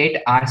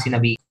 48 hours in a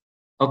week.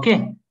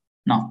 Okay.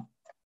 Now,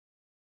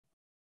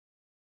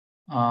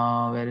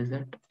 where is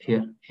that?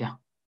 Here. Yeah.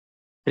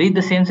 Read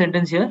the same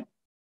sentence here.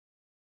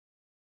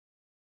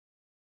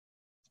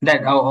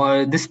 That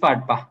this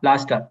part,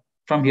 last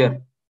from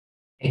here.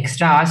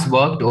 Extra hours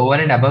worked over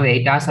and above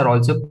 8 hours are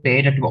also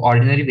paid at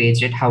ordinary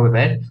wage rate.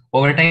 However,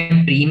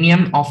 overtime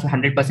premium of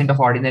 100% of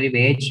ordinary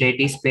wage rate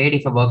is paid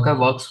if a worker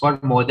works for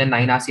more than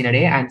 9 hours in a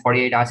day and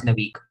 48 hours in a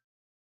week.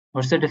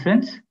 What's the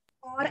difference?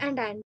 Or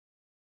and.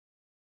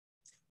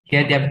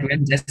 Here they have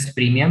given just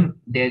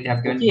premium. They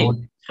have given both.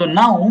 So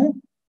now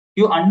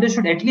you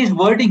understood at least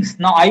wordings.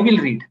 Now I will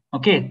read.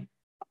 Okay.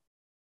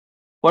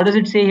 What does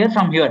it say here?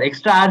 From here,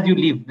 extra hours you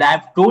leave.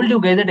 I've told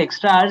you guys that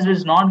extra hours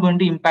is not going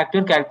to impact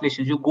your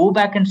calculations. You go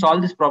back and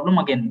solve this problem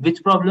again.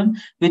 Which problem?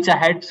 Which I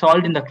had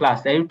solved in the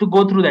class. I have to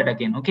go through that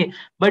again. Okay.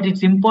 But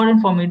it's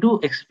important for me to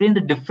explain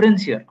the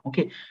difference here.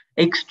 Okay.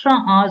 Extra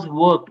hours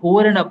worked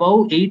over and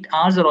above 8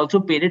 hours are also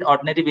paid at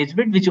ordinary wage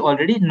rate, which you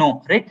already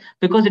know, right?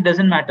 Because it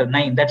doesn't matter.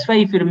 9. That's why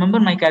if you remember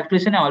my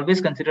calculation, I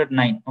always considered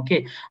 9.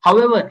 Okay.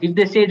 However, if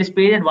they say it is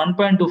paid at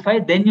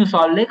 1.25, then you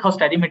solve like how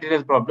study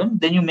materials problem.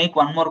 Then you make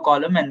one more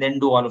column and then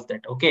do all of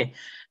that. Okay.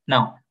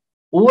 Now,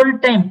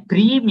 overtime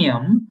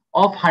premium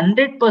of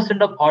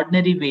 100% of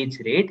ordinary wage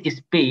rate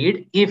is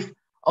paid if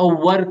a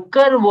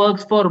worker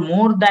works for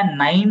more than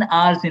 9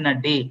 hours in a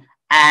day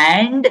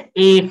and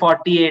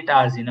 48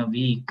 hours in a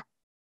week.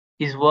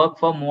 Is work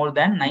for more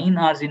than 9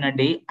 hours in a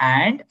day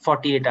and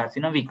 48 hours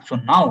in a week. So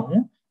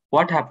now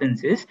what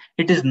happens is,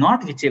 it is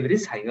not whichever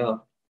is higher.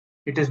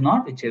 It is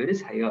not whichever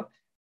is higher.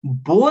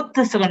 Both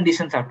the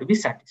conditions have to be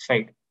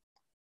satisfied,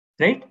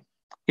 right?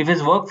 If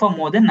it's work for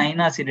more than 9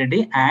 hours in a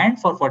day and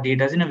for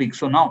 48 hours in a week.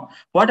 So now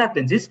what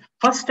happens is,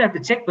 first I have to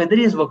check whether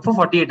he has worked for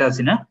 48 hours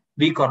in a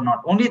week or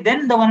not. Only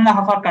then the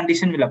 1.5 hour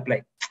condition will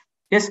apply.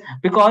 Yes,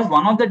 because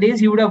one of the days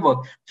he would have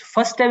worked.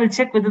 First I will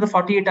check whether the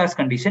 48 hours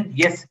condition,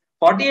 yes,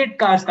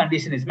 48 hours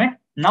condition is met.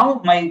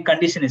 Now my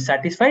condition is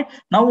satisfied.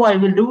 Now what I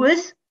will do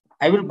is,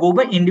 I will go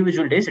by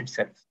individual days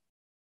itself.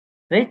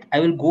 Right? I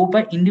will go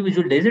by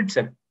individual days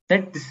itself.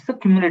 That this is the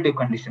cumulative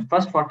condition.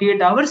 First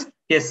 48 hours,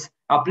 yes,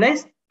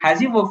 applies. Has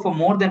he worked for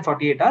more than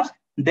 48 hours?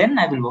 Then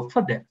I will work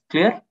for that.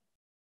 Clear?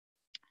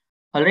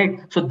 All right.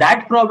 So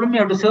that problem you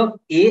have to serve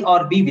A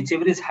or B,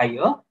 whichever is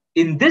higher.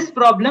 In this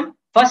problem,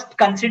 first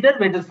consider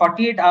whether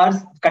 48 hours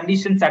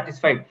condition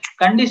satisfied.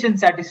 Condition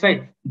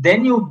satisfied.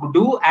 Then you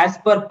do as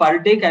per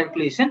day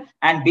calculation,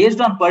 and based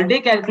on per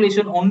day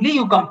calculation only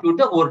you compute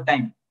the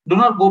overtime. Do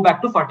not go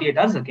back to 48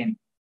 hours again.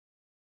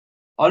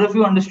 All of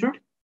you understood?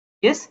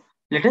 Yes.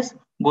 Let us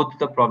go to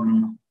the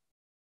problem now.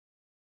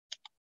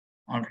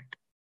 All right.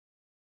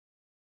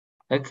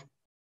 Okay.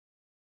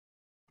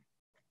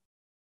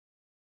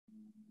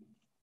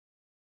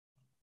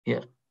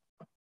 Here.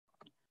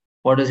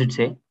 What does it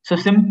say? So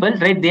simple,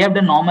 right? They have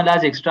the normal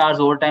hours, extra hours,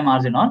 overtime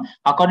hours and all.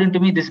 According to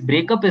me, this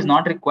breakup is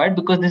not required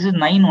because this is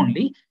 9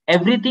 only.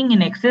 Everything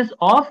in excess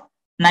of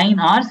 9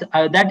 hours,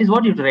 that is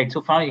what you have to write.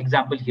 So for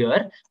example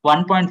here,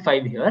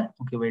 1.5 here.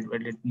 Okay, wait,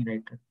 let me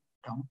write it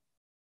down.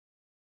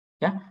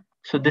 Yeah.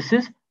 So this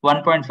is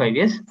 1.5,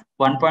 yes,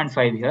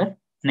 1.5 here.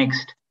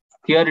 Next,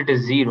 here it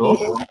is 0,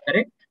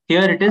 correct?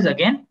 Here it is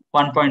again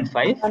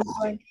 1.5,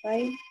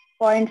 1.5,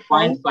 0.5,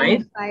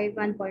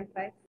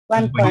 1.5,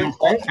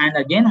 1.5, and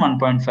again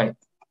 1.5.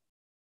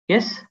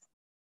 Yes.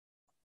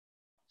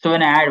 So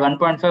when I add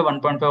 1.5,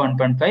 1.5,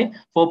 1.5,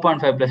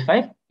 4.5 plus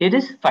 5, it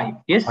is 5.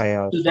 Yes.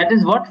 So that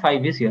is what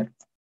 5 is here.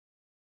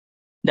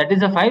 That is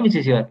the 5 which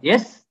is here.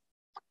 Yes.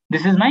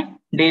 This is my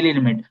daily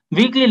limit.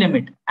 Weekly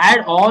limit.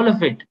 Add all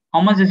of it.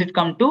 How much does it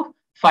come to?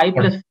 5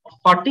 plus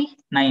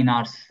 49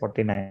 hours.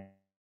 49.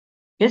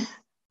 Yes.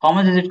 How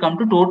much does it come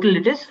to? Total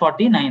it is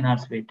 49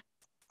 hours. Wait.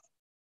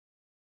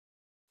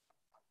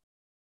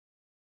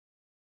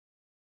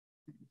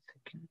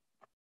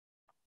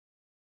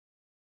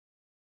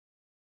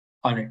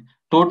 All right.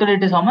 Total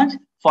it is how much?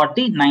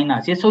 49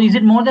 hours. Yes. So is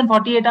it more than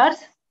 48 hours?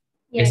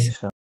 Yes,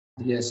 sir.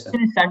 Yes, sir.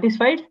 Is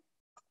satisfied?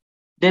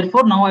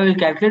 Therefore, now I will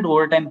calculate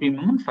overtime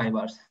premium on 5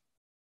 hours.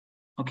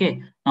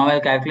 Okay. Now I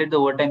will calculate the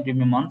overtime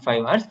premium on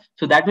 5 hours.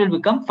 So that will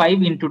become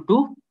 5 into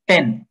 2,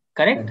 10.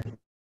 Correct?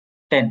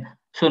 10.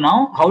 So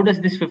now how does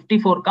this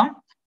 54 come?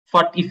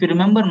 If you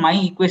remember my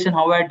equation,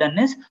 how I had done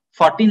is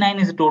 49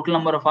 is the total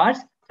number of hours.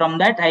 From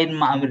that I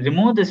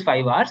remove this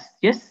 5 hours.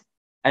 Yes.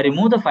 I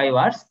remove the 5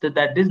 hours. So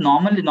that is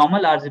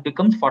normal hours. It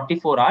becomes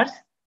 44 hours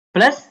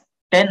plus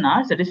 10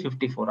 hours. That is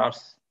 54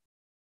 hours.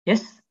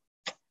 Yes.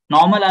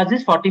 Normal hours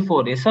is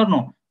 44. Yes or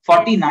no?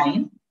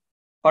 49.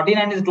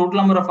 49 is the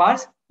total number of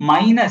hours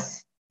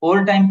minus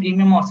overtime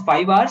premium of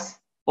 5 hours.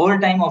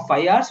 Overtime of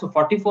 5 hours. So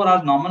 44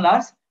 hours normal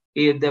hours.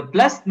 The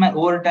plus my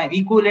overtime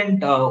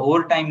equivalent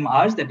overtime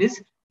hours, that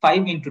is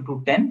 5 into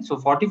 2, 10. So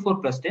 44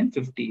 plus 10,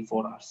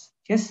 54 hours.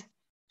 Yes.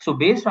 So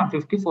based on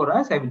 54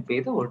 hours, I will pay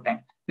the overtime.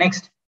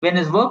 Next, when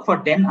is work for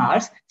 10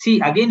 hours, see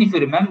again, if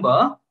you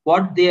remember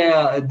what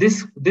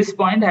this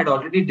point I had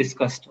already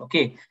discussed.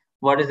 Okay.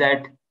 What is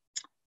that?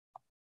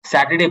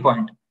 Saturday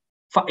point.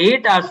 For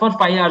 8 hours for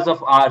 5 hours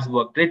of hours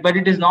worked, right? But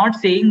it is not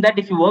saying that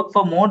if you work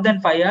for more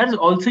than 5 hours,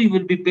 also you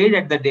will be paid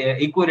at the day,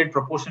 equivalent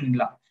proportion in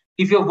law.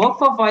 If you work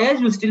for 5 hours,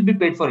 you will still be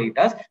paid for 8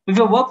 hours. If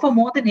you work for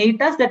more than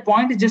 8 hours, that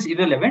point is just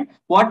irrelevant.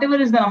 Whatever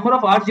is the number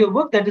of hours you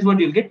work, that is what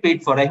you'll get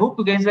paid for. I hope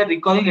you guys are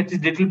recalling at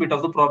least a little bit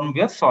of the problem we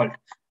have solved.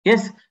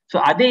 Yes. So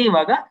ade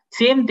ivaga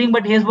same thing,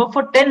 but he has worked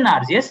for 10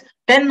 hours. Yes.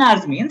 10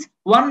 hours means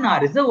 1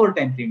 hour is the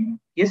overtime premium.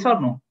 Yes or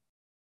no?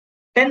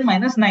 10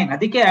 minus 9.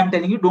 Adike, I am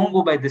telling you, don't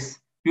go by this.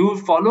 You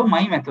follow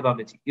my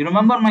methodology. You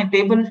remember my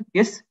table?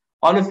 Yes.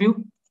 All of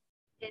you?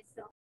 Yes,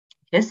 sir.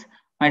 Yes.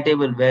 My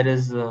table. Where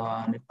is?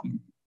 Let me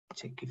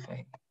check if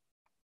I.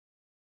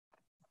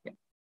 Yeah.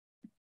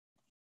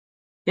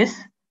 Yes.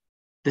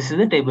 This is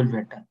the table we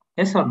have done.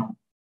 Yes or no?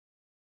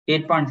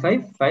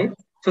 8.5, 5.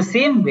 So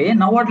same way,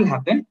 now what will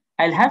happen?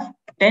 I'll have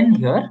 10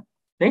 here,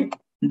 right?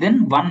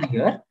 Then 1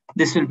 here.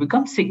 This will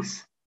become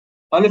 6.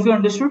 All of you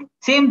understood?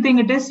 Same thing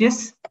it is.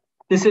 Yes.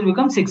 This will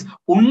become 6.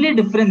 Only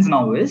difference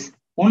now,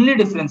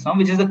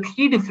 which is the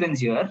key difference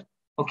here.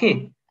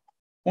 Okay.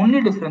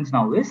 Only difference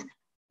now is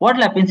what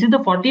happens is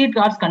the 48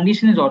 hours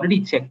condition is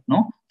already checked.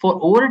 No, for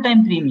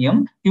overtime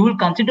premium, you will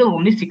consider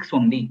only 6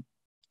 only.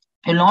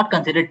 You will not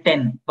consider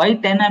 10. Why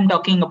 10 I'm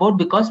talking about?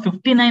 Because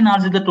 59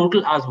 hours is the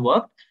total hours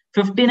worked.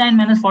 59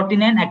 minus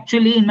 49.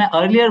 Actually, in my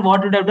earlier,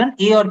 what would have done?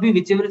 A or B,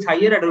 whichever is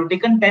higher, I would have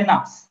taken 10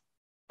 hours.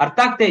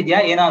 Arthakta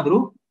idya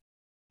enadru?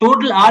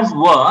 Total hours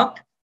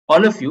worked,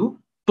 all of you,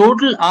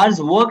 total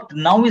hours worked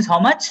now is how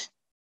much?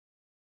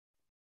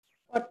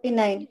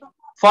 49.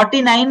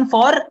 49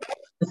 for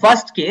The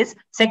first case.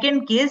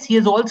 Second case, he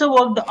has also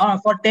worked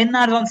for 10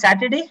 hours on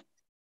Saturday.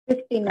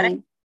 59.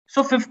 Correct?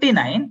 So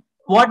 59.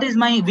 What is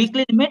my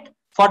weekly limit?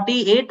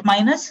 48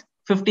 minus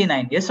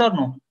 59. Yes or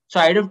no? So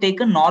I'd have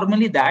taken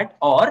normally that,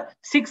 or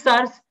 6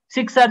 hours.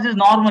 6 hours is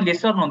normal.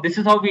 Yes or no? This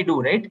is how we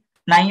do, right?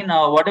 9,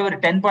 whatever,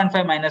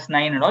 10.5 minus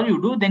 9 and all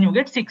you do, then you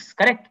get 6.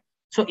 Correct?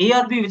 So A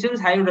or B, whichever is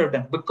higher, would have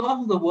done.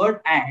 Because of the word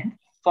and,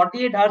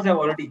 48 hours I've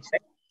already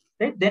checked.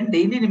 Right? Then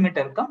daily limit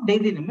will come.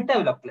 Daily limit I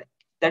will apply.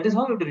 That is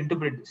how you will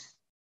interpret this.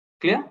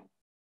 Clear?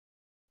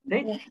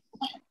 Right? Yeah.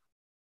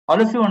 All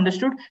of you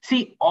understood?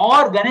 See,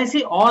 or when I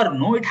say or,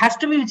 no, it has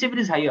to be whichever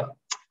is higher.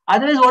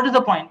 Otherwise, what is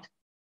the point?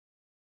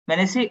 When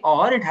I say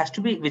or, it has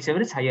to be whichever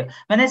is higher.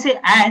 When I say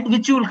and,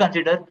 which you will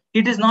consider,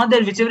 it is not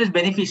that whichever is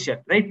beneficial,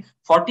 right?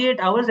 48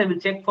 hours, I will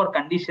check for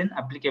condition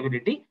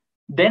applicability.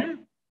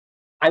 Then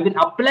I will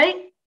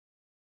apply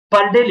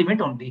per day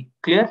limit only.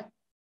 Clear?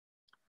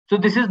 So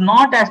this is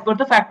not as per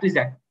the Factories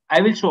Act.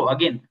 I will show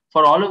again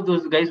for all of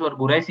those guys who are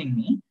burising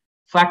me.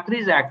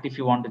 Factories Act, if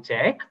you want to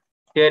check,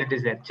 here it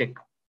is there. Check.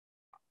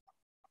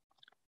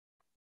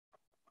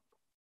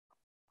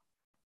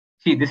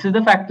 See, this is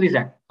the Factories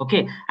Act.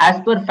 Okay,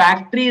 as per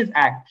Factories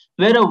Act,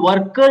 where a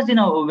worker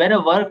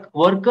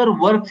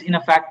works in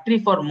a factory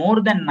for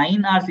more than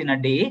 9 hours in a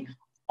day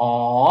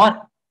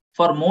or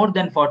for more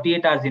than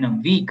 48 hours in a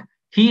week,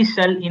 he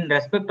shall, in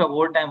respect of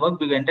overtime work,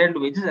 be entitled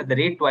to wages at the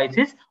rate twice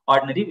his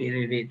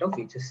ordinary rate of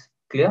wages.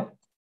 Clear?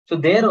 So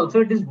there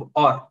also it is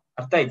or.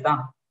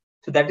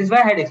 So that is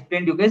why I had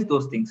explained you guys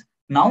those things.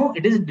 Now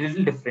it is a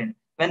little different.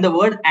 When the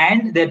word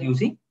and they're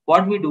using,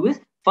 what we do is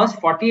first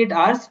 48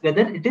 hours,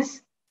 whether it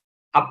is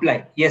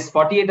apply. Yes,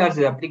 48 hours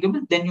is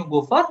applicable. Then you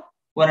go for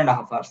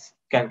 1.5 hours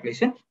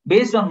calculation.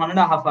 Based on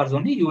 1.5 hours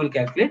only, you will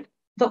calculate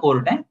the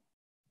overtime.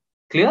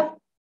 Clear?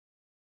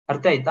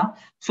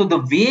 So the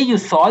way you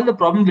solve the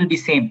problem will be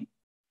same.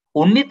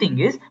 Only thing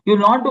is, you will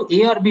not do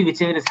A or B,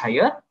 whichever is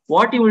higher.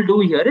 What you will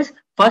do here is,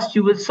 first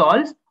you will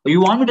solve.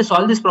 You want me to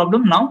solve this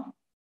problem now?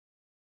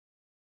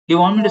 You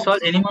want me to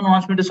solve? Anyone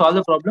wants me to solve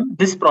the problem?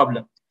 This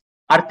problem.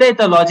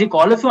 Artha logic.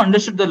 All of you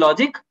understood the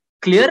logic?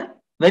 Clear?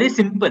 Very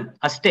simple.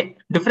 Aste.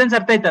 Difference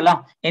artha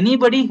itala.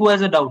 Anybody who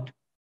has a doubt?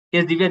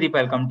 Yes, Divya Deepa,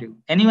 I'll come to you.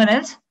 Anyone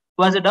else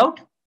who has a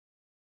doubt?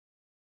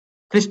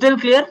 Crystal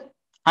clear?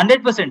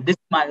 100%.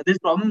 This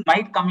problem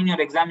might come in your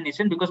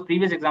examination because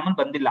previous example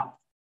bandilla.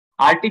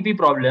 RTP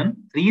problem,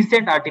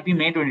 recent RTP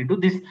May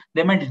 22.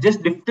 They might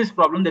just lift this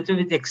problem. That's why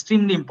it's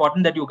extremely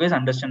important that you guys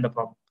understand the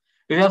problem.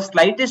 If you have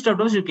slightest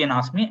doubts, you can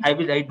ask me.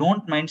 I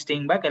don't mind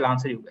staying back. I'll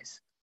answer you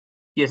guys.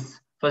 Yes,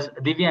 first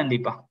Divya and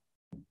Deepa.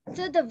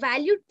 So the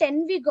value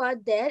 10 we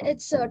got there,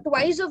 it's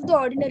twice of the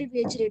ordinary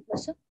wage rate, no,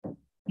 sir?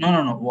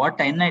 No. What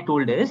 10 I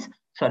told is,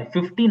 sorry,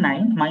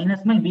 59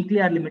 minus my weekly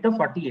hour limit of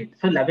 48.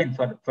 So 11,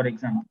 for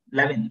example,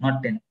 11,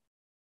 not 10.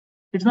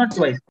 It's not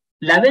twice.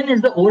 11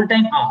 is the old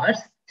time hours.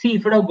 See,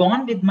 if it have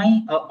gone with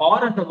my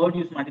or as the word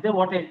used, Madhya,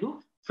 what I'll do,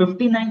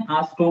 59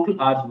 hours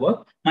total hours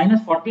work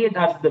minus 48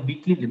 hours is the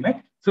weekly limit.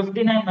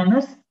 59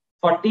 minus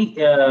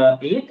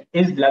 48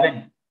 is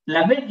 11.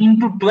 11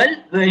 into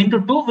 12 into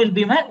 2 will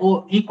be my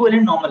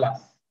equivalent normal hours.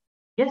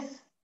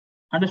 Yes,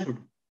 understood.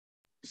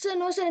 So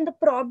no, sir, in the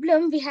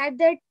problem we had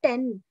that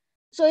 10.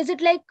 So is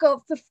it like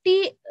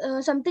 50,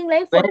 something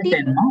like 40? Where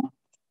is 10 now?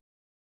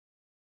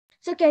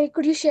 So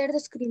could you share the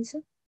screen, sir?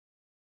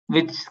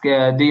 Which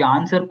the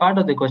answer part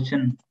or the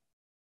question?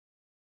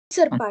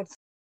 Answer part.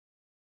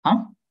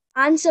 Huh?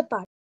 Answer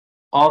part.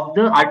 Of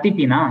the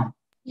RTP, na?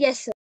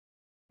 Yes, sir.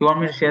 You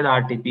want me to share the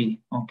RTP?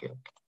 Okay.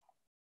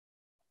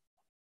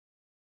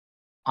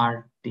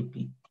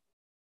 RTP.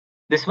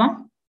 This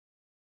one?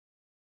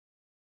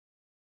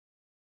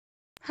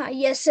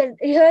 Yes, sir.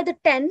 Here the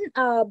 10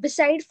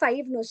 beside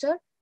 5, no, sir.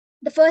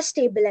 The first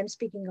table I'm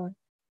speaking on.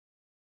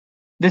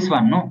 This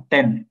one, no?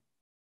 10.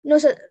 No,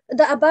 sir.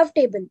 The above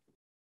table.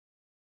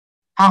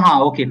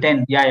 Okay,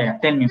 10. Yeah.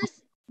 Tell me.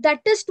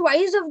 That is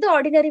twice of the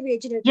ordinary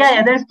wage rate.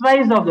 Yeah, that's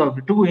twice of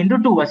the 2 into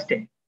 2 was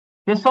 10.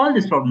 We have solved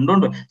this problem,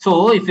 don't worry.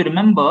 So if you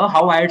remember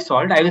how I had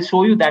solved, I will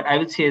show you that. I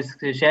will share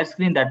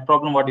screen that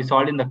problem what we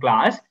solved in the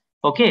class.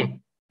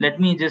 Okay, let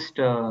me just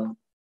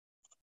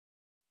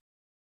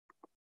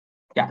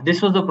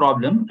this was the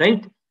problem,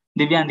 right?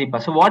 Divya and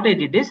Deepa. So what I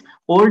did is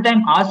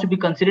overtime hours to be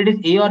considered is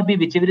A or B,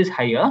 whichever is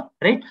higher,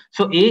 right?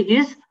 So A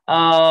is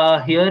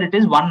here it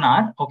is 1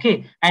 hour,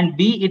 okay, and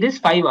B it is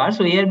 5 hours.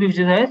 So A or B which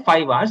is higher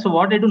 5 hours. So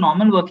what I do,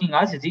 normal working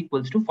hours is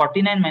equals to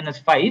 49 minus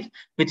 5,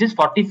 which is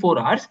 44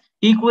 hours,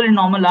 equal in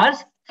normal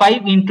hours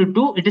 5 into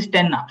 2, it is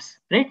 10 hours,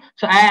 right?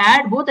 So I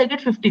add both, I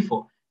get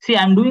 54. See,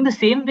 I'm doing the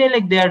same way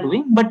like they are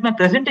doing, but my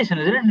presentation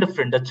is a little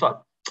different. That's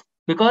all.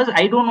 Because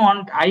I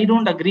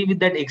don't agree with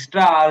that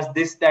extra hours,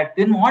 this, that,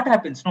 then what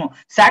happens? No,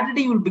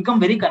 Saturday will become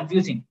very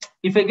confusing.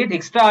 If I get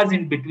extra hours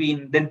in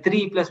between, then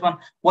 3 plus 1,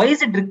 why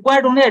is it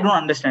required only? I don't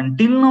understand.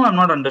 Till now, I'm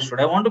not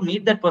understood. I want to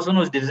meet that person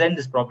who's designed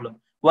this problem.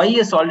 why he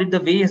has solved it the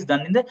way it's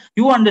done in the,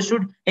 you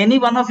understood, any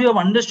one of you have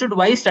understood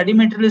why study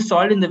material is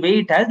solved in the way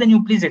it has, then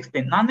you please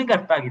explain. I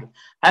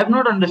have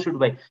not understood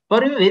why.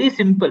 For me, very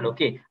simple.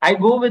 Okay, I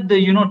go with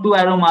the 2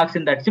 arrow marks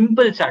in that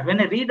simple chart.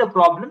 When I read a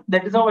problem,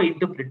 that is how I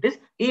interpret this.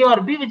 A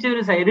or B, whichever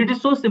is higher. It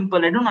is so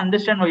simple. I don't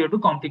understand why you have to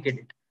complicate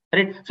it.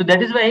 Right. So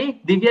that is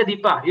why Divya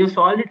Deepa, you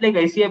solved it like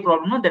ICI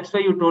problem. No? That's why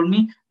you told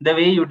me the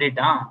way you did.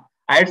 I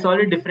had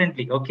solved it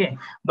differently. Okay.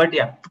 But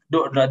yeah,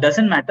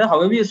 doesn't matter.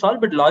 However you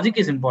solve, but logic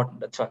is important.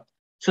 That's all.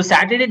 So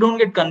Saturday, don't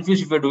get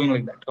confused if you're doing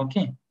like that.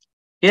 Okay.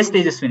 Yes,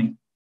 Tejaswini.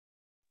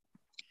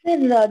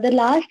 Sir, the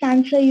last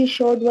answer you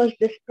showed was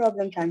this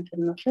problem's answer,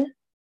 no, sir?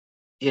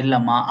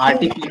 Illama,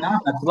 RTP na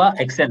athwa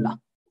Excel na?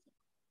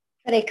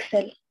 Sir,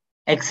 Excel.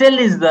 Excel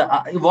is the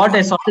what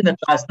I solved in the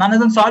class. None of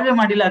them solve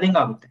madilla adinga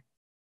agutte.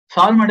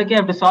 Solve madake I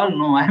have to solve.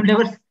 No, I have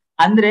never.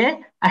 Andre,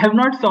 I have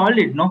not solved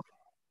it. No,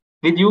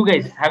 with you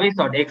guys. Have I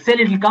solved Excel?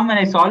 It will come and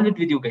I solve it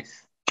with you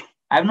guys.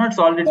 I have not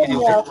solved it with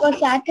you guys. For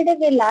Saturday,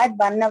 we'll add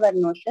 1 hour,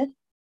 no, sir?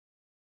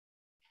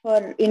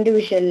 For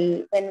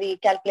individual, when we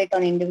calculate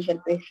on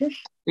individual basis.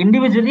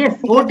 Individual, yes.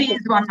 OT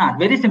is 1 hour.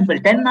 Very simple.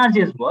 10 hours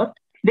is work.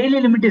 Daily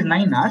limit is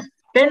 9 hours.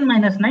 10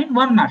 minus 9,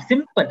 1 hour.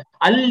 Simple.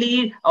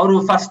 Alli,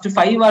 our first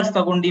 5 hours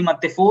tagondi,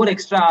 matte 4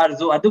 extra hours.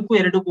 Adukku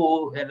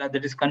eradukku,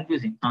 that is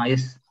confusing.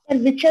 Yes.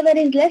 Whichever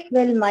is less,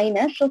 well,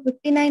 minus. So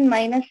 59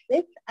 minus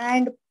 6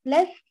 and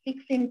plus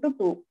 6 into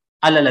 2.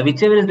 Alala,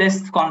 whichever is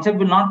less concept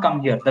will not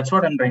come here. That's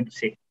what I'm trying to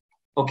say.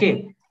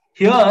 Okay.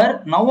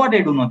 Here, now what I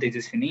do know,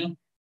 Tejaswini.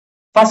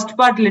 First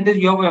part, let us,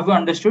 you have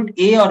understood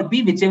A or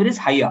B, whichever is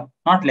higher,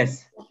 not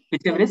less.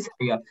 Whichever is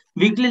higher.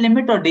 Weekly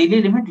limit or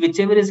daily limit,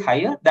 whichever is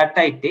higher, that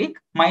I take,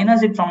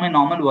 minus it from my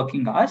normal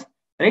working hours,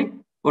 right?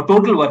 Or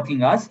total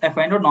working hours. I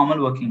find out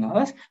normal working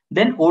hours.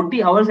 Then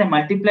OT hours, I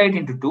multiply it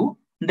into 2.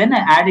 Then I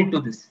add it to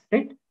this,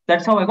 right?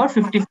 That's how I got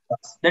 54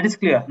 hours. That is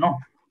clear, no?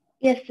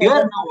 Yes, sir. Here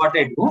now what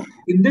I do,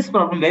 in this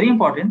problem, very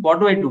important, what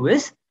do I do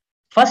is,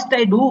 first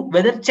I do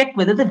check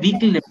whether the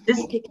weekly limit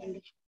is,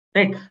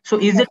 right? So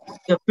is it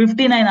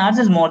 59 hours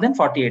is more than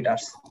 48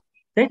 hours,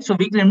 right? So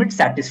weekly limit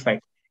satisfied.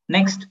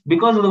 Next,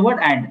 because of the word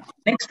and,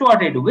 next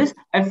what I do is,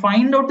 I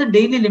find out the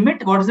daily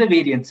limit, what is the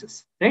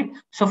variances, right?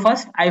 So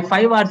first,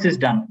 5 hours is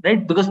done,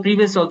 right? Because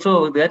previous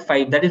also there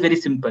 5, that is very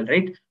simple,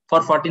 right?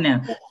 For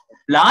 49.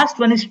 Last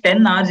one is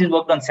 10 hours is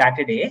worked on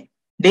Saturday.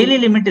 Daily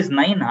limit is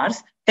 9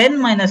 hours.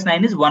 10 minus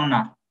 9 is 1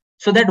 hour.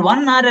 So that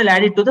 1 hour I'll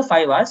add it to the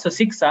 5 hours. So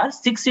 6 hours.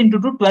 6 into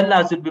 2, 12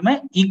 hours will be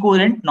my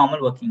equivalent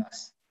normal working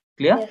hours.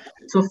 Clear? Yes.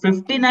 So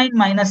 59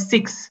 minus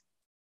 6.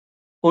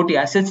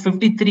 OTR says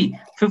 53.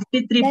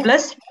 53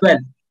 plus 12.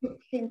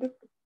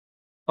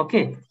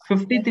 Okay.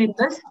 53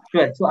 plus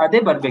 12. So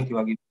ade barbecue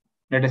again.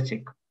 Let us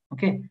check.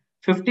 Okay.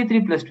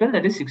 53 plus 12,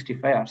 that is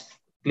 65 hours.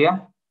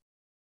 Clear?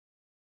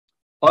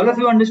 All of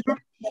you understood?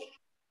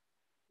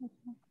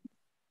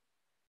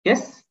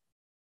 Yes?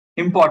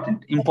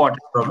 Important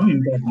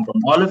problem.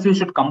 All of you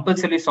should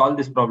compulsorily solve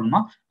this problem.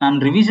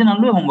 And revision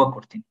allu homework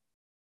kortini.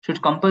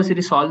 Should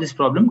compulsorily solve this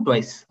problem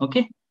twice.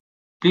 Okay?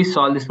 Please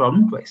solve this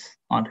problem twice.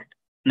 All right.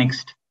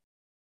 Next.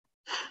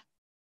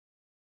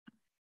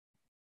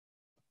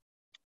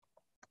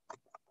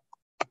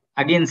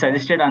 Again,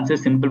 suggested answer,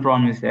 simple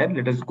problem is there.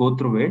 Let us go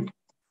through it.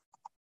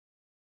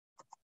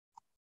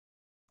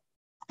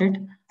 Right?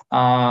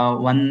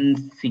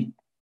 1C.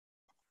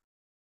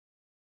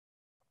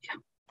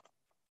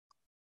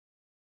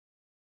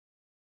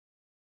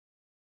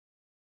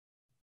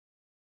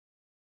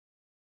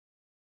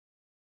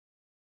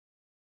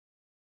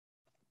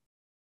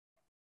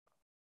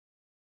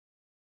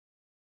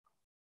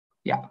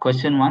 Yeah,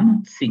 question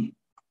 1C.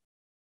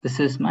 This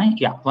is my,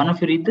 one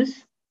of you read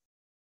this.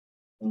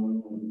 A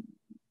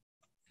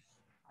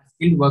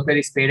skilled worker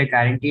is paid a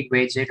guaranteed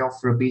wage rate of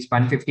rupees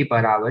 150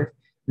 per hour.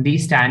 The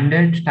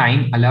standard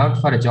time allowed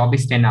for a job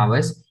is 10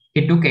 hours.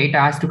 It took 8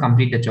 hours to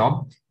complete the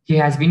job. He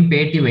has been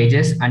paid the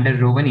wages under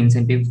Rowan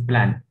incentive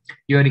plan.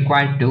 You are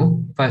required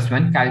to, first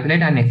one,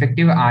 calculate an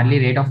effective hourly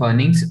rate of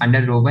earnings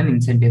under Rowan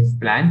incentive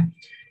plan.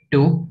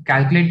 2.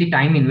 Calculate the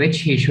time in which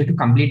he should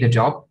complete the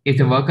job. If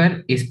the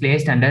worker is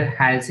placed under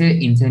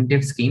Halsey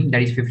incentive scheme,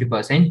 that is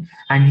 50%,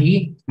 and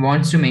he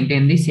wants to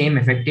maintain the same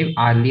effective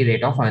hourly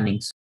rate of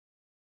earnings.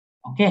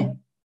 Okay.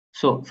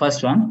 So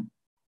first one,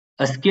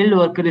 a skilled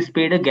worker is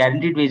paid a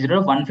guaranteed wage rate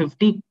of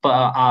 150 per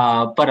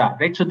hour,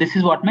 right? So this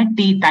is what my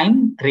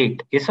time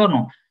rate. Yes or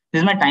no?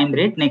 This is my time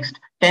rate. Next,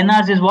 10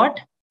 hours is what?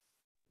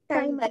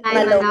 Time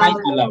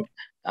allowed.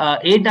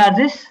 8 hours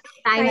is?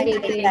 Time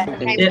taken.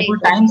 Therefore,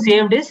 time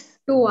saved is?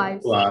 2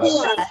 hours.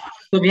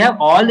 So we have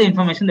all the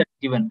information that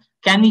is given.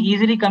 Can we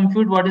easily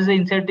compute what is the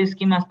incentive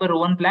scheme as per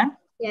Rowan plan?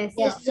 Yes.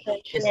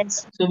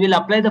 Yes. So we'll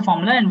apply the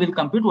formula and we'll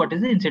compute what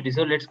is the incentive.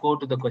 So let's go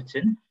to the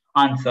question.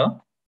 Answer.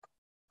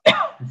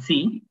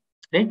 C.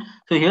 Right.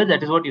 So here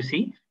that is what you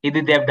see.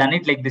 Either they have done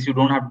it like this. You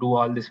don't have to do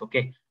all this.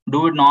 Okay.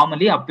 Do it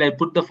normally. Apply.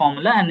 Put the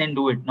formula and then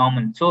do it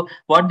normal. So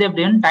what they have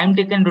done? Time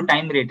taken into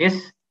time rate.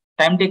 Yes.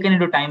 Time taken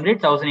into time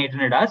rate.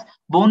 1800 hours.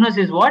 Bonus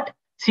is what?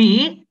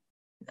 See.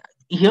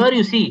 Here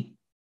you see.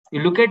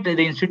 You look at the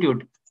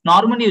institute.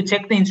 Normally you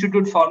check the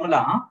institute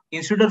formula.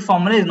 Institute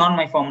formula is not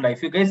my formula.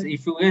 If you guys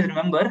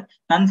remember,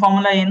 non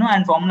formula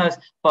and formulas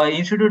for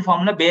institute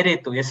formula bere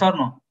ittu. Yes or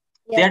no?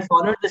 Yes. They had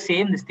followed the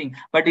same this thing.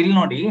 But il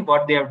nodi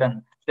what they have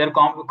done. They are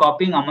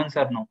copying Aman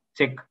sir now.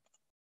 Check.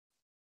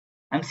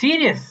 I'm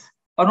serious.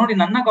 Or nodi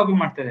nanna copy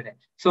ಮಾಡ್ತಿದ್ದಾರೆ.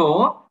 So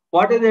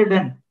what have they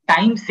done?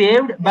 Time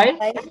saved by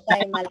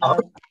time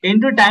allowed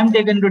into time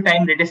taken to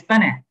time rate.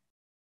 Istane.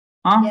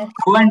 Yes.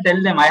 Go and tell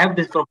them I have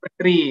this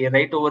proprietary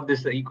right over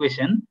this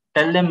equation.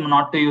 Tell them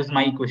not to use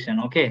my equation,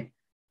 okay?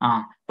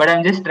 But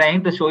I'm just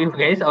trying to show you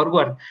guys our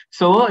work.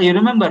 So you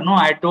remember, no,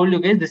 I told you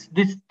guys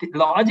this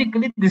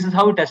logically this is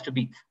how it has to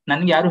be.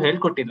 Nange yaru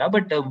helkottilla,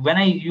 but when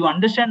you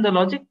understand the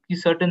logic,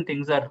 certain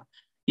things are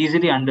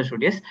easily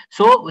understood. Yes.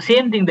 So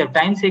same thing, the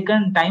time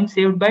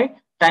saved by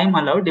time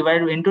allowed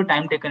divided into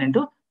time taken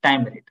into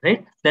time rate,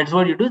 right? That's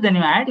what you do. Then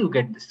you add, you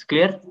get this.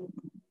 Clear?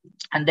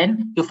 And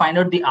then you find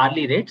out the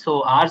hourly rate.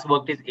 So hours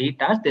worked is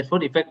 8 hours.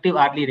 Therefore, effective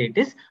hourly rate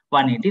is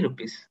 180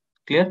 rupees.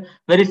 Clear?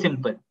 Very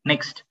simple.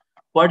 Next,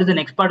 what is the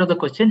next part of the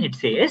question? It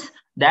says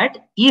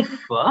that if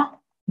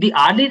the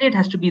hourly rate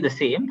has to be the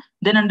same,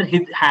 then under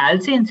his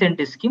Halsey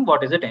incentive scheme,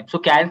 what is the time? So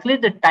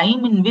calculate the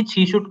time in which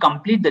he should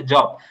complete the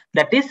job.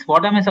 That is,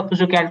 what am I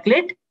supposed to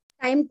calculate?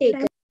 Time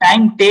taken.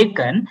 Time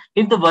taken.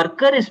 If the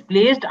worker is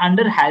placed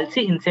under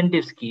Halsey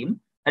incentive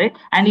scheme, right,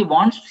 and he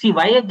wants to see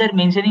why they're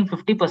mentioning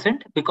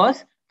 50%,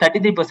 because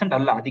 33%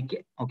 Allah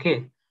adike.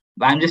 Okay,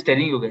 I'm just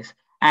telling you guys.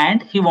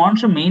 And he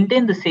wants to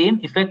maintain the same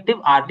effective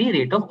hourly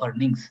rate of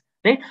earnings,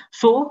 right?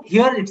 So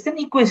here it's an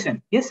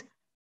equation. Yes,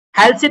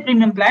 Halsey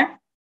premium plan,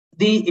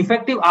 the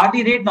effective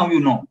hourly rate, now you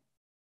know.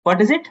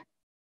 What is it?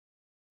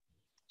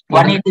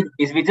 180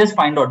 rupees. We just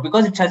find out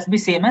because it has to be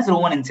same as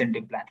Rowan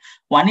incentive plan.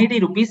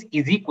 180 rupees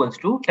is equals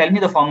to, tell me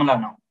the formula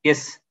now.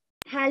 Yes.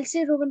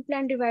 Halsey Rowan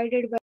plan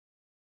divided by.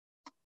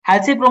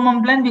 Halsey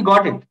Rowan plan, we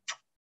got it.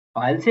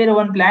 Halsey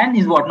Rowan plan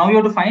is what? Now you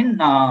have to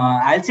find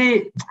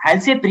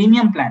Halsey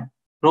premium plan.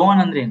 Rowan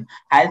Andren.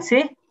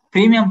 Halsey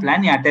premium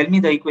plan. Yeah, tell me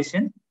the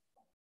equation.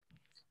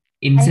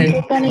 Time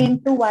taken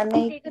into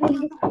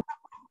 180.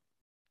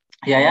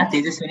 Yeah,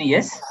 Tejaswini,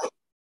 yes.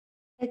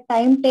 The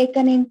time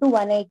taken into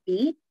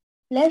 180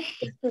 plus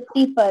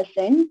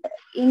 50%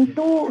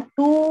 into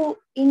 2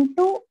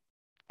 into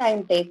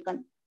time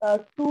taken.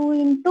 2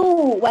 into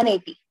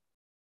 180.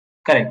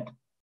 Correct.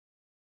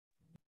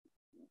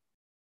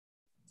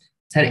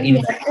 Sir, we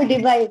have to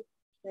divide.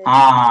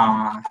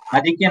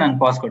 Adike nan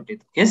pause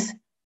kottiddu. Yes.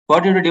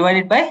 What you have to divide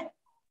it by?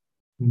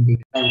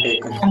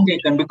 Time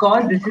taken.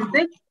 Because this is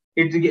the,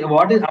 it's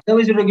what is,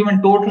 otherwise you have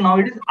given total. Now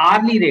it is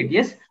hourly rate.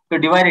 Yes. So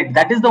divide it.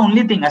 That is the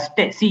only thing.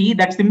 Aste. See,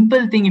 that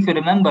simple thing, if you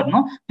remember,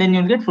 no, then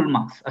you'll get full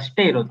marks. Aste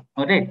irodu.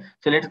 Alright.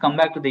 So let's come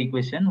back to the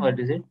equation. What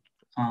is it?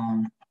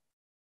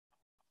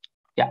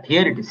 Yeah,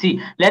 here it is.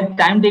 See, let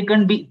time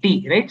taken be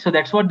T, right? So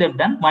that's what they've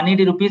done.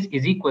 180 rupees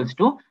is equals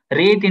to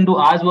rate into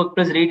hours work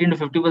plus rate into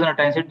 50% of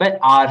time set by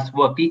hours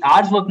work. The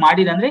hours work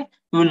madidandre,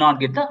 you will not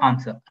get the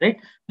answer, right?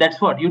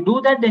 That's what you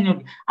do that. Then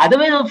you,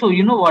 otherwise also,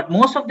 you know what?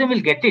 Most of them will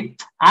get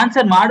it.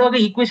 Answer ಮಾಡುವಾಗ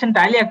equation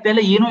tally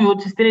ಆಗ್ತಾಯಿಲ್ಲ ಏನೋ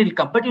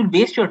ಯೋಚಿಸ್ತೀರಾ, but you'll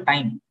waste your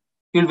time.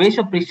 You'll waste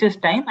your precious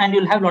time and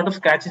you'll have a lot of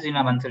scratches in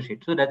your answer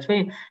sheet. So that's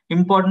why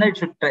important that it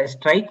should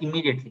strike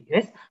immediately.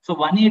 Yes. So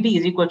 180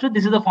 is equal to,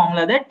 this is the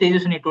formula that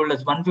Tejaswini told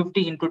us,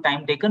 150 into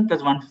time taken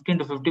plus 150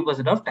 into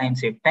 50% of time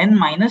saved. 10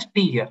 minus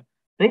T here,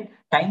 right?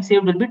 Time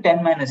saved will be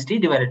 10 minus T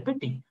divided by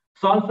T.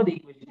 Solve for the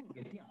equation, you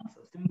get the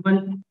answer.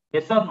 Simple.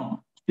 Yes or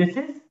no? This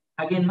is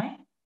again my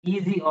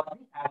easy or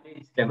the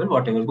average level,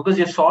 whatever, because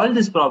you solve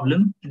this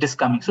problem, it is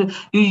coming. So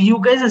you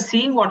guys are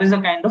seeing what is the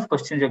kind of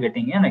questions you're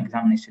getting in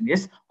examination.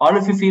 Yes. All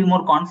of you feel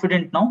more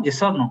confident now.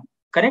 Yes or no?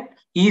 Correct.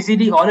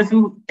 Easily, all of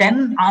you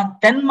 10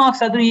 marks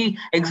adri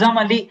exam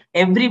ali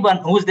everyone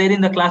who's there in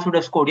the class would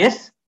have scored.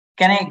 Yes.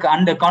 Can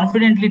I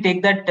confidently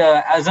take that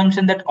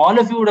assumption that all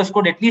of you would have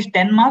scored at least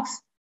 10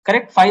 marks?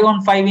 Correct. 5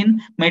 on 5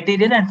 in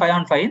material and 5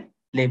 on 5 in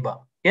labor.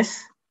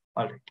 Yes.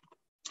 All right.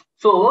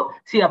 So,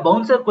 see, a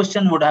bouncer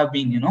question would have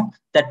been, you know,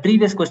 that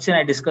previous question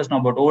I discussed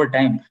about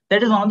overtime.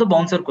 That is one of the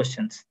bouncer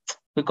questions,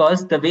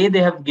 because the way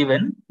they have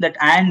given that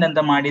and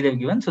the madi they've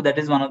given. So that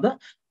is one of the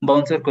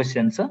bouncer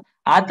questions.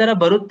 Atara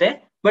barutte,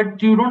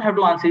 but you don't have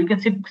to answer. You can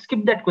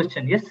skip that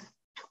question. Yes,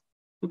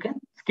 you can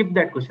skip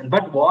that question.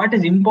 But what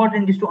is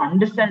important is to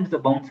understand the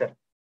bouncer.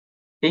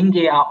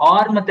 Hinge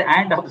or matte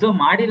and observe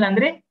madil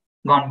andre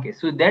gone case.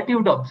 So that you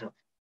would observe.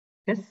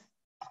 Yes.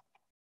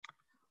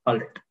 All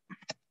right.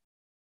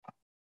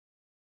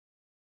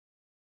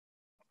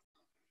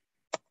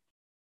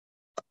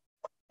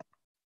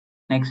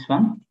 Next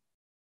one.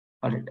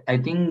 All right. I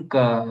think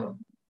you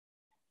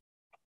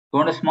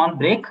want a small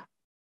break?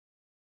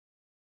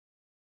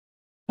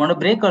 Want a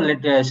break or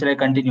should I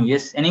continue?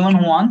 Yes. Anyone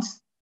who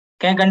wants?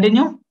 Can I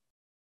continue?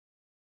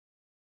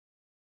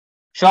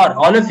 Sure.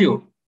 All of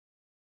you.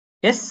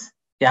 Yes.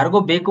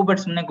 Yargo beku but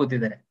sumne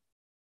kutidare.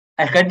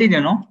 I'll continue,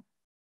 no?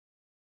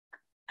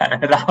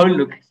 Rahul,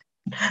 look.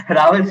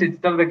 Rahul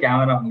switched off the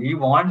camera only. He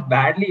wants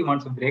badly. He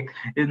wants a break.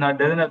 He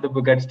doesn't have the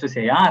guts to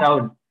say,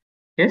 Rahul.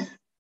 Yes.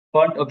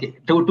 Want okay,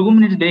 2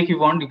 minutes break you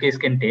want, you guys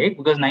can take,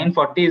 because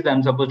 9:40 is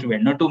I'm supposed to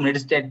end. No 2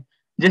 minutes.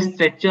 Just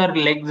stretch your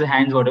legs,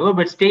 hands, whatever,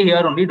 but stay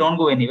here only. Don't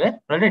go anywhere.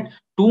 Right?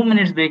 2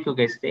 minutes break you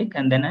guys take,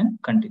 and then I'll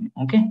continue.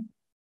 Okay.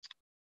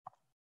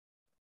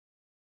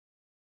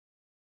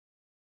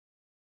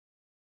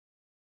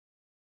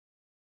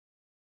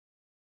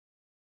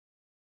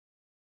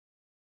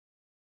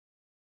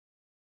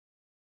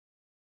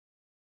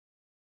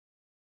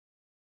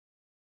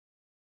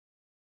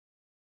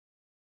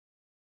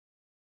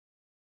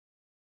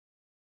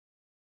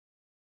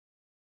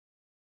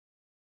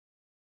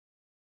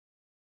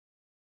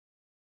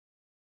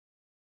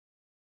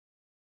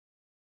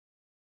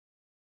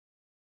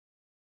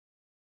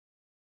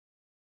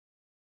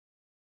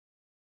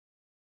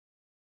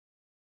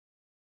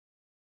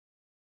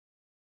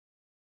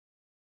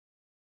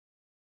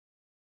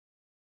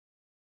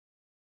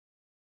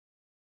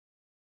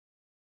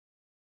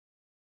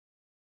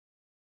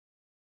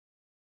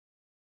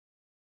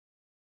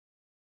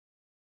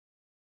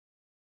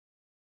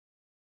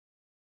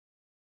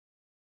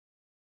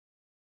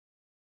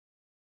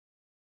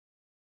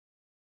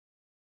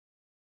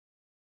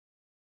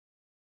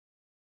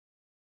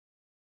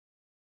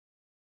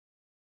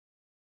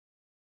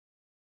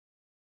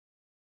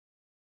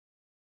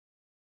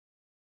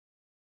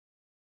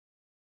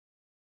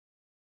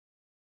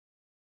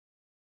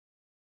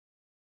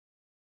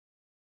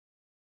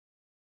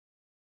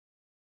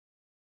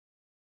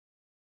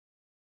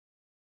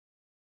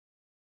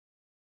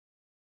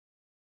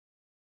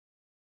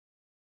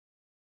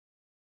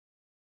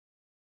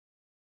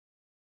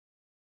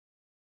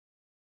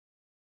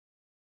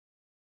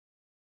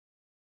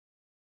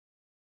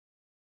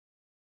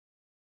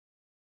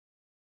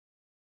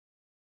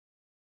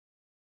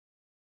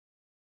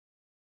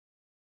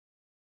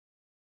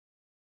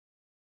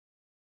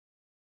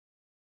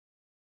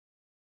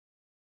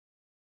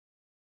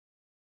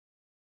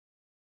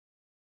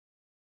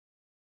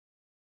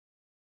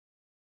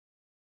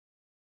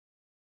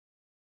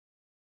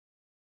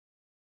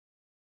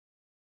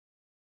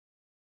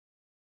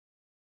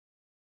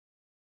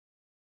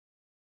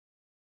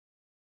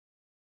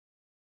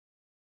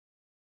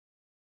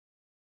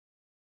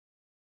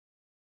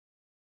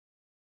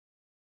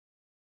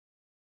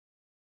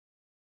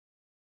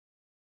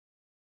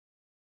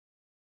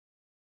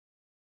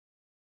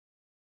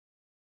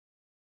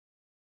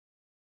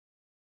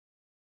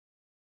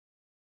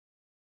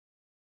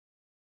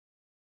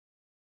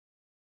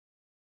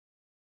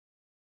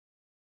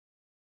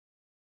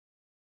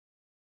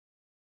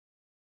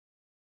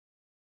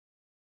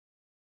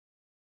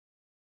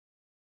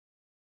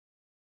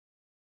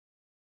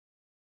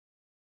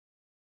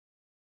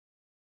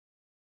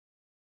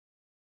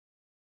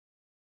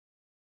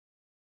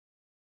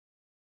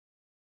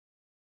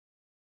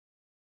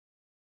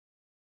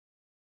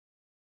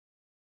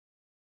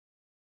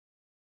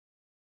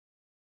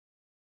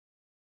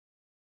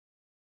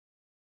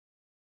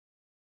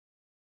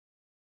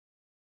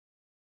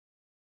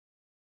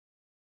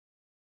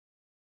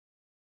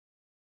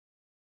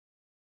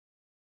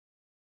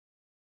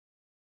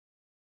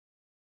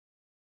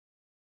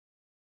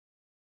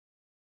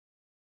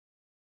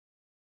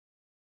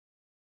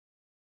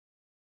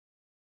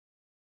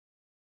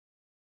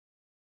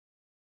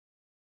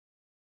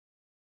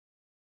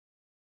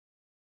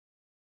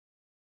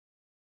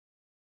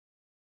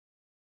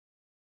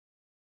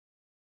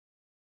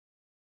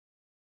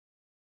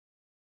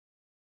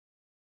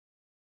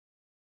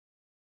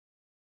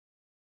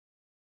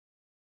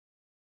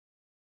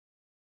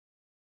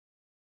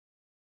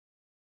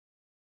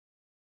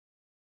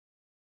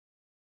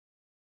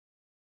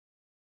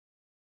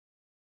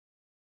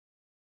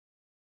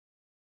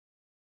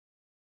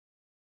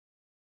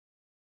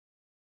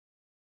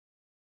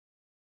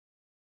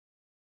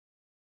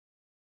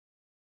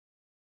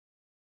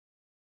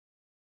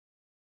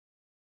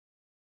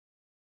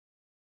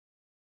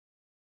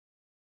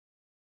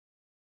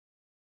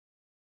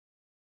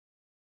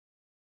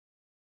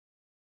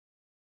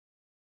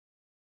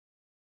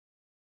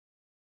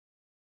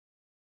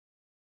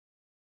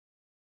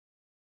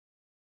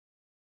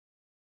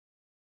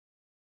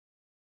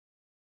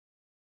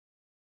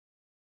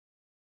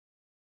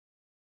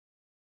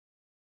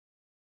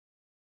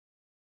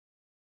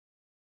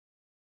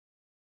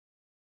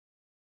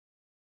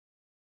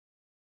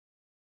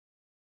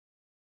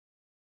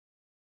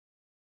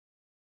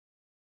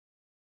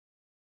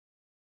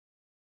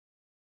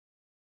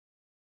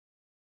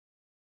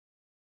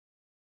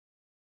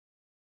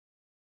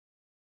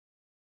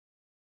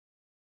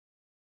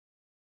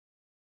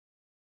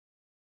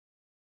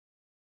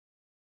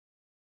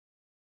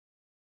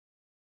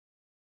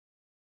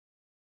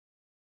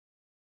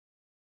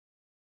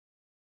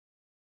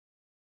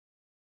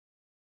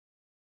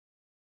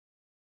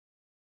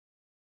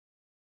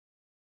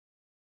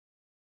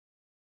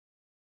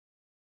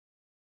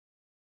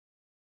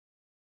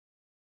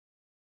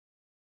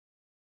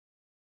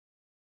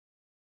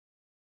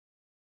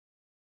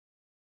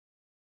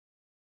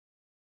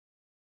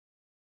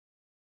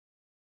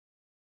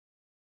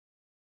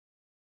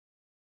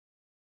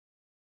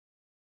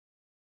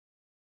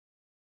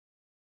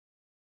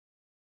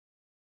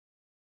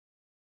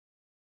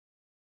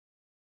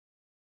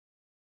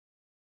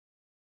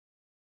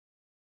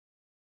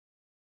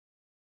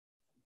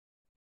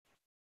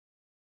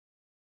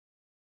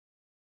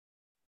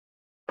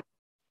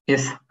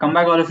 Yes, come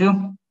back, all of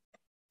you.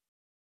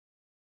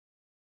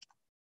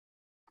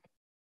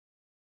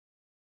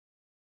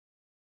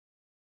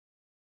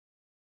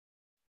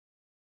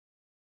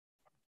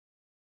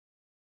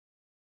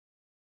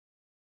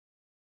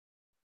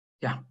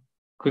 Yeah,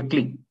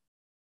 quickly.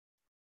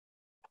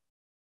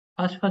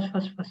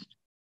 First.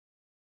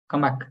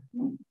 Come back.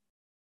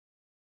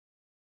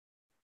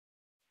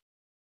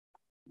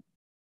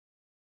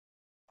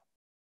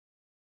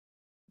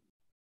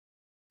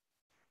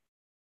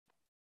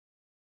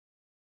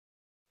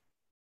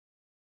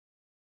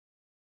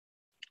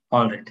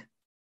 All right.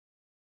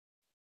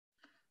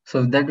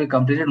 So that we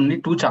completed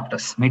only 2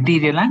 chapters,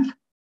 material and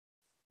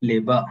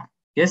labor.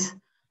 Yes,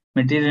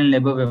 material and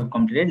labor we have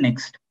completed.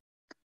 Next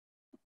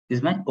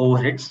is my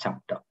overheads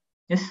chapter.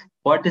 Yes,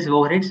 what is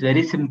overheads?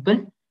 Very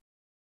simple.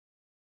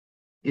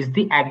 Is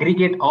the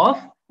aggregate of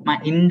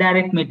my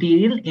indirect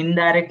material,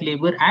 indirect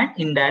labor, and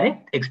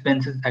indirect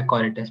expenses. I call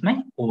it as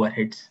my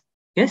overheads.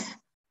 Yes.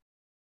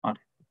 All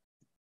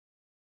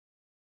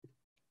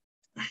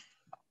right.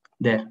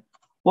 There.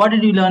 What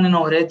did you learn in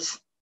overheads?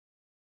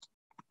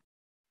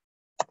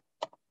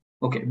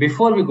 Okay,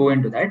 before we go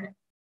into that,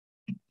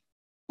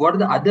 what are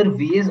the other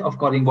ways of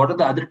calling? What are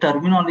the other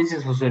terminologies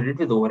associated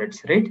with overheads?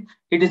 Right?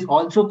 It is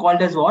also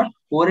called as what?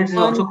 Overheads is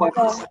also called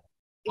as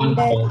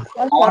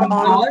on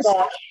cost.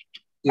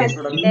 Yes,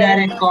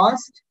 indirect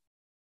cost.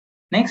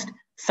 Next,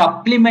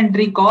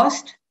 supplementary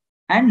cost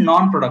and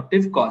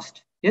non-productive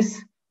cost. Yes,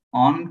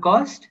 on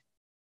cost,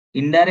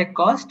 indirect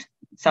cost,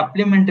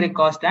 supplementary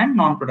cost, and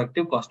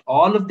non-productive cost.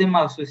 All of them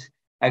are,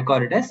 I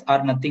call it as,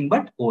 are nothing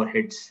but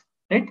overheads.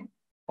 Right?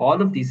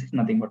 All of these is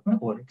nothing but my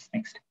overheads.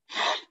 Next.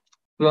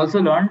 We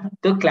also learned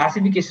the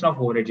classification of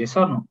overheads, yes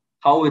or no?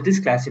 How it is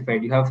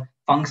classified. You have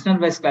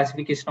functional wise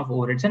classification of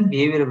overheads and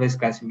behavioral wise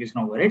classification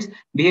of overheads.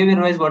 Behavior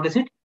wise, what is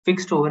it?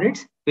 Fixed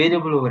overheads,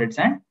 variable overheads,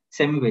 and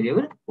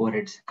semi-variable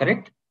overheads.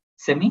 Correct?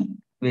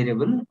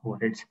 Semi-variable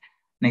overheads.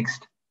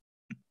 Next.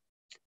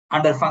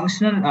 Under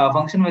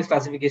function wise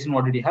classification,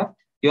 what did you have?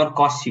 Your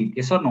cost sheet,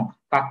 yes or no?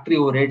 Factory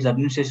overheads,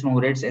 administration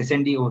overheads,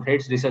 S&D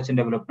overheads, research and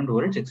development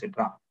overheads,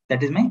 etc.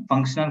 That is my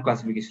functional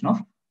classification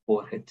of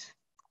overheads.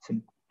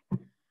 Simple.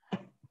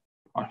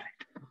 All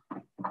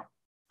right.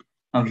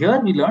 Now here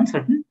we learned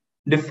certain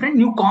different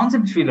new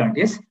concepts we learned.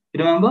 Yes,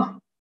 remember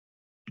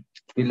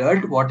we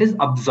learned what is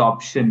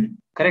absorption.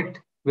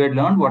 Correct. We had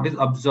learned what is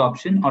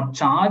absorption or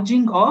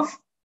charging of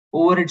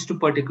overheads to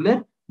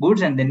particular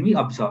goods and then we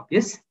absorb.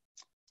 Yes.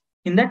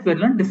 In that we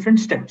learned different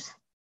steps.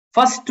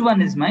 First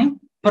one is my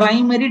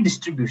primary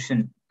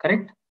distribution.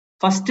 Correct.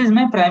 First is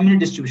my primary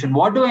distribution.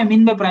 What do I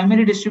mean by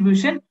primary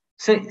distribution?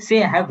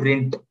 Say I have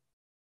rent.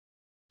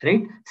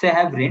 Right? Say I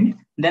have rent,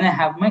 then I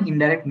have my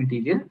indirect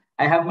material,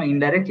 I have my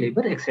indirect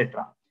labor,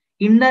 etc.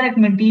 Indirect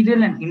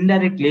material and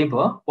indirect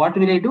labor, what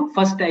will I do?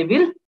 First, I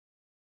will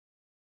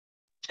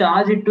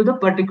charge it to the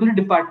particular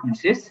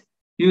departments, yes,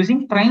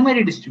 using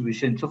primary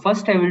distribution. So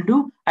first I will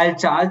do, I'll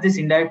charge this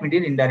indirect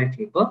material, indirect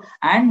labor,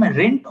 and my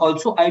rent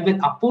also I will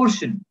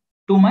apportion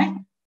to my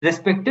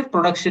respective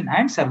production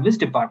and service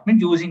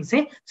department using,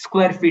 say,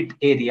 square feet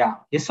area.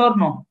 Yes or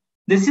no?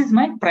 This is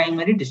my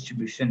primary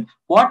distribution.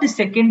 What is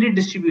secondary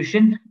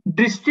distribution?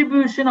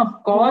 Distribution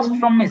of cost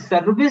from my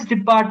service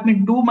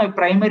department to my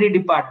primary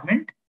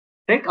department,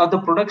 right? Or the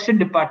production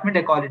department,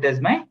 I call it as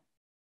my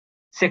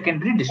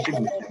secondary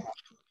distribution.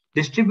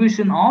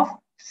 Distribution of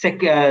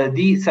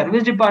the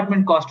service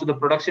department cost to the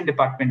production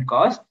department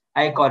cost,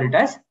 I call it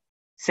as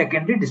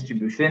secondary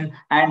distribution.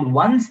 And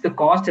once the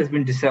cost has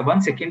been decided,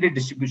 once secondary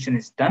distribution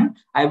is done,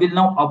 I will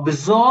now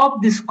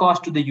absorb this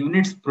cost to the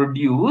units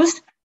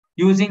produced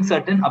using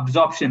certain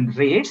absorption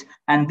rates.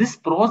 And this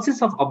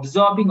process of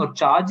absorbing or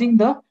charging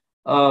the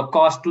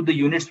cost to the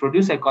units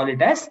produced, I call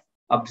it as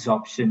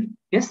absorption.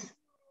 Yes.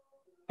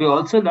 We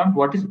also learned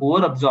what is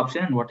over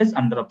absorption and what is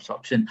under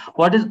absorption.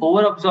 What is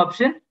over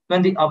absorption?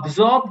 When the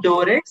absorbed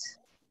overheads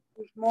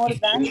more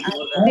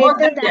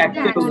than the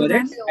actual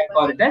overheads, I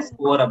call it as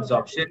over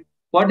absorption.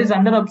 What is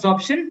under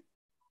absorption?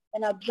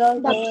 An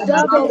absorbed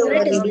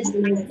overhead is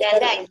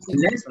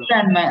less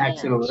than my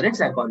actual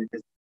overheads, I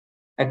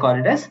call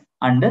it as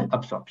under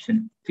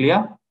absorption.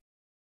 Clear?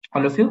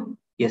 All of you?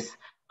 Yes.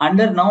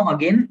 Under now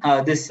again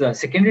this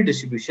secondary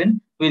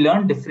distribution, we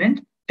learned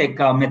different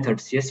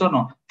methods. Yes or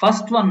no?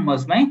 First one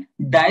was my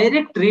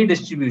direct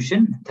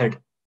redistribution method.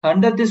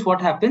 Under this,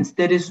 what happens?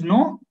 There is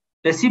no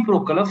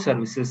reciprocal of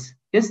services.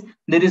 Yes,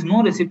 there is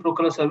no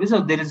reciprocal of service,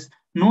 or there is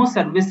no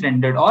service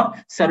rendered, or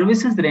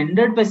services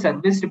rendered by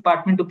service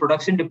department to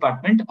production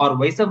department or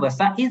vice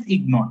versa is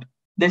ignored.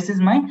 This is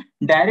my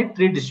direct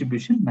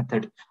redistribution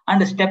method.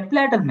 And the step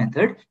ladder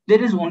method,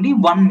 there is only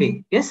one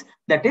way. Yes,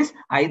 that is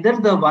either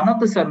the one of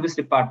the service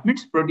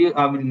departments provide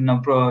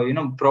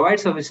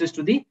services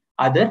to the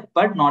other,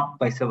 but not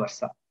vice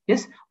versa.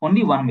 Yes,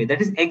 only one way.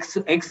 That is X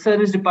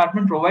service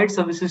department provides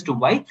services to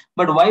Y,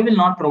 but Y will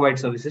not provide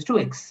services to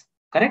X.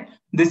 Correct?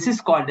 This is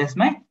called as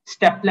my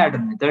step ladder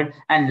method.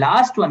 And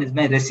last one is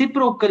my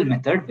reciprocal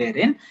method,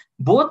 wherein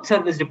both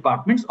service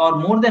departments or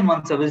more than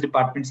one service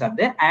departments are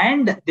there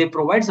and they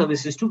provide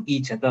services to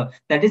each other.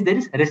 That is, there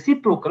is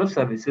reciprocal of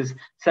services.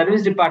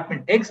 Service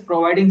department X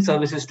providing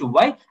services to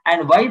Y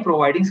and Y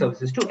providing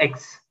services to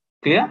X.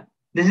 Clear?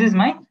 This is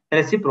my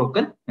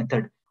reciprocal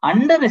method.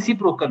 Under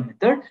reciprocal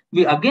method,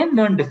 we again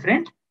learn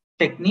different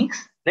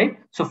techniques, right?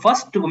 So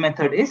first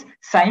method is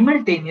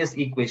simultaneous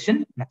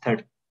equation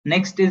method.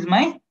 Next is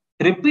my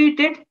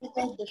repeated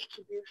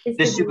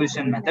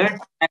distribution method.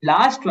 And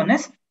last one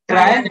is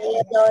trial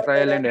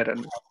and error.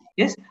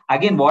 Yes.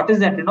 Again, what is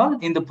that and all?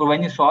 In the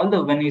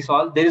when we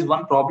solve, there is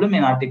one problem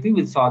in RTP,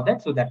 we'll solve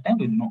that. So that time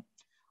we'll know.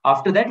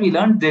 After that, we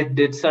learned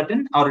that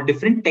certain or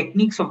different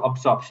techniques of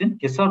absorption.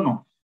 Yes or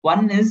no?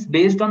 One is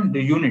based on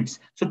the units.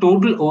 So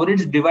total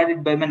overheads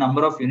divided by my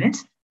number of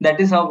units. That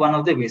is how one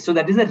of the ways. So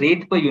that is a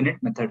rate per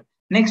unit method.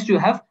 Next, you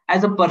have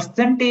as a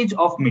percentage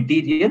of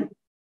material.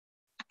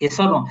 Yes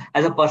or no?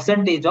 As a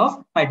percentage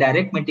of my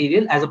direct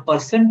material, as a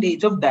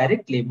percentage of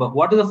direct labor.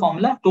 What is the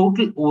formula?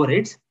 Total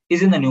overheads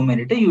is in the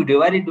numerator. You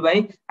divide it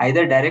by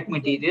either direct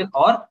material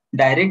or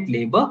direct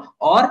labor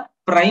or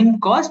prime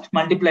cost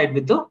multiplied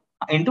with the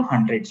into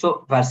 100.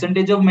 So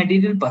percentage of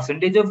material,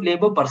 percentage of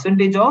labor,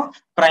 percentage of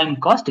prime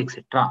cost,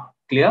 etc.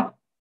 Clear?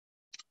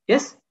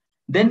 Yes.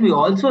 Then we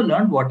also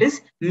learned what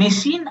is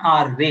machine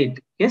hour rate.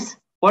 Yes.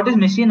 What is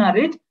machine hour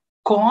rate?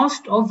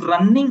 Cost of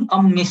running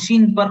a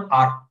machine per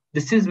hour.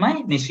 This is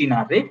my machine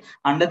hour rate.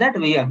 Under that,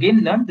 we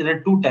again learned there are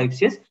two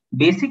types. Yes.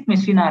 Basic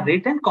machine hour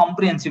rate and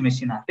comprehensive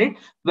machine hour rate.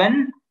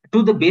 When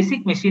to the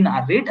basic machine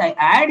hour rate, I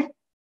add.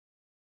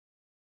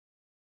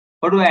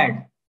 What do I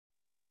add?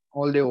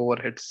 All the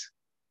overheads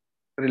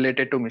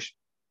related to machine.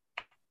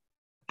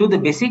 To the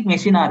basic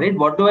machine hour rate,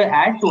 what do I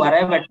add to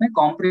arrive at my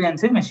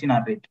comprehensive machine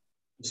hour rate?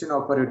 Machine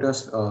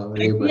operators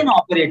Machine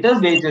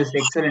operators wages,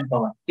 excellent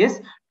one. Yes,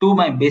 to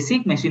my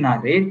basic machine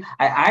hour rate,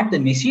 I add the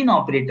machine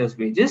operators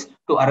wages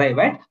to arrive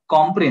at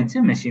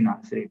comprehensive machine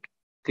hour rate.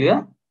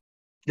 Clear?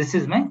 This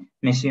is my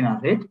machine hour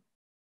rate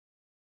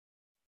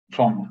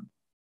formula.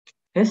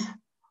 Yes,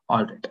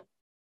 all right.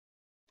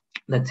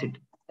 That's it.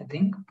 I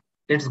think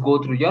let's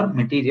go through your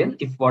material.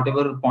 If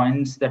whatever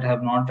points that I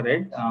have not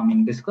read,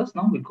 discussed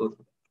now, we'll go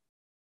through.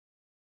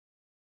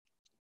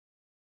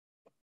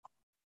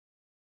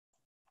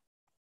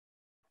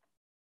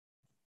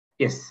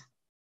 Yes.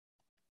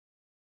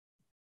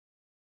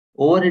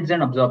 Overheads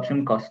and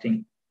absorption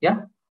costing.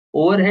 Yeah.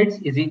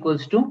 Overheads is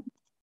equals to,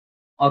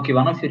 okay,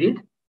 one of you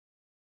read.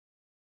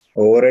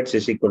 Overheads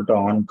is equal to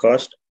on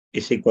cost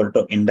is equal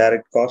to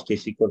indirect cost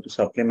is equal to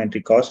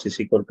supplementary cost is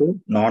equal to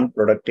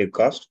non-productive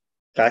cost.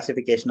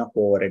 Classification of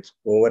overheads.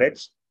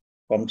 Overheads,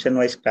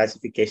 function-wise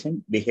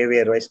classification,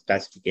 behavior-wise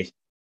classification.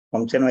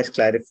 Function-wise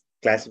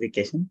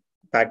classification,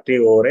 factory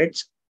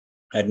overheads,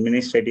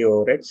 administrative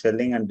overheads,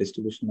 selling and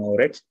distribution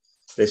overheads,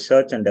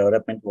 research and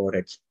development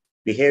overheads.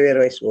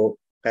 Behavior-wise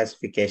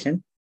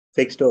classification,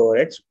 fixed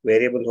overheads,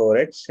 variable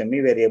overheads,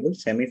 semi-variable,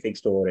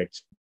 semi-fixed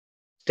overheads.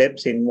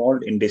 Steps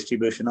involved in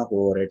distribution of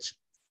overheads.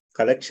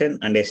 Collection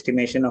and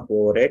estimation of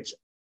overheads,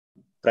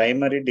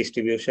 primary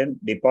distribution,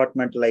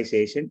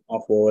 departmentalization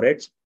of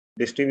overheads,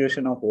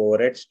 distribution of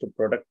overheads to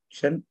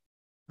production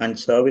and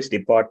service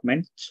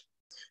departments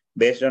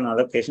based on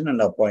allocation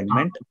and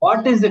appointment.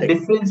 What is the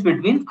difference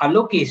between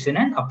allocation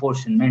and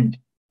apportionment?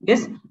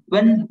 Yes,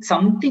 when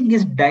something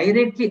is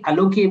directly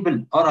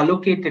allocable or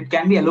allocated,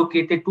 can be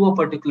allocated to a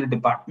particular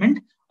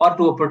department or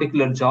to a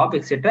particular job,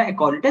 etc. I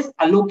call it as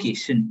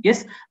allocation.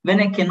 Yes, when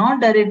I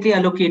cannot directly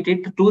allocate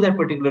it to that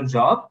particular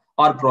job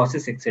or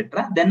process,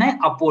 etc., then I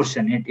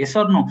apportion it. Yes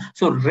or no?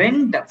 So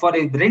rent, for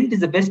a rent is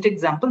the best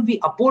example. We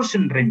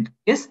apportion rent.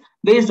 Yes,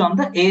 based on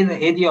the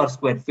area or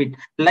square feet.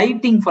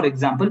 Lighting, for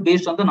example,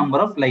 based on the number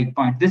of light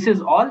points. This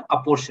is all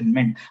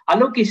apportionment.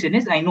 Allocation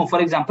is, I know, for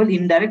example,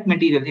 indirect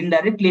material,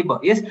 indirect labor.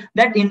 Yes,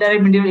 that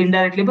indirect material,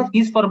 indirect labor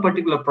is for a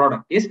particular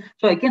product. Yes,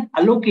 so I can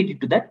allocate it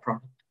to that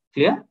product.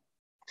 Clear?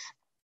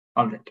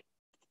 All right.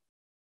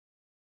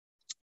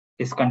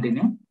 Let's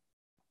continue.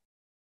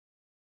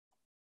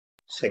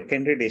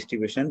 Secondary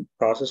distribution,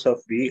 process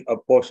of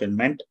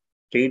reapportionment,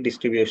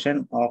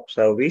 redistribution of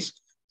service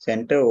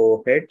center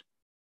overhead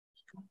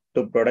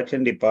to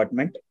production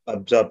department,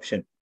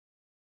 absorption.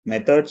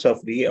 Methods of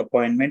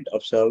reappointment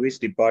of service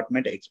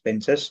department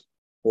expenses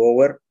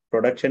over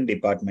production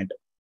department.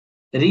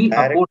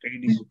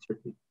 Reapportionment.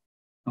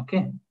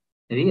 Okay.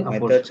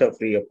 Methods of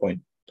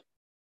reappointment.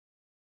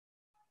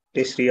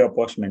 This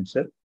reapportionment,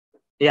 sir.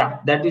 Yeah,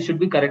 that should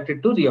be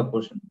corrected to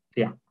reapportionment.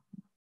 Yeah.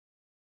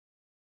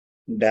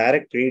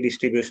 Direct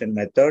redistribution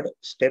method,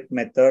 step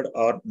method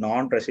or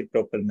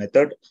non-reciprocal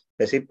method,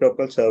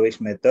 reciprocal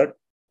service method,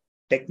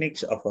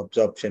 techniques of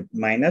absorption,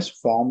 minus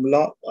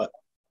formula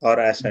or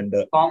as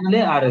under. Formula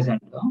or as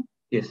under.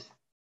 Yes.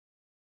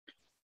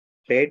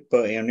 Rate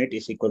per unit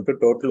is equal to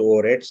total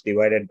overheads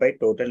divided by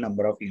total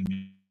number of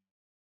units.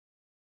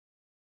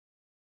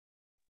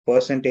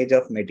 Percentage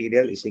of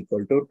material is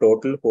equal to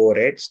total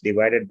overheads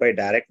divided by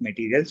direct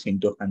materials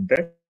into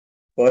 100.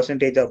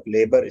 Percentage of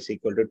labor is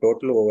equal to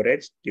total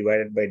overheads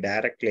divided by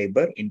direct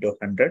labor into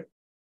 100.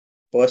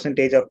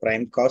 Percentage of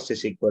prime cost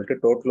is equal to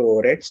total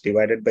overheads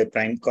divided by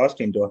prime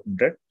cost into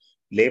 100.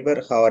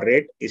 Labor hour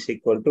rate is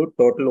equal to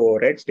total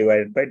overheads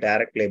divided by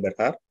direct labor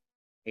hour.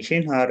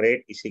 Machine hour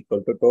rate is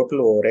equal to total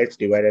overheads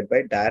divided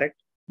by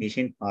direct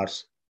machine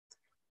hours.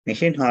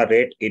 Machine hour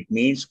rate, it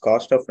means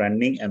cost of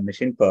running a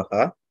machine per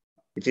hour,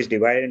 which is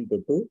divided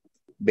into two.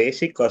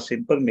 Basic or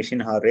simple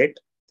machine hour rate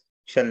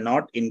shall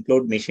not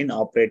include machine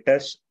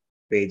operators'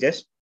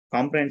 wages.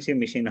 Comprehensive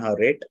machine hour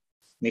rate,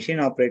 machine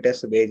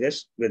operators'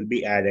 wages will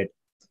be added.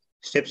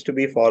 Steps to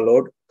be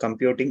followed: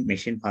 computing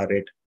machine hour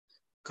rate.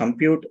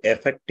 Compute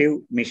effective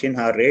machine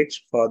hour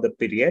rates for the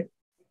period.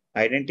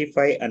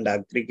 Identify and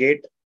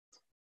aggregate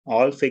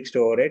all fixed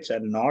overheads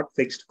and not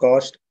fixed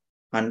cost,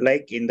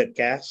 unlike in the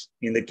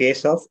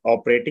case of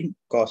operating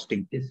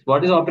costing. Yes.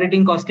 What is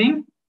operating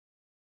costing?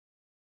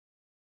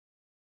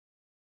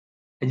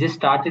 I just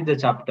started the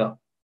chapter.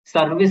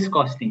 Service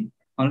costing.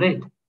 All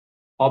right.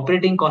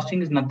 Operating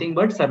costing is nothing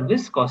but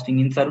service costing.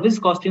 In service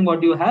costing,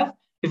 what do you have?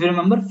 If you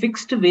remember,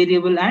 fixed,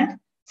 variable, and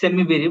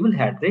semi-variable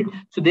had, right?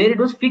 So there it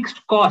was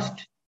fixed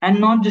cost and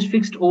not just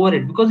fixed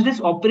overhead, because it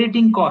is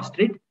operating cost,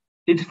 right?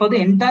 It's for the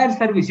entire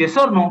service. Yes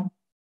or no?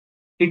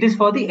 It is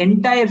for the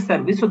entire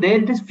service. So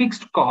there it is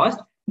fixed cost.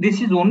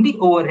 This is only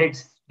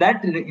overheads.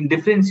 That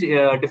difference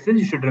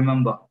you should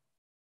remember.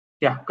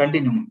 Yeah,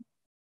 continue.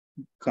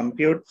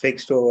 Compute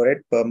fixed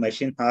overhead per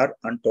machine hour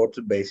on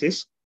total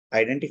basis.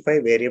 Identify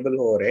variable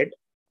overhead.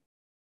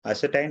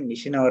 Ascertain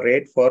machine hour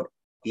rate for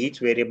each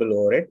variable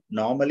overhead.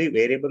 Normally,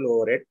 variable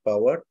overhead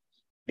power,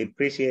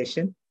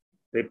 depreciation,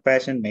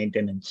 repairs and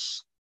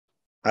maintenance.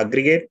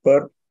 Aggregate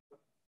per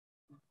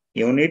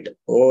unit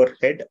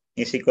overhead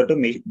is equal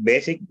to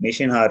basic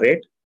machine hour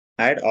rate.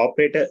 Add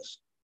operators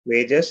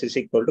wages is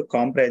equal to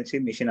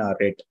comprehensive machine hour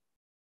rate.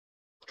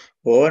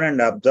 Over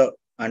and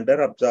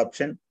under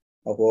absorption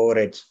of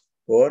overheads.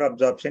 Over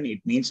absorption, it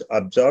means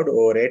absorbed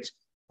overheads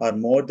are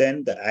more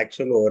than the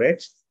actual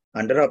overheads.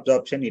 Under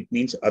absorption, it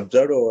means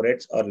absorbed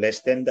overheads are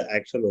less than the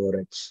actual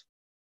overheads.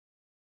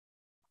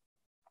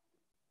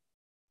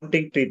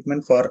 Accounting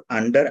treatment for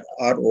under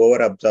or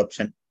over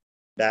absorption.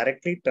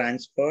 Directly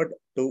transferred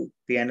to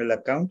P&L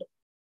account.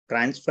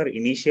 Transfer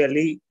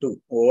initially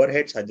to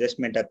overheads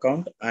adjustment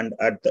account and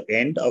at the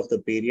end of the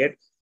period,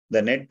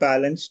 the net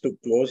balance to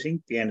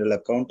closing P&L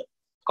account.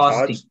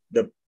 Costing. Charge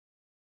the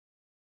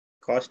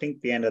costing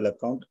P&L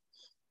account.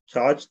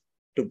 Charge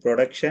to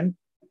production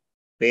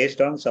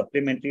based on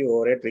supplementary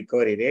overhead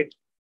recovery rate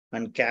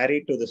and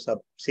carry to the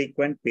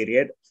subsequent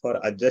period for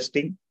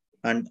adjusting,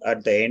 and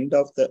at the end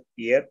of the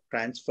year,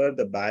 transfer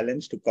the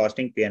balance to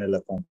costing P&L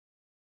account.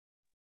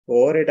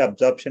 Overhead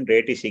absorption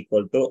rate is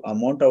equal to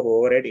amount of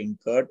overhead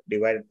incurred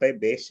divided by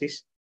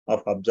basis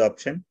of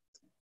absorption.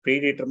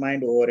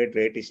 Predetermined overhead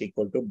rate is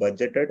equal to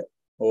budgeted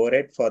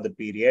overhead for the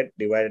period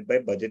divided by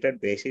budgeted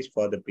basis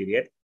for the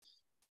period.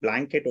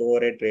 Blanket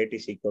overhead rate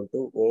is equal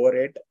to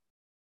overhead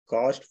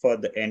cost for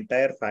the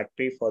entire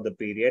factory for the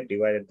period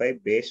divided by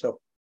base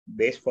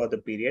for the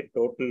period,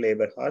 total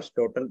labor hours,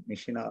 total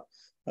machine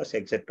hours,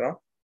 etc.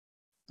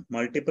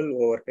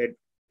 Multiple overhead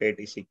rate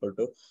is equal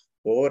to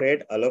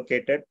overhead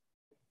allocated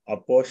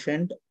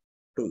apportioned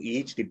to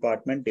each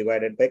department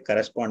divided by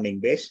corresponding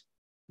base.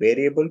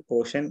 Variable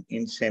portion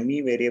in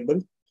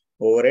semi-variable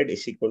overhead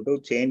is equal to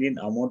change in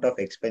amount of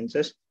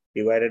expenses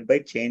divided by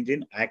change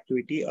in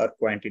activity or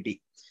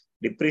quantity.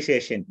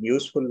 Depreciation,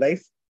 useful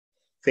life,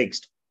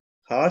 fixed.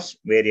 Hours,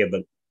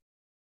 variable.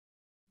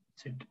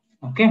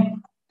 Okay.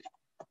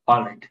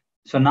 All right.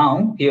 So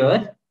now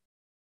here,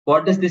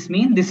 what does this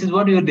mean? This is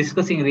what we were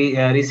discussing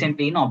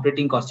recently in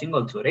operating costing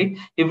also, right?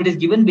 If it is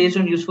given based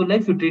on useful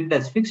life, you treat it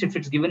as fixed. If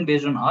it's given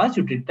based on hours,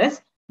 you treat it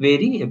as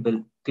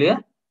variable.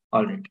 Clear?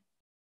 All right.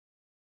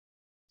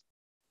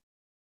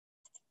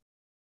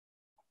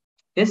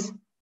 Yes.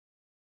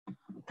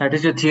 That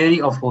is your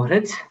theory of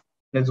overheads.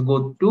 Let's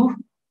go to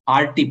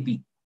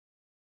RTP.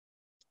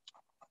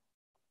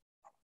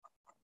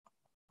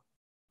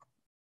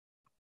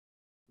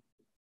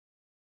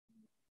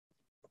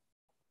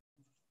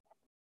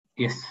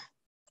 Yes.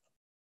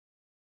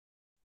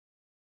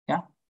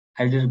 Yeah,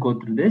 I'll just go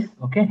through this.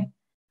 Okay.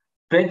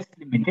 Preds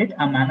Limited,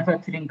 a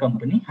manufacturing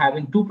company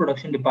having two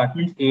production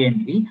departments A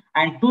and B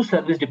and two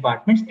service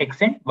departments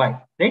X and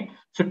Y, right?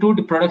 So two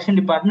production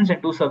departments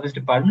and two service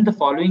departments. The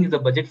following is the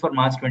budget for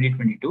March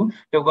 2022.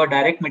 You've got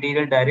direct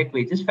material, direct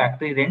wages,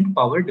 factory rent,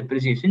 power,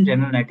 depreciation,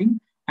 general netting,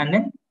 and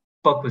then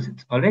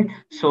perquisites. All right.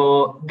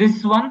 So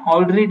this one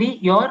already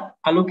your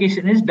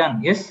allocation is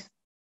done. Yes.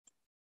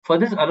 For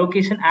this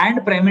allocation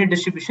and primary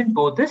distribution,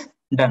 both is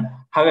done.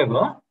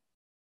 However,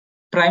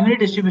 primary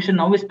distribution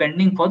now is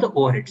pending for the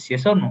overheads.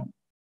 Yes or no?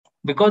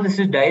 Because this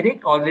is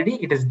direct,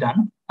 already it is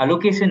done.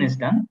 Allocation is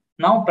done.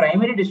 Now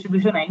primary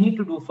distribution I need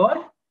to do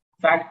for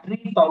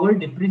factory, power,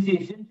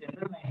 depreciation,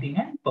 general lighting,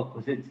 and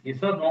perquisites.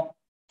 Yes or no?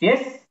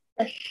 Yes?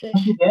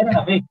 There and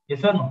away.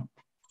 Yes or no?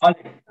 All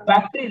right.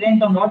 Factory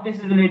rent on what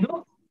basis will I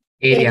do?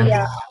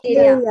 Area.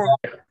 Area.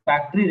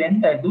 Factory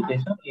rent I do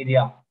based on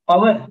area.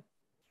 Power.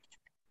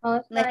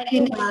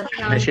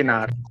 Machine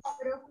hour.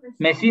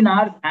 Machine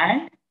hours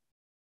and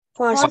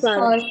Horsepower.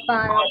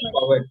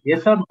 horsepower.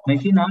 Yes or no?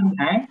 Machine hours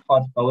and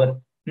horsepower.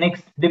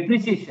 Next,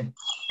 depreciation.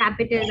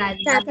 Capital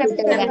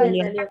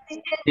value.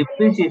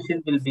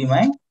 Depreciation will be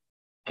my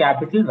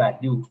capital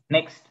value.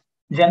 Next,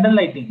 general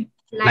lighting.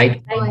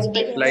 Light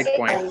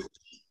point.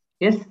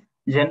 Yes,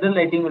 general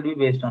lighting will be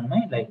based on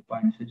my light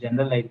points. So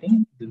general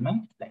lighting will be my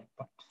light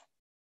points.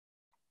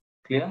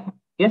 Clear?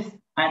 Yes.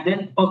 And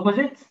then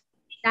perquisites.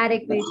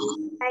 Direct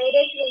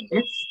wages.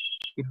 Yes,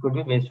 it could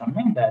be based on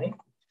my direct.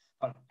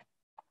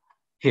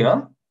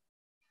 Here,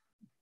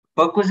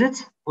 perquisites,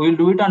 we will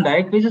do it on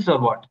direct wages or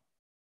what?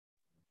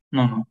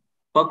 No.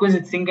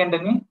 Perquisites, think and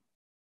tell me.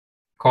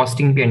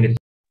 costing P&L.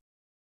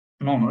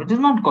 No, it is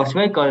not cost.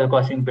 Why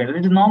costing P&L?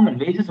 It is normal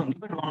wages only,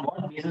 but on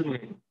what basis we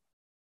do?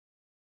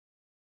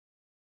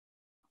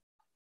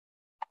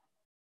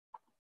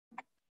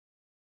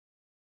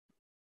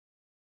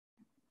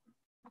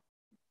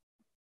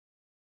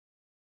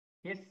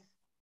 Yes.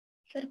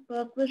 Sir,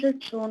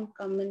 perquisites don't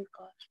come in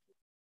cost.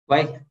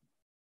 Why?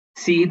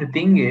 See, the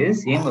thing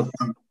is,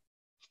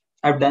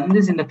 I've done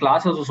this in the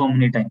class also so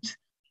many times.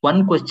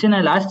 One question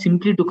I'll ask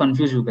simply to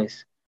confuse you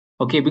guys.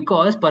 Okay,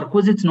 because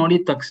perquisites nodi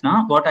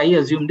taksna, what I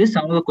assumed is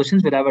some of the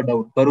questions will have a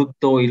doubt.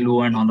 Barutto,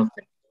 Illu, and all of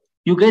that.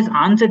 You guys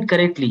answered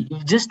correctly.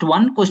 If just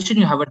one question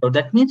you have a doubt,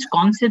 that means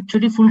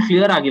conceptually full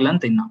clear agilla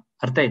anta inna.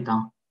 Artha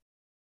aita?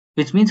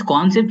 Which means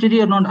conceptually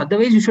you're not.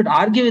 Otherwise, you should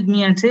argue with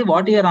me and say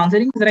what you're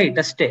answering is right.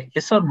 Aste.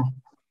 Yes or no?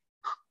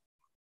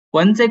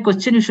 Once a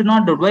question you should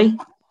not doubt. Why?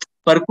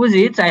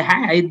 Perquisites,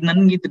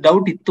 ನನಗೆ ಇದು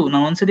doubt ಇತ್ತು.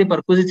 ನಾನು ಒಂದ್ಸತಿ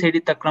perquisites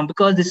ಹೇಳಿದ ತಕ್ಷಣ,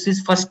 because this is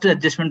first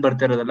adjustment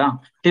ಬರ್ತಿರೋದಲ್ಲ.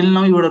 Till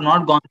now you would have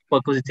not gone to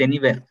perquisites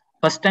anywhere.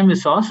 First time you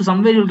saw, so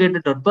somewhere you'll get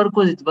it out.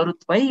 Perquisites,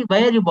 why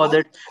are you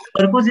bothered?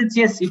 Perquisites,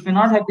 yes, it may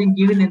not have been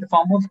given in the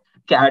form of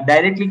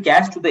directly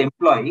cash to the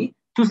employee,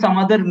 to some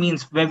other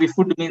means, maybe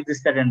food means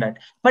this, that, and that.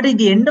 But at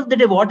the end of the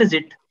day, what is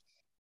it?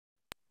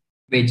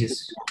 Wages.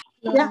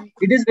 Yeah,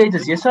 it is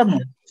wages. Yes or no?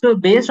 So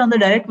based on the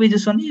direct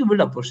wages only, you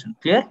will apportion.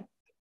 Clear?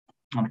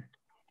 All right.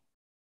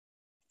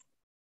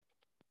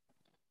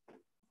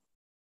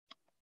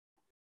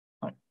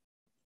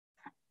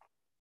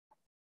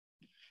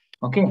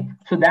 Okay,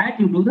 so that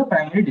you do the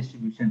primary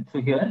distribution.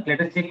 So here,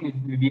 let us check if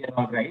we are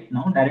all right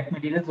now. Direct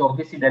materials,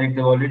 obviously direct,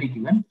 they've already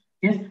given.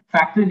 Yes,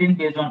 factory in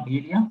based on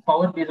area,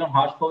 power based on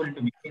horsepower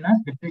into machines,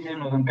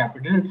 depreciation on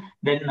capital,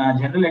 then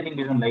general lighting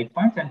based on light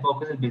points, and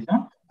focus is based on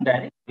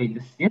direct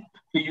wages. Yes,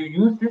 so you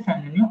use this and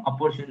then you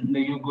apportion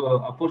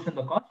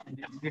the cost.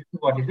 This is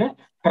what is the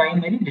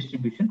primary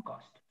distribution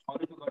cost. How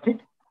did you got it?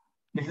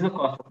 This is the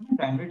cost of the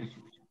primary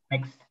distribution.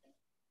 Next.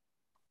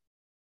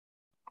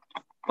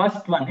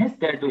 First one is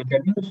that we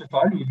are to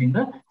solve using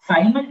the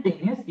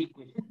simultaneous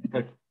equation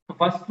method. So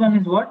first one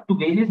is what? To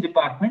various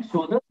departments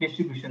show the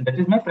distribution. That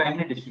is my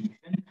primary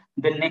distribution.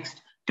 Then next,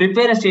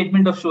 prepare a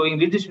statement of showing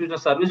redistribution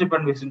of service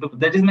departments into,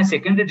 that is my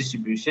secondary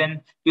distribution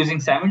using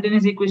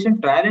simultaneous equation,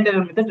 trial and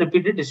error method,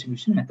 repeated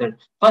distribution method.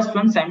 First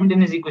one,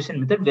 simultaneous equation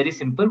method, very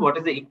simple. What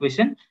is the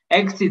equation?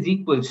 X is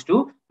equals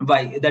to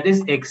Y, that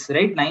is X,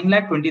 right?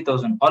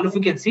 9,20,000. All of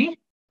you can see,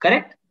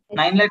 correct?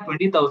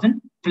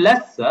 9,20,000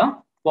 plus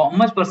how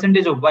much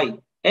percentage of Y?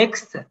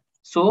 X.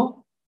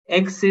 So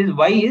X is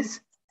Y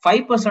is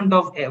 5%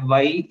 of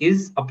Y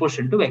is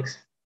apportioned to X.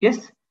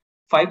 Yes,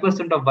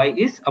 5% of Y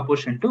is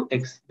apportioned to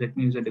X. Let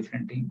me use a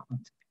different thing.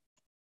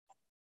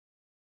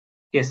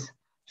 Yes,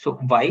 so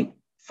Y,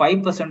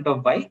 5%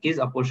 of Y is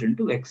apportioned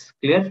to X.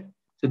 Clear?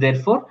 So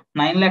therefore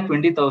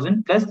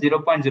 9,20,000 plus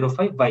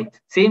 0.05 Y.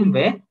 Same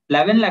way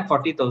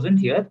 11,40,000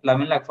 here,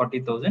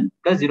 11,40,000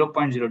 plus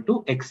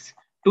 0.02 X.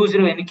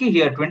 20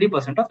 here,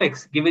 20% of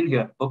X given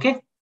here. Okay.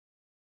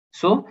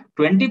 So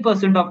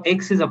 20% of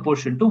X is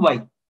apportioned to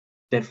Y.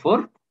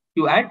 Therefore,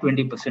 you add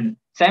 20%.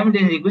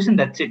 Simultaneous equation,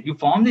 that's it. You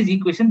form this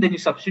equation, then you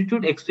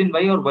substitute X in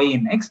Y or Y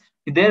in X.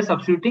 They are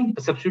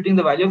substituting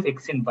the value of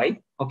X in Y.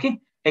 Okay,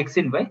 X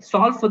in Y.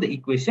 Solve for the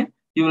equation,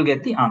 you will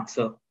get the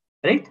answer.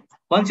 Right?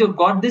 Once you've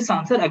got this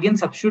answer, again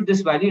substitute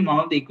this value in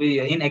one of the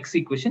in X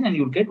equation, and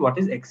you'll get what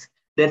is X.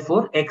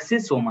 Therefore, X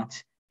is so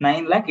much.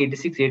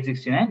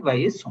 9,86,869. Y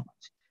is so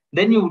much.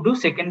 Then you do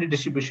secondary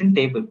distribution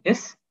table.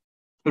 Yes.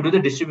 To do the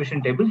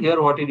distribution table,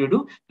 here what did you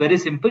do? Very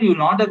simple. You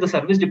not have the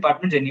service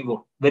departments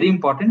anymore. Very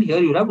important. Here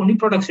you have only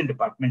production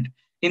department.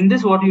 In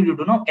this, what you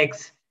do now?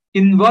 X.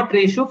 In what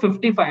ratio?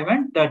 55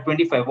 and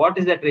 25. What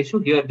is that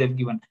ratio? Here they've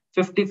given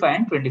 55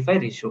 and 25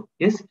 ratio.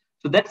 Yes.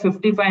 So that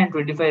 55 and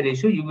 25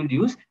 ratio you will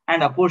use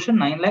and apportion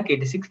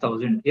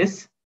 9,86,000.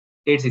 Yes.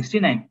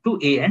 869 to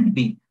A and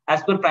B.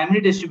 As per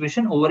primary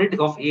distribution, overhead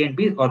of A and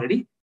B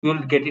already, you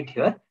will get it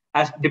here.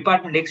 As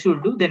department X you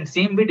will do, then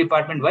same way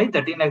department Y,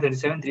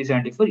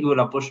 13,37,374, you will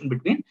apportion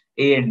between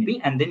A and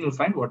B, and then you'll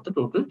find what the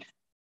total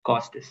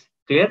cost is.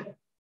 Clear?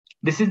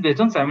 This is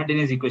based on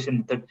simultaneous equation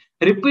method.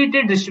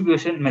 Repeated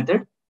distribution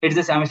method, it's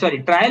the same,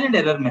 trial and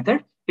error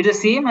method. It's the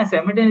same as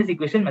simultaneous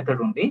equation method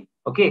only.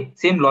 Okay,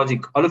 same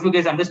logic. All of you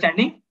guys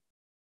understanding?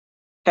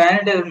 Trial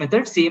and error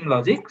method, same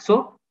logic.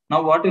 So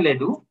now what will I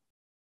do?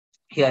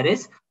 Here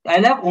is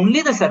I'll have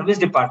only the service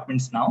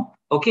departments now.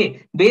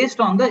 Okay, based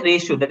on the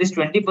ratio that is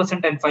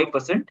 20% and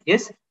 5%.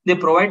 Yes, they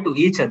provide to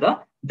each other.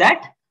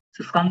 That,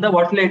 so Skanda,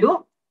 what will I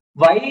do?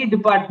 Y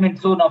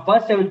department. So now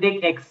first I will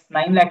take X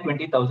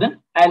 9,20,000.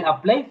 I'll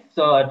apply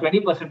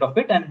 20% of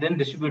it and then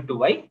distribute to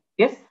Y.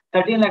 Yes,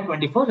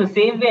 13,24. The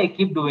same way I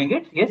keep doing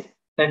it. Yes,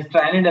 that is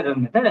trial and error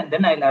method, and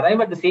then I'll arrive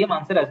at the same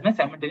answer as my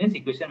simultaneous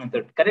equation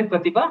method. Correct,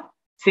 Pratibha?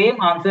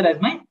 Same answer as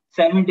my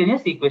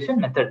simultaneous equation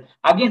method.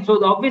 Again,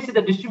 so obviously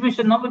the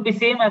distribution now will be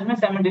same as my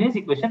simultaneous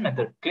equation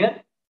method.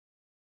 Clear?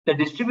 The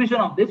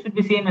distribution of this will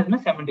be same as my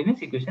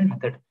simultaneous equation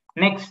method.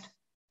 Next,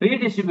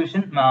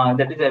 redistribution,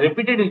 that is a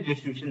repeated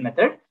redistribution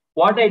method.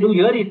 What I do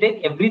here, you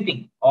take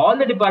everything, all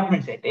the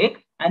departments I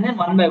take, and then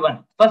one by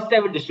one. First, I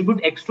will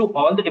distribute X to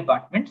all the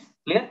departments.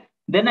 Clear?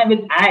 Then I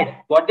will add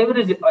whatever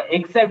is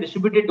X I have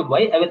distributed to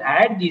Y. I will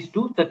add these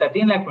two, so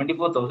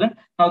 13,24,000.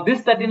 Now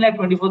this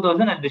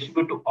 13,24,000 I'll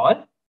distribute to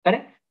all.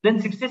 Correct? Then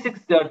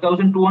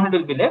 66,200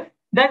 will be left.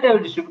 That I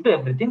will distribute to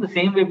everything. The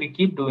same way we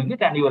keep doing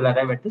it, and you will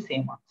arrive at the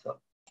same answer.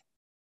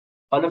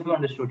 All of you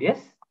understood? Yes?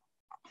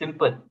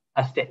 Simple.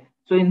 Aste.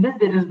 So in this,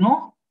 there is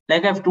no,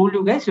 like I've told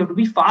you guys, you have to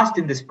be fast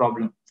in this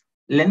problem.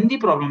 Lengthy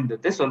problem,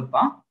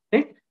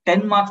 right?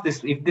 10 marks.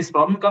 This, if this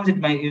problem comes,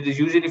 it is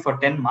usually for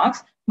 10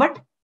 marks,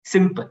 but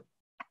simple.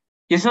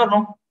 Yes or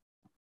no?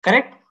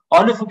 Correct?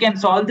 All of you can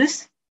solve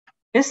this?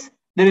 Yes?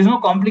 There is no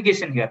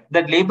complication here.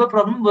 That labor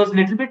problem was a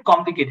little bit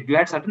complicated. You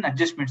had certain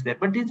adjustments there,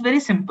 but it's very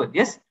simple.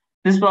 Yes?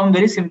 This problem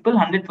very simple,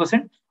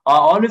 100%.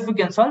 All of you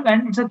can solve,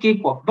 and it's a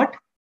cakewalk, but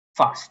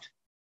fast.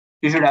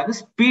 You should have the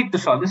speed to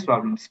solve this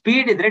problem.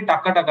 Speed is right,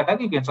 taka,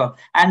 you can solve.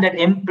 And that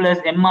M plus,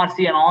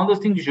 MRC and all those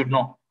things you should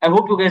know. I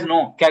hope you guys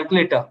know.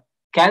 Calculator.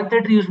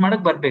 Calculator use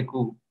madak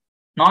barbeku.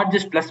 Not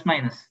just plus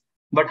minus,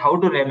 but how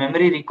to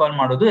memory recall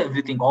madodu,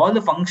 everything. All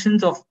the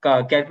functions of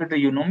calculator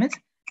you know means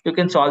you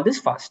can solve this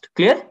fast.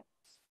 Clear?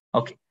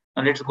 Okay.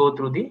 Now let's go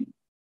through the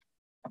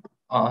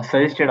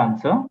suggested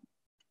answer.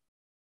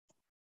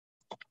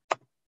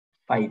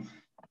 5.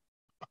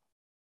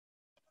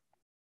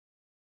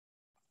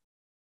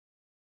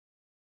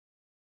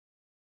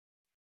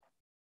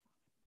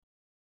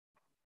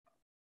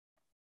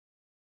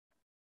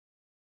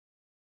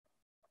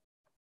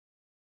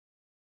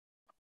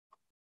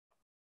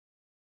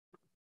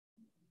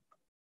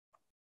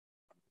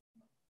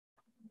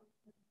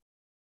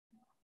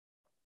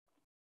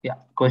 Yeah,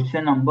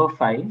 question number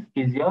 5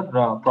 is your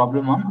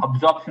problem on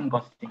absorption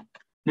costing.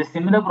 The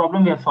similar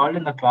problem we have solved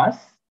in the class.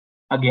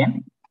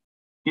 Again,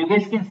 you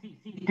guys can see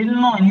till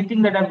now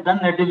anything that I've done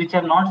that which I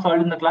have not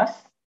solved in the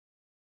class.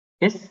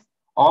 Yes,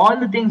 all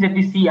the things that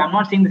we see, I'm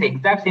not saying the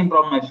exact same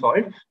problem I've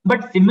solved,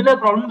 but similar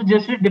problem with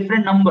just with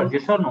different numbers.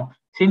 Yes or no?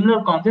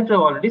 Similar concept I've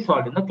already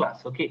solved in the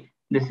class. Okay,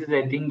 this is,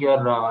 I think, your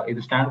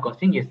standard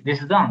costing. Yes, this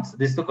is the answer.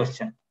 This is the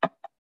question.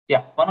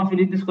 Yeah, one of you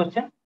read this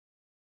question.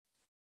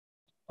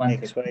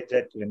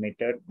 XYZ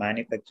Limited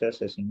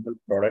manufactures a single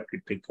product.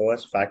 It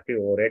recovers factory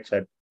overheads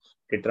at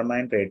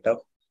determined rate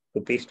of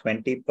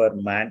 ₹20 per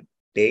man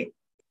day.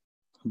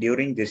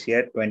 During this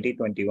year,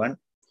 2021,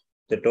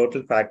 the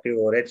total factory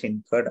overheads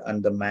incurred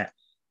on the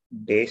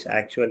days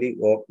actually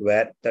worked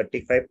were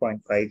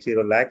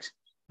 35.50 lakhs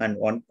and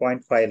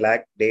 1.5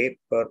 lakh days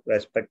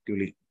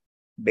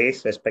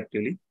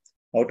respectively.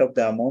 Out of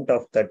the amount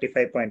of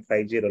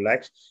 35.50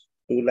 lakhs,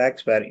 2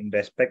 lakhs were in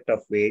respect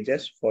of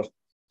wages for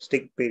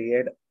stick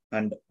period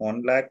and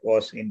 1 lakh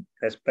was in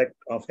respect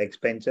of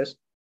expenses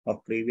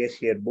of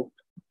previous year booked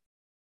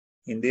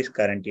in this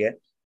current year.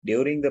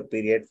 During the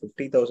period,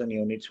 50,000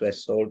 units were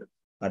sold.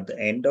 At the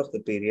end of the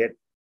period,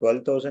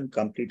 12,000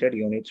 completed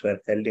units were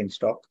held in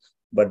stock,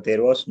 but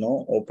there was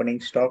no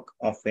opening stock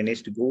of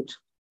finished goods.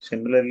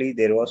 Similarly,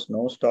 there was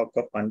no stock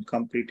of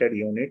uncompleted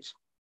units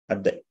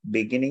at the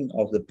beginning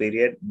of the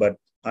period, but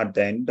at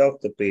the end of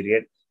the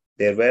period,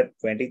 there were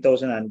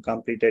 20,000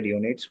 uncompleted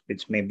units,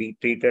 which may be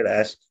treated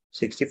as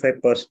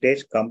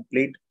 65%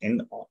 complete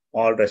in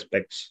all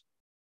respects.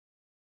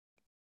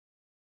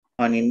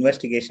 On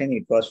investigation,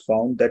 it was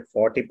found that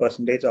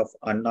 40% of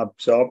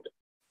unabsorbed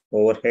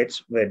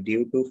overheads were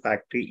due to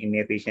factory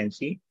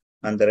inefficiency,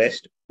 and the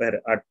rest were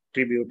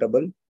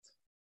attributable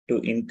to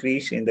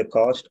increase in the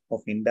cost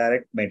of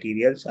indirect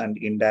materials and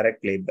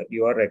indirect labor.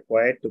 You are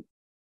required to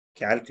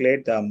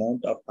calculate the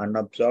amount of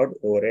unabsorbed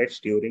overheads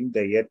during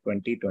the year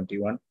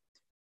 2021.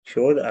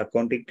 Show the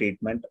accounting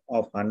treatment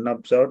of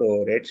unabsorbed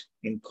overheads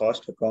in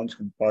cost accounts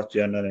and cost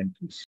journal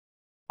entries.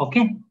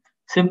 Okay,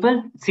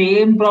 simple.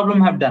 Same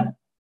problem I've done.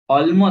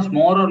 Almost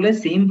more or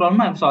less same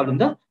problem I've solved in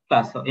the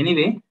class. So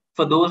anyway,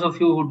 for those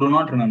of you who do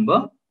not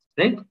remember,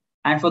 right?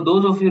 And for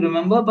those of you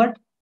remember but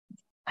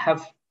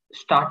have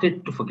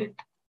started to forget,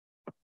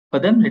 for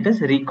them, let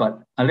us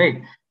recall. All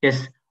right.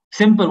 Yes.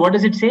 Simple. What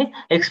does it say?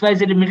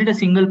 XYZ Limited, a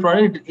single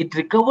product. It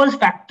recovers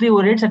factory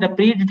overheads at a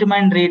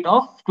predetermined rate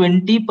of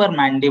 20 per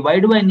man day.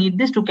 Why do I need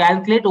this? To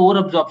calculate over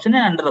absorption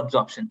and under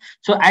absorption.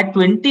 So at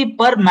 20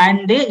 per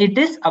man day, it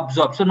is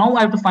absorbed. So now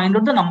I have to find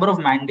out the number of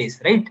man days,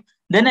 right?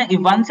 Then if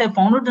once I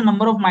found out the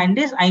number of man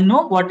days, I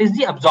know what is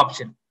the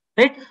absorption,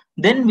 right?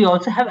 Then we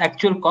also have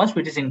actual cost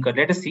which is incurred.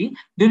 Let us see,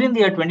 during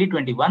the year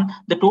 2021,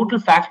 the total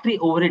factory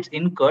overheads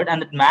incurred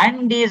and the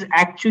man days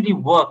actually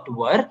worked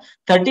were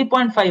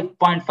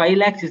 30.5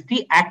 lakhs is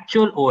the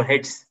actual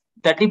overheads.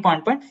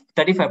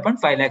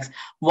 35.5 lakhs.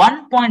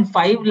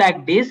 1.5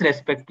 lakh days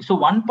respect. So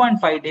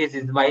 1.5 days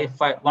is my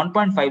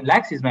 1.5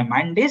 lakhs is my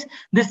man days.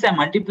 This I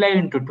multiply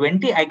into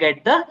 20. I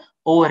get the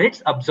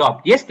overheads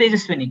absorbed. Yes,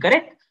 Tejaswini,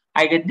 correct?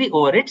 I get the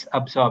overheads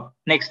absorbed.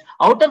 Next,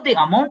 out of the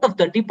amount of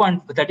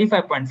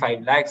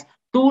 35.5 lakhs,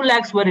 2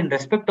 lakhs were in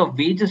respect of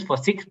wages for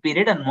 6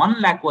 period and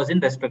 1 lakh was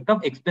in respect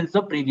of expense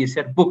of previous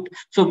year booked.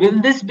 So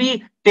will this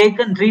be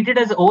treated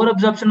as over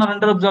absorption or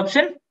under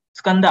absorption?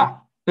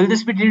 Skanda, will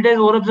this be treated as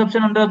over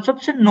absorption, under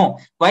absorption? No.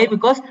 Why?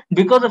 Because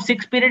of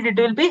 6 period it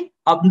will be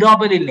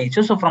abnormal in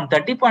nature. So from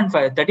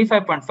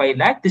 35.5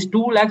 lakh, this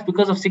 2 lakhs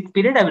because of 6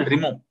 period I will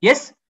remove.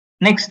 Yes.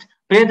 Next,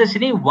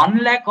 Priyadashini,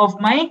 1 lakh of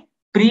my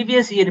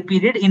previous year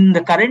period in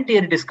the current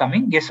year it is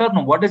coming. Yes or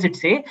no? What does it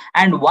say?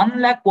 And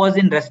 1 lakh was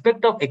in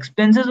respect of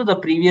expenses of the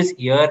previous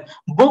year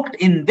booked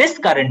in this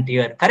current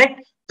year.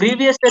 Correct?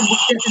 Previous year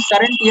booked in this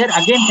current year.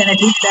 Again, can I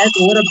treat it as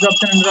over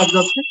absorption, under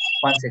absorption?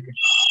 1 second.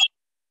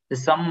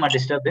 There's some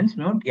disturbance.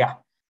 Mute. Yeah.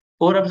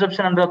 Over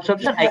absorption, under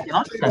absorption, I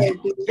cannot consider.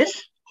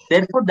 Yes.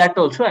 Therefore, that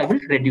also I will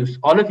reduce.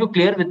 All of you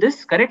clear with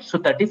this? Correct? So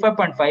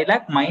 35.5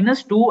 lakh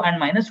minus 2 and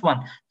minus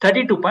 1.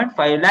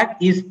 32.5 lakh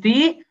is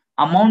the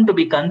amount to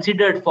be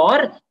considered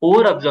for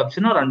over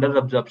absorption or under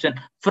absorption.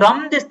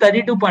 From this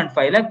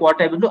 32.5 lakh,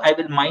 what I will do? I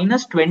will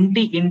minus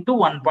 20 into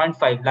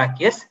 1.5 lakh.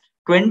 Yes.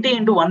 20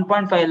 into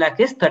 1.5 lakh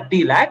is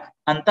 30 lakh.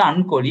 Anta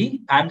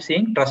ankoli. I am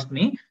saying, trust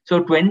me.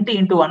 So 20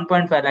 into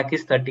 1.5 lakh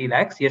is 30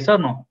 lakhs. Yes or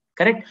no?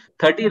 Correct.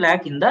 30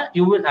 lakh in the,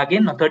 you will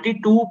again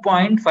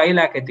 32.5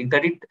 lakh, I think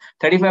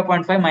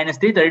 35.5 minus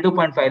 3,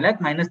 32.5 lakh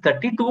minus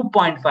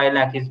 32.5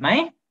 lakh is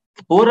my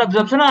over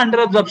absorption or under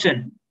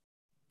absorption?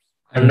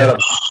 Under.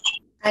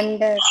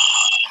 Under.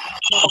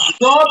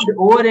 Absorbed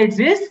overheads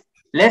is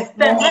less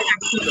than my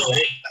actual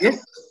overhead.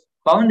 Yes.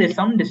 Found there's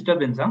some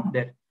disturbance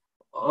there.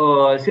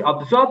 See,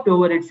 absorbed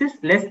overheads is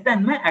less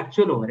than my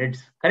actual overheads.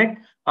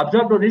 Correct.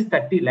 Absorbed overheads is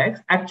 30 lakhs.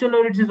 Actual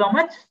overheads is how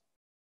much?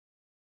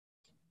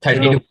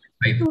 32.5.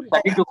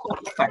 32.5.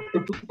 So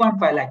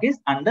 2.5 lakh is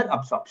under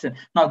absorption.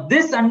 Now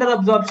this under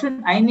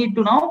absorption, I need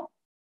to now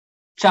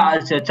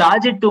charge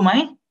it to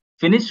my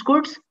finished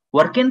goods,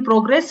 work in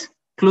progress,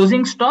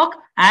 closing stock,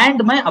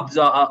 and my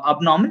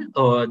abnormal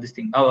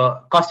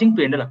costing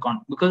P&L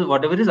account, because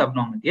whatever is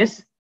abnormal.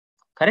 Yes,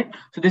 correct.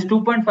 So this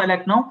 2.5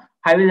 lakh now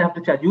I will have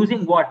to charge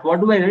using what?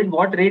 What do I rate?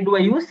 What rate do I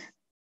use?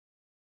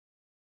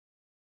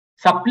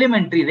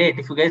 Supplementary rate,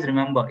 if you guys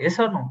remember. Yes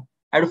or no?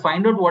 I have to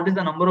find out what is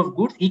the number of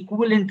goods,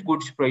 equivalent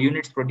goods per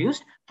units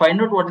produced,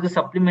 find out what is the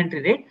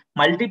supplementary rate,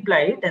 multiply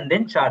it, and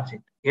then charge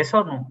it. Yes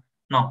or no?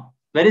 Now,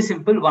 very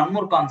simple. One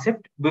more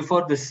concept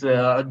before this,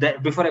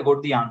 before I go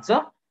to the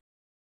answer.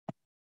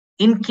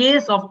 In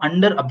case of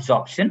under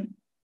absorption,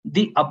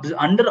 the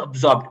under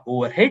absorbed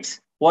overheads,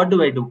 what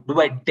do I do? Do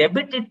I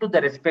debit it to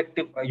the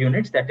respective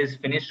units, that is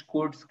finished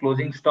goods,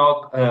 closing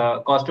stock,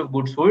 cost of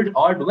goods sold,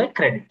 or do I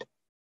credit?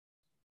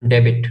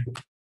 Debit.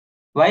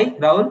 Why,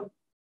 Rahul?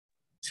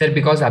 Sir,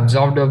 because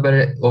absorbed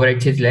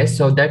overheads is less,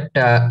 so that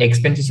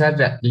expenses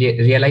are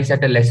realized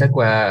at a lesser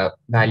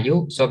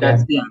value. So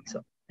that's the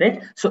answer,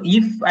 right? So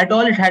if at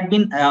all it had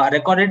been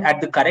recorded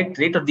at the correct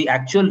rate or the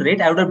actual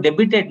rate, I would have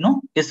debited,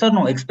 no? Yes or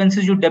no?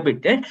 Expenses you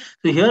debited.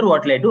 So here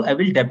what will I do? I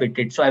will debit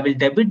it. So I will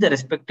debit the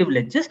respective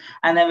ledgers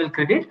and I will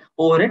credit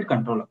overhead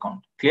control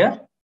account.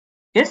 Clear?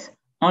 Yes?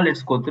 Now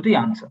let's go to the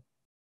answer.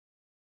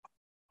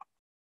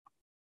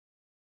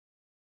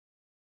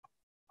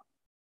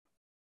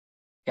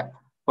 Yeah.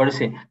 What to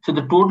say? So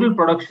the total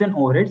production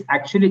overheads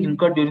actually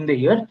incurred during the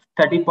year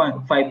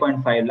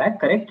 30.5 lakh,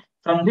 correct?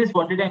 From this,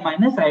 what did I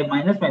minus? I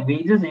minus my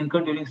wages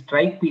incurred during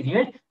strike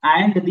period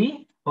and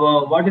the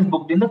what is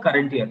booked in the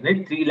current year,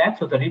 right? 3 lakhs.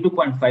 So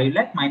 32.5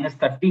 lakh minus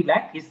 30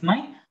 lakh is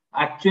my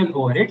actual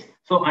overheads.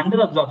 So under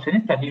absorption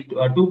is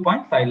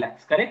 2.5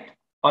 lakhs, correct?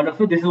 All of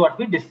you, this is what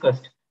we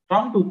discussed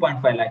from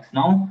 2.5 lakhs.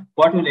 Now,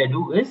 what will I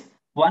do is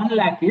 1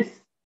 lakh is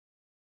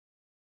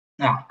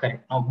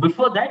correct. Now,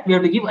 before that, we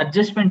have to give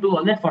adjustment to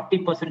all that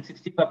 40%,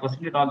 65%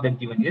 and all that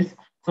given. Yes.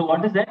 So,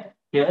 what is that?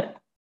 Here,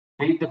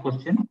 read the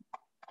question.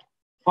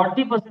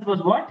 40%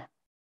 was what?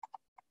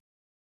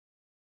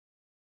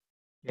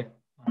 Yeah.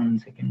 1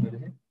 second. Where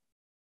is it?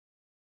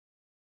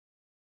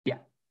 Yeah.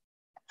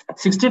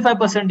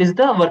 65% is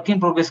the work in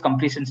progress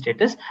completion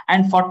status,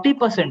 and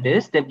 40%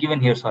 is they've given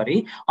here.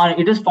 Sorry,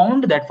 it is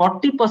found that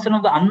 40%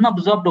 of the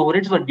unabsorbed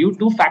overheads were due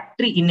to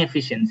factory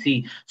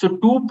inefficiency. So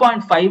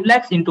 2.5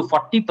 lakhs into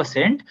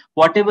 40%,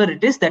 whatever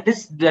it is, that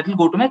will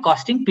go to my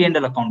costing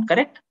P&L account.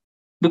 Correct?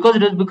 Because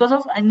it was because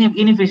of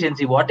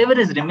inefficiency. Whatever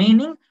is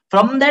remaining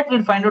from that,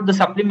 we'll find out the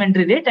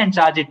supplementary rate and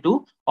charge it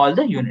to all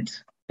the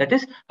units. That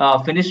is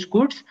finished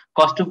goods,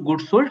 cost of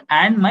goods sold,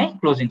 and my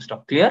closing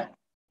stock. Clear?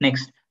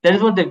 Next. That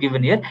is what they've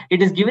given here.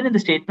 It is given in the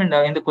statement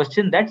in the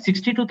question that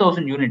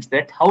 62,000 units.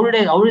 That how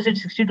is it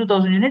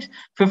 62,000 units?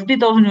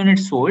 50,000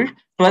 units sold,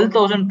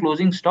 12,000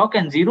 closing stock,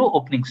 and 0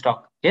 opening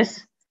stock.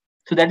 Yes.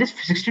 So that is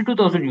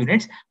 62,000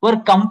 units were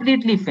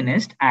completely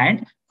finished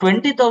and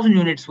 20,000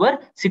 units were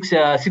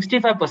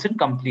 65%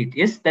 complete.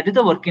 Yes, that is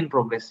the work in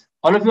progress.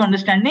 All of you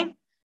understanding?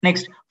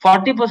 Next,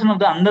 40% of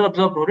the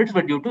under-absorbed products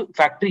were due to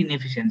factory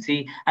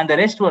inefficiency and the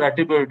rest were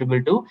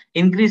attributable to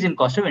increase in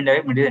cost of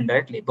indirect material and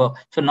indirect labor.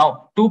 So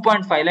now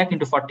 2.5 lakh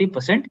into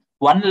 40%,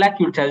 1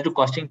 lakh you will charge to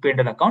costing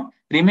P&L account.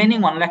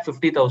 Remaining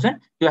 1,50,000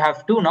 you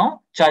have to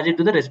now charge it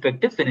to the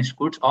respective finished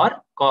goods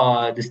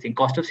or this thing,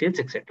 cost of sales,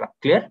 etc.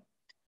 Clear?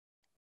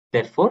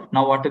 Therefore,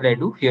 now what did I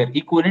do here?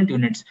 Equivalent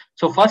units.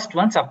 So first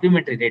one,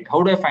 supplementary rate.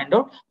 How do I find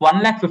out?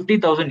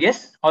 1,50,000.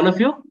 Yes, all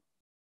of you.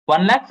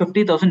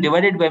 1,50,000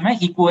 divided by my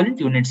equivalent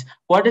units.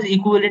 What is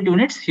equivalent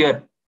units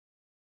here?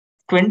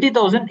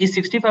 20,000 is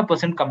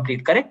 65%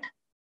 complete, correct?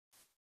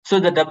 So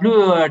the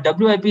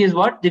WIP is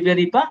what, Divya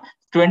Deepa?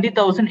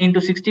 20,000 into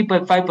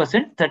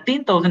 65%,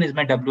 13,000 is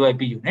my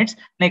WIP units.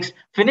 Next,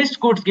 finished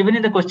goods given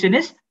in the question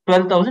is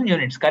 12,000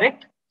 units,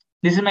 correct?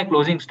 This is my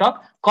closing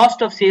stock.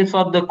 Cost of sales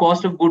or the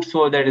cost of goods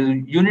sold, that is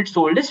units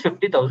sold, is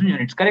 50,000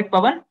 units, correct,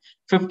 Pavan?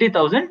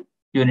 50,000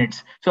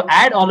 units. So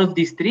add all of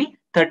these three,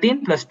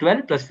 13 plus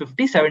 12 plus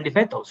 50,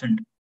 75,000.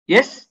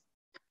 Yes?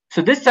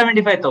 So this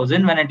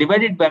 75,000, when I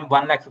divide it by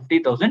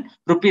 1,50,000,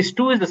 rupees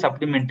 2 is the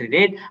supplementary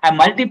rate. I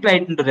multiply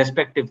it into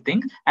respective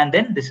things, and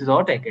then this is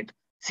what I get.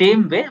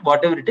 Same way,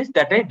 whatever it is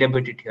that I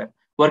debit it here.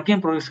 Work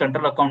in progress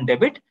control account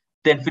debit,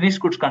 then finished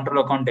goods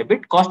control account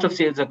debit, cost of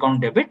sales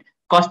account debit,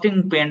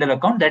 costing P&L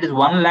account, that is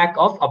 1 lakh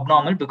of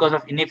abnormal because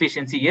of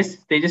inefficiency. Yes,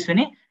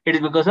 Tejaswini, it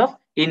is because of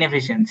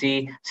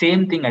inefficiency.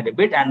 Same thing I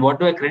debit, and what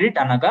do I credit,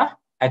 Anaga?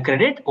 I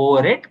credit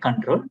overhead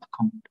control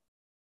account.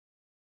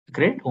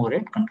 Credit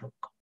overhead control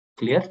account.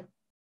 Clear?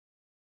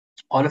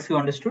 All of you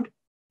understood?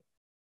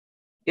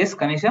 Yes,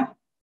 Kanisha?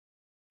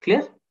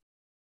 Clear?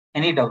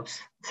 Any doubts?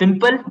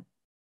 Simple?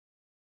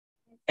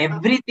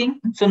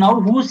 Everything. So now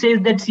who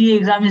says that CA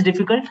exam is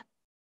difficult?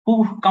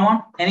 Who? Come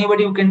on.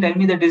 Anybody who can tell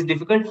me that is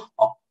difficult?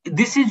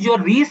 This is your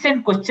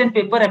recent question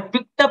paper I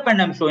picked up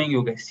and I'm showing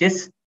you guys.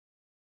 Yes.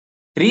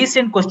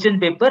 Recent question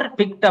paper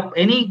picked up.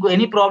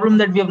 Any problem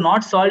that we have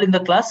not solved in the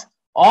class?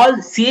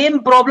 All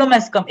same problem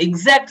has come.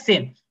 Exact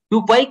same.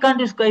 Why can't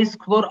you guys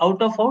score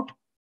out of out?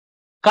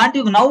 Can't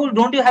you now?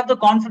 Don't you have the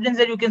confidence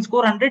that you can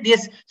score 100?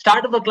 Yes,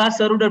 start of the class,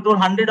 sir would have told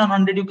 100 on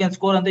 100 you can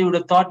score, and you would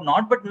have thought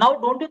not. But now,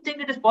 don't you think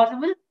it is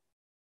possible?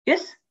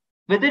 Yes.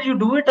 Whether you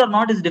do it or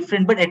not is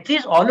different, but at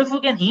least all of you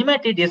can aim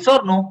at it. Yes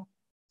or no?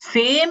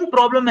 Same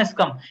problem has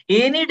come.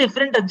 Any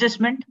different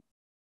adjustment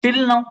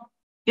till now?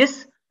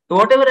 Yes.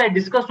 Whatever I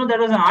discussed, no, that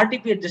was an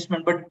RTP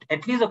adjustment, but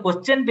at least the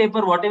question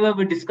paper, whatever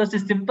we discussed,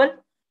 is simple.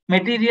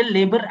 Material,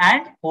 labor,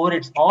 and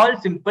overheads. All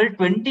simple.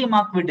 20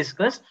 mark we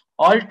discussed.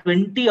 All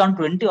 20 on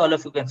 20, all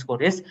of you can score.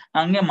 Yes.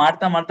 Ange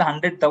Martha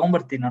 100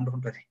 ತಗೊಂಡ್ಬರ್ತೀನಿ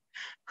ಅನ್ಕೊಂಡ್ರಿ.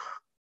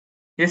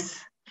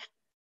 Yes.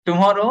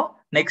 Tomorrow,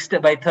 next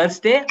by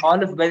Thursday,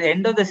 by the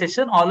end of the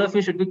session, all of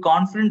you should be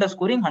confident of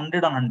scoring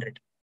 100 on 100.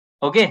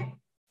 Okay.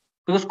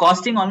 Because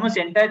costing almost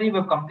entirely we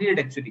have completed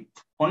actually.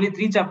 Only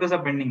 3 chapters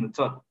are pending. That's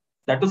all.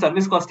 That to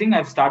service costing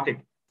I've started.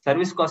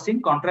 Service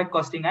costing, contract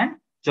costing, and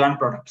joint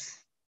products.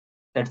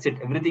 That's it.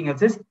 Everything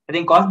else is, I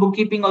think, cost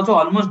bookkeeping also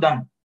almost done.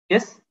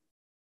 Yes.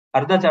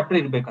 Arda chapter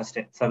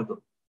irubekaste sardu.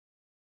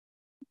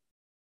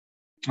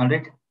 All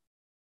right.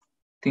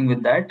 I think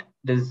with that,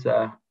 it is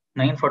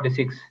 9:46.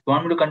 You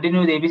want me to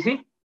continue with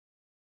ABC?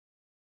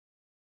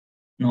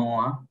 No.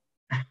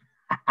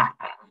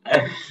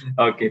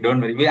 Okay,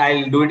 don't worry.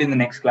 I'll do it in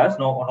the next class.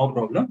 No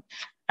problem.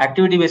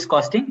 Activity-based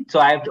costing. So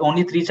I have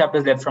only 3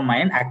 chapters left from my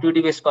end.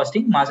 Activity-based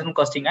costing, marginal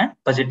costing, and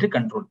budgetary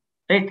control.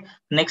 Right.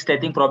 Next, I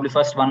think probably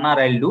first 1 hour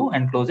I'll do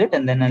and close it,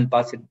 and then I'll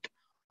pass it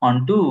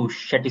on to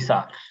Shetty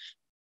sir.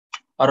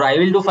 Or I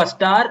will do first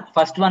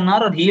 1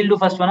 hour, or he'll do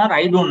first 1 hour.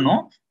 I don't know.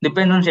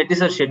 Depends on Shetty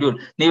sir's schedule.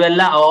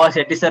 Nivella,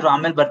 Shetty sir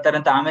ಆಮೇಲೆ ಬರ್ತಾರೆ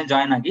ಅಂತ ಆಮೇಲೆ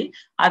join ಆಗಿ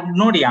ಅದ್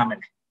ನೋಡಿ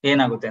ಆಮೇಲೆ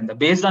ಏನಾಗುತ್ತೆ ಅಂತ.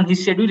 Based on his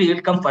schedule, he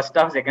will come first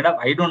half, second half.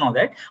 I don't know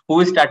that. Who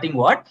is starting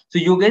what? So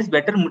you guys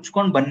better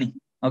ಮುಚ್ಕೊಂಡು ಬನ್ನಿ.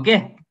 Okay?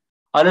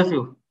 All of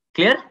you.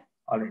 Clear?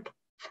 All right.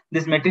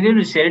 This material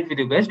will share it with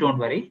you guys. Don't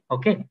worry.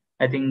 Okay?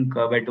 I think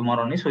by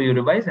tomorrow only. So you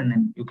revise and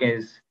then you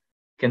guys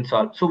can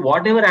solve. So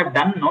whatever I've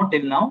done now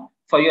till now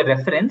for your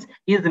reference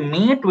is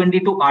May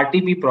 22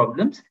 RTP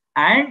problems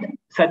and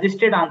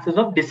suggested answers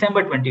of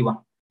December 21.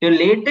 Your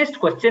latest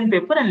question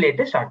paper and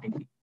latest RTP.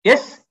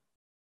 Yes?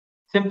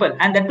 Simple.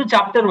 And that too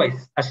chapter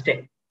wise. Ashte.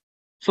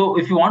 So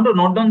if you want to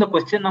note down the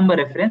question number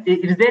reference,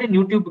 it is there in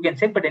YouTube, you can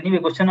check. But anyway,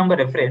 question number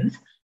reference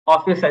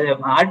of your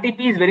RTP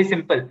is very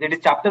simple. It is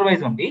chapter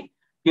wise only.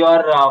 Your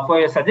for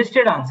your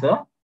suggested answer,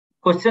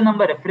 question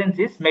number reference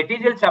is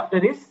material chapter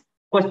is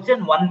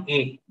question 1A.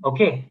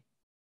 Okay.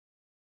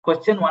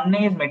 Question 1A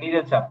is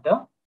material chapter.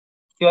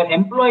 Your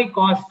employee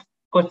cost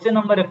question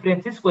number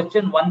reference is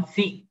question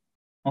 1C.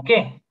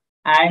 Okay.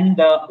 And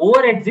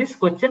overheads is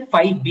question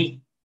 5B.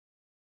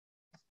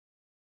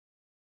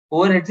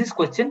 Overheads is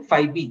question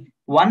 5B.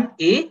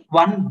 1A,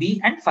 1B,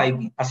 and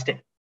 5B. Ashte.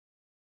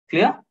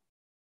 Clear?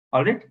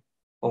 All right?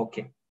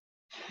 Okay.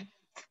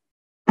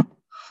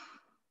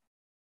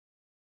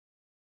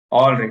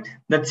 All right.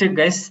 That's it,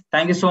 guys.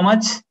 Thank you so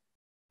much,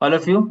 all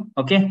of you.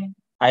 Okay.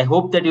 I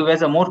hope that you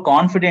guys are more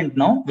confident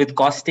now with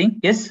costing.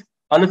 Yes,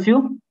 all of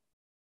you?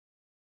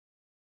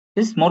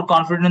 Yes, more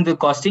confident with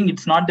costing.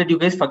 It's not that you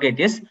guys forget.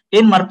 Yes,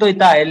 in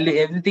Martoita,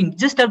 everything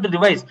just have to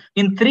revise.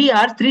 In 3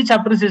 hours, 3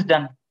 chapters is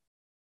done.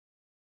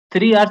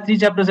 3 hours, 3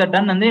 chapters are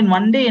done, and then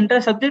one day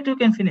entire subject you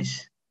can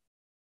finish.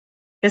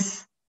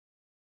 Yes.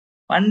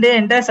 One day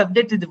entire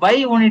subject is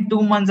why only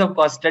 2 months of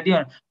cost study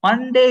on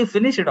one day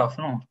finish it off.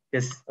 No.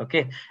 Yes.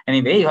 Okay.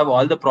 Anyway, you have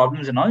all the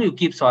problems and all. You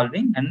keep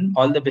solving, and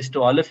all the best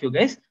to all of you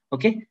guys.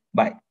 Okay.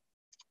 Bye.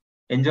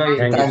 Enjoy.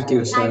 Thank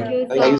you, sir. Thank you so